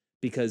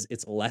 because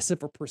it's less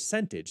of a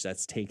percentage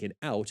that's taken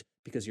out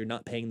because you're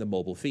not paying the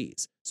mobile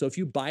fees. So if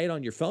you buy it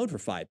on your phone for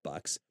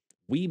 $5,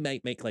 we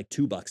might make like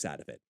 $2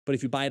 out of it. But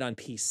if you buy it on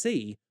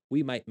PC,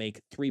 we might make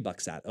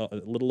 $3 a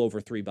little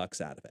over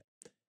 $3 out of it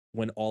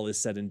when all is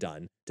said and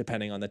done,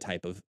 depending on the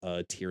type of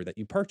tier that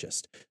you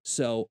purchased.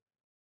 So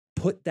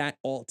put that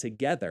all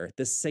together,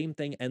 the same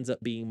thing ends up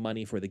being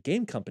money for the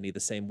game company the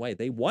same way.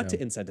 They want to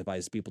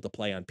incentivize people to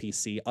play on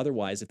PC.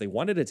 Otherwise, if they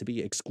wanted it to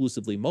be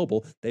exclusively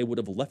mobile, they would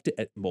have left it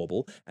at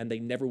mobile, and they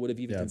never would have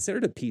even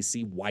considered a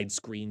PC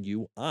widescreen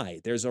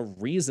UI. There's a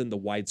reason the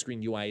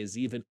widescreen UI is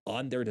even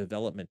on their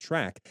development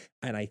track,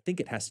 and I think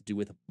it has to do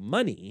with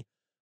money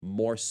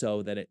more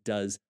so than it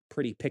does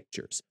pretty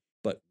pictures.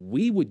 But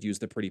we would use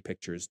the pretty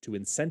pictures to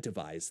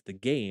incentivize the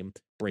game,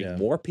 bring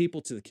more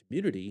people to the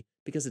community,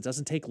 because it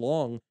doesn't take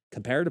long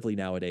comparatively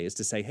nowadays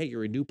to say, hey,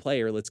 you're a new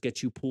player, let's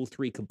get you pool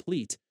 3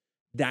 complete.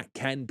 That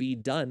can be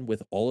done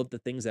with all of the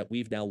things that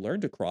we've now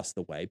learned across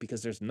the way,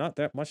 because there's not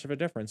that much of a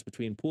difference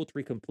between pool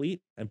 3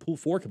 complete and pool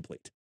 4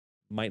 complete,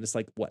 minus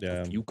like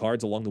a few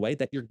cards along the way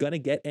that you're gonna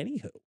get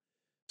anywho.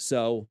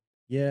 So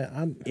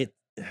I'm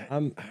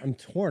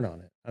torn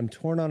on it. I'm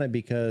torn on it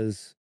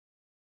because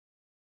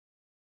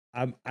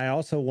I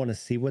also want to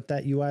see what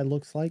that UI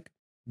looks like,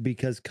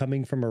 because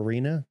coming from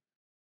Arena,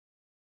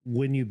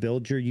 when you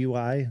build your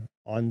UI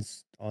on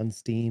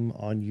Steam,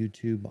 on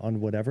YouTube, on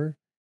whatever,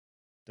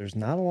 there's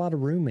not a lot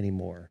of room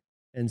anymore.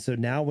 And so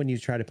now when you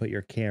try to put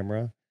your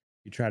camera,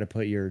 you try to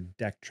put your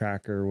deck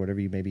tracker,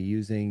 whatever you may be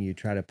using, you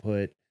try to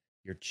put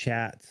your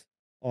chat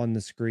on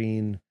the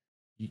screen,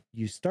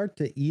 you start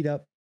to eat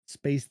up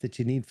space that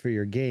you need for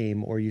your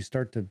game, or you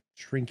start to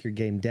shrink your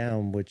game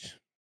down, which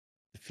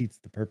defeats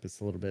the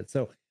purpose a little bit.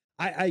 So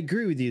I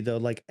agree with you though.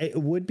 Like, it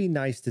would be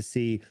nice to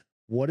see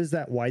what does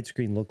that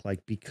widescreen look like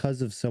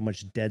because of so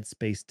much dead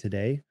space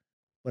today.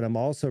 But I'm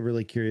also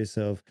really curious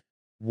of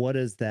what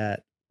is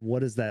that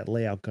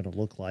layout going to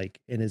look like,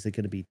 and is it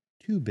going to be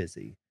too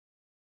busy?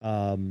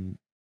 When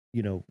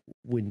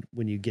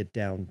you get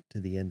down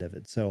to the end of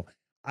it. So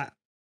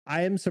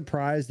I am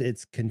surprised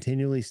it's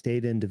continually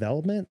stayed in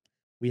development.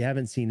 We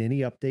haven't seen any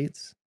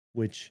updates,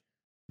 which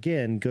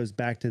again goes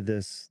back to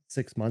this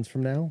 6 months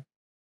from now.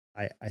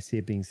 I see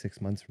it being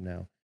 6 months from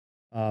now.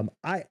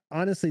 I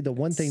honestly, the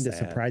one thing that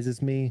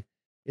surprises me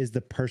is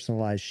the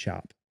personalized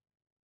shop.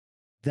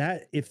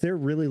 That if they're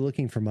really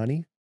looking for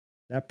money,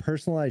 that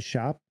personalized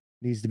shop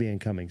needs to be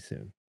incoming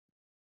soon.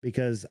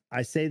 Because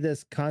I say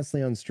this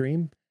constantly on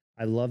stream.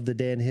 I love the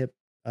Dan Hip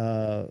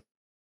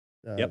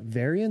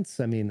variants.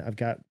 I mean, I've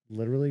got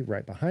literally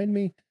right behind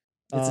me.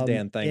 It's a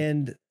Dan thing.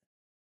 And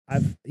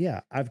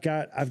I've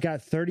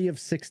got 30 of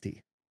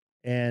 60.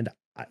 And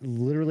I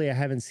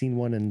haven't seen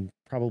one in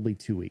probably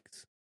 2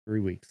 weeks, 3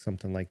 weeks,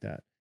 something like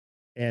that.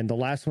 And the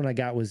last one I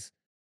got was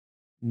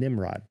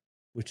Nimrod,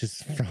 which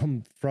is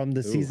from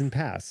the season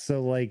pass.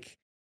 So like,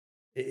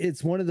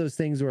 it's one of those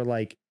things where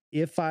like,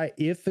 if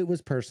it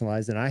was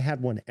personalized and I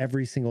had one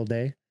every single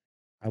day,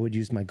 I would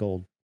use my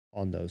gold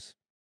on those.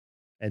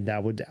 And I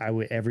would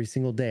every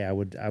single day I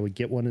would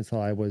get one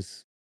until I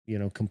was,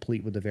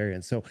 complete with the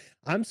variant. So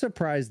I'm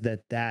surprised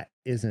that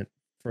isn't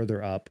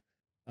further up.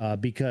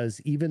 Because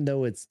even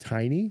though it's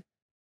tiny,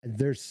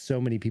 there's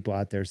so many people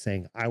out there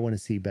saying, I want to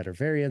see better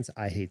variants.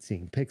 I hate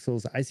seeing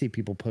pixels. I see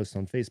people post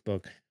on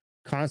Facebook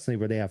constantly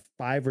where they have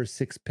 5 or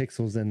 6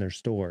 pixels in their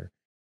store.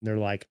 And they're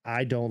like,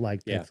 I don't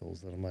like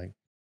pixels. And I'm like,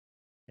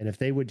 and if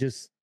they would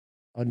just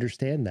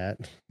understand that,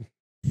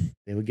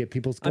 they would get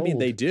people's gold. I mean,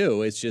 they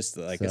do. It's just,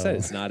 like I said,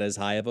 it's not as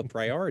high of a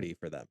priority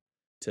for them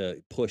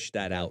to push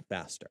that out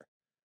faster.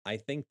 I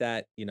think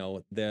that,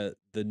 the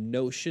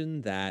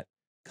notion that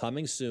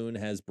coming soon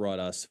has brought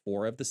us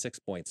 4 of the 6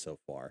 points so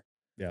far.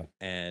 Yeah.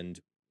 And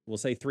we'll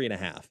say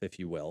 3.5, if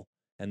you will.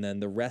 And then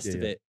the rest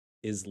of it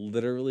is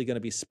literally going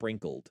to be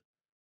sprinkled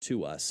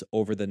to us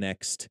over the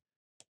next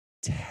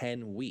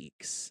 10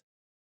 weeks,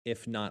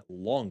 if not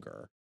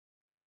longer.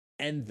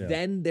 And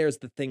then there's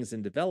the things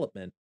in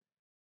development.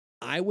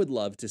 I would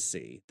love to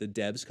see the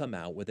devs come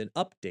out with an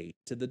update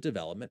to the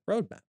development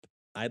roadmap.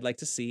 I'd like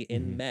to see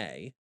in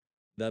May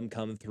them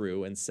come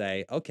through and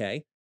say,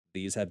 okay,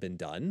 these have been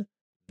done.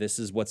 This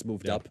is what's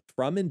moved up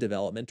from in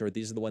development, or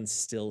these are the ones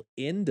still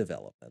in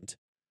development.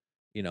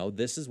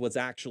 This is what's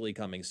actually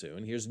coming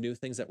soon. Here's new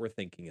things that we're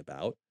thinking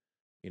about.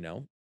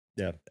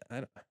 Yeah.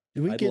 I'd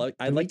like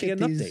to get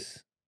an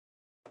update.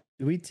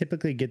 Do we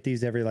typically get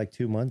these every like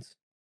 2 months?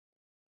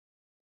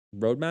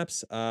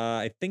 Roadmaps?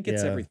 I think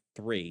it's every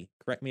 3.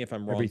 Correct me if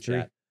I'm wrong,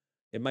 chat.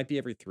 It might be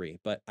every 3,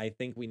 but I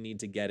think we need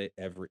to get it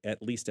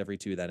at least every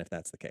 2 then, if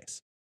that's the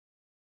case.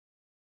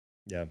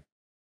 Yeah.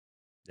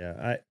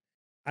 Yeah.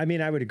 I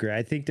mean, I would agree.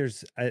 I think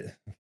there's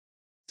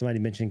somebody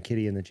mentioned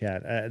Kitty in the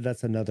chat.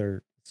 That's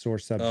another sore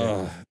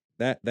subject.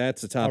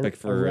 That's a topic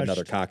for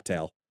another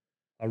cocktail.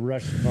 a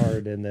rush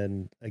card, and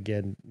then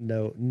again,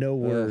 no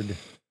word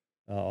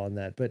on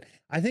that. But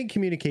I think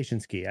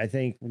communication's key. I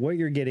think what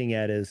you're getting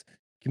at is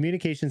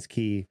communication's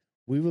key.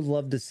 We would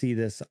love to see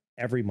this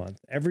every month,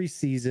 every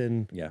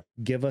season. Yeah.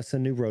 Give us a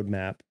new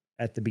roadmap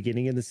at the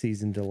beginning of the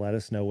season to let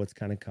us know what's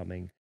kind of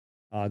coming.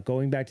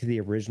 Going back to the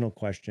original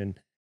question,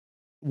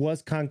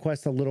 was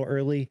Conquest a little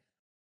early?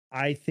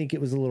 I think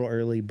it was a little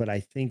early, but I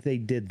think they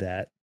did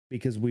that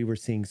because we were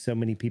seeing so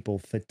many people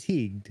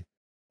fatigued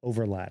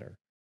over ladder.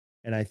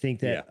 And I think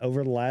that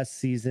over the last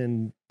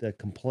season, the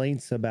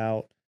complaints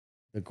about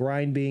the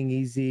grind being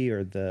easy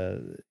or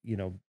the,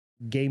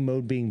 game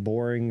mode being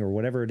boring or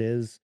whatever it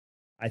is,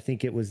 I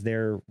think it was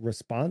their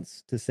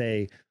response to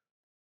say,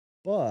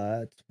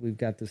 but we've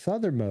got this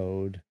other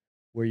mode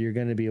where you're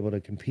going to be able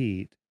to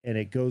compete, and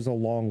it goes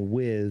along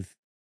with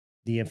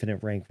the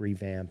infinite rank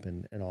revamp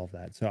and all of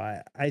that. So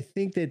I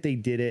think that they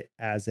did it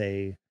as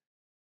a,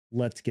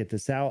 let's get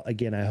this out.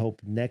 Again, I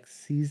hope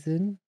next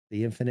season,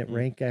 the infinite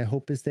rank, I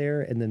hope is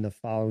there. And then the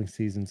following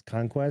season's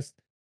Conquest.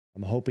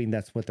 I'm hoping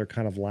that's what they're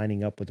kind of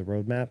lining up with the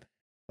roadmap.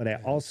 But I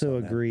also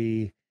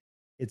agree,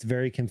 it's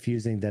very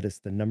confusing that it's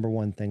the number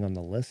one thing on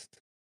the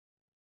list.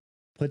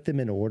 Put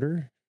them in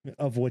order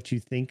of what you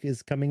think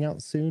is coming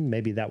out soon.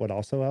 Maybe that would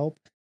also help,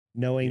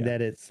 knowing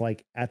that it's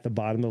like at the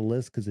bottom of the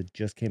list because it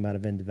just came out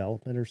of in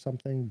development or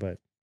something. But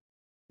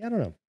yeah, I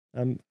don't know.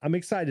 I'm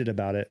excited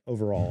about it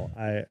overall.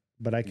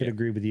 But I could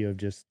agree with you of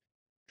just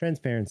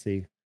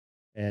transparency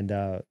and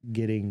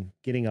getting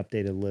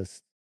updated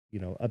lists,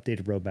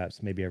 updated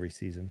roadmaps maybe every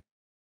season.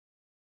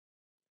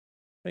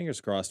 Fingers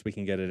crossed we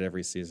can get it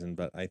every season,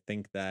 but I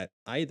think that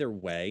either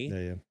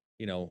way,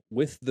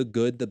 with the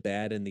good, the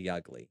bad, and the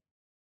ugly,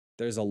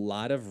 there's a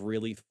lot of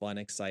really fun,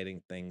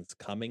 exciting things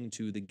coming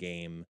to the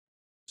game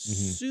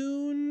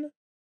soon-ish,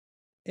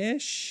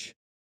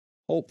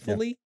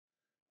 hopefully.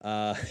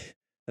 That's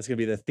going to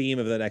be the theme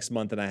of the next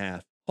month and a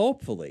half.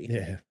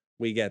 Hopefully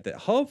we get that.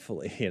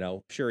 Hopefully,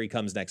 Shuri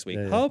comes next week.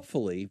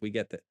 Hopefully we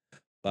get that.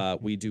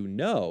 We do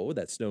know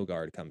that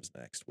Snowguard comes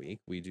next week.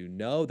 We do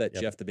know that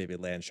Jeff the Baby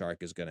Land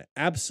Shark is going to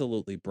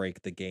absolutely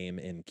break the game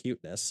in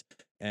cuteness.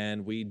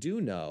 And we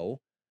do know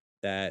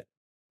that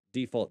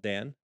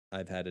DefaultDan,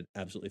 I've had an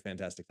absolutely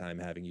fantastic time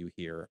having you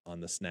here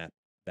on the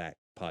Snapback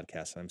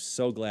podcast. I'm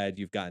so glad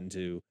you've gotten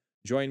to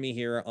join me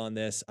here on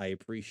this. I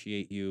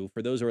appreciate you.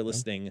 For those who are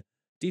listening,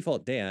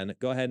 DefaultDan,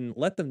 go ahead and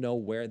let them know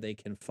where they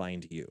can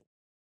find you.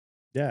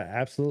 Yeah,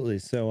 absolutely.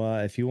 So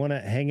if you want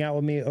to hang out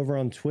with me over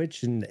on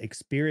Twitch and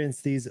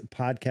experience these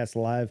podcasts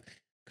live,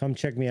 come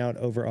check me out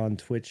over on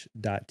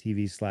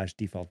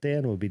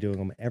twitch.tv/DefaultDan. We'll be doing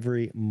them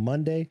every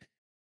Monday,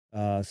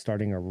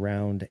 starting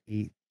around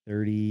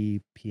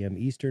 8:30 p.m.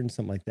 Eastern,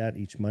 something like that,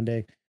 each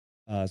Monday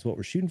is what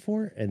we're shooting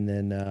for. And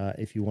then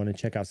if you want to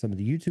check out some of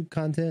the YouTube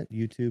content,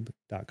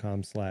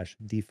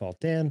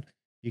 youtube.com/DefaultDan,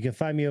 you can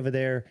find me over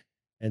there.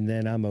 And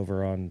then I'm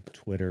over on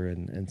Twitter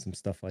and some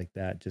stuff like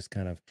that, just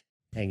kind of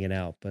hanging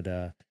out.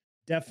 But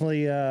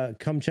definitely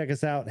come check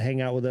us out, hang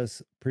out with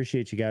us.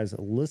 Appreciate you guys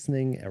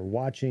listening or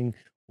watching,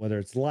 whether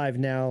it's live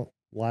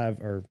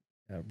or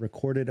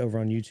recorded over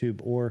on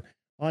YouTube or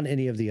on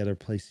any of the other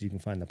places you can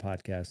find the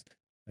podcast.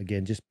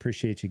 Again, just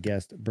appreciate you,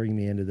 guest, bringing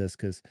me into this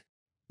because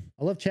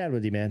I love chatting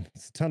with you, man.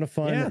 It's a ton of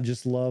fun. I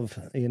just love,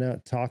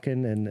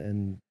 talking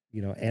and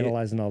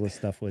analyzing all this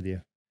stuff with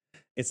you.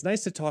 It's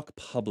nice to talk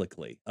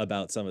publicly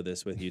about some of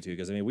this with you too,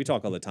 because we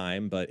talk all the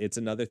time, but it's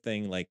another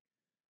thing like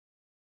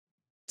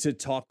to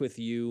talk with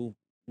you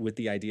with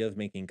the idea of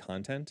making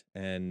content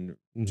and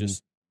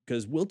just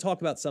because we'll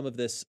talk about some of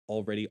this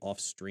already off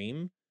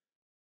stream,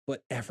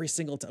 but every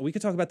single time we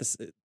could talk about this,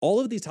 all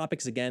of these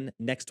topics again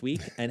next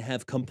week and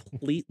have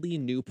completely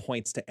new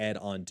points to add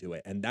on to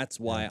it. And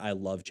that's why I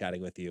love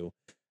chatting with you.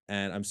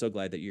 And I'm so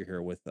glad that you're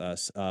here with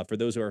us. For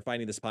those who are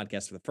finding this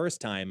podcast for the first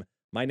time,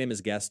 my name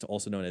is Guest,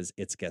 also known as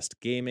It's Guest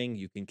Gaming.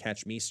 You can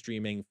catch me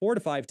streaming 4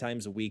 to 5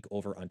 times a week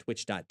over on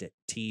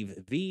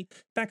twitch.tv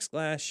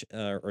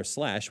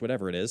 /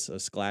 whatever it is, a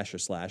splash or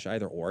slash,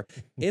 either or.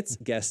 It's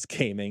Guest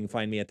Gaming.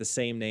 Find me at the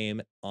same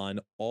name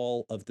on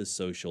all of the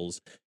socials,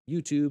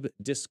 YouTube,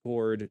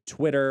 Discord,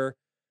 Twitter,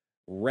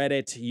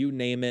 Reddit, you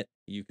name it,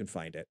 you can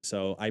find it.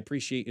 So I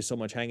appreciate you so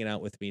much hanging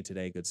out with me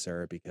today, good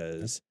sir,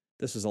 because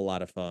this was a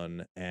lot of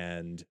fun.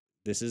 And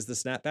this is the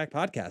Snapback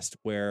Podcast,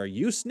 where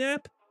you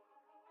snap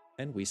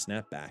and we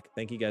snap back.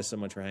 Thank you guys so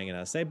much for hanging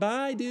out. Say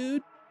bye,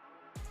 dude.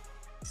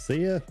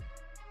 See ya.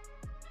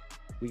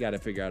 We got to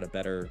figure out a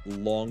better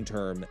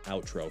long-term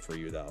outro for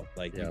you, though.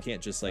 Like, you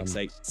can't just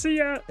say, see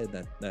ya,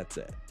 and that's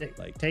it.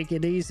 Take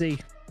it easy.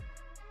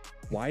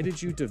 Why did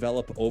you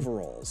develop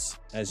overalls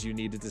as you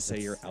needed to say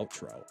your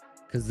outro?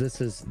 Because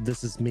this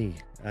is me.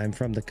 I'm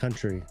from the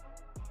country.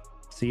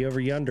 See you over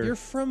yonder. You're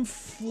from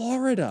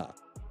Florida.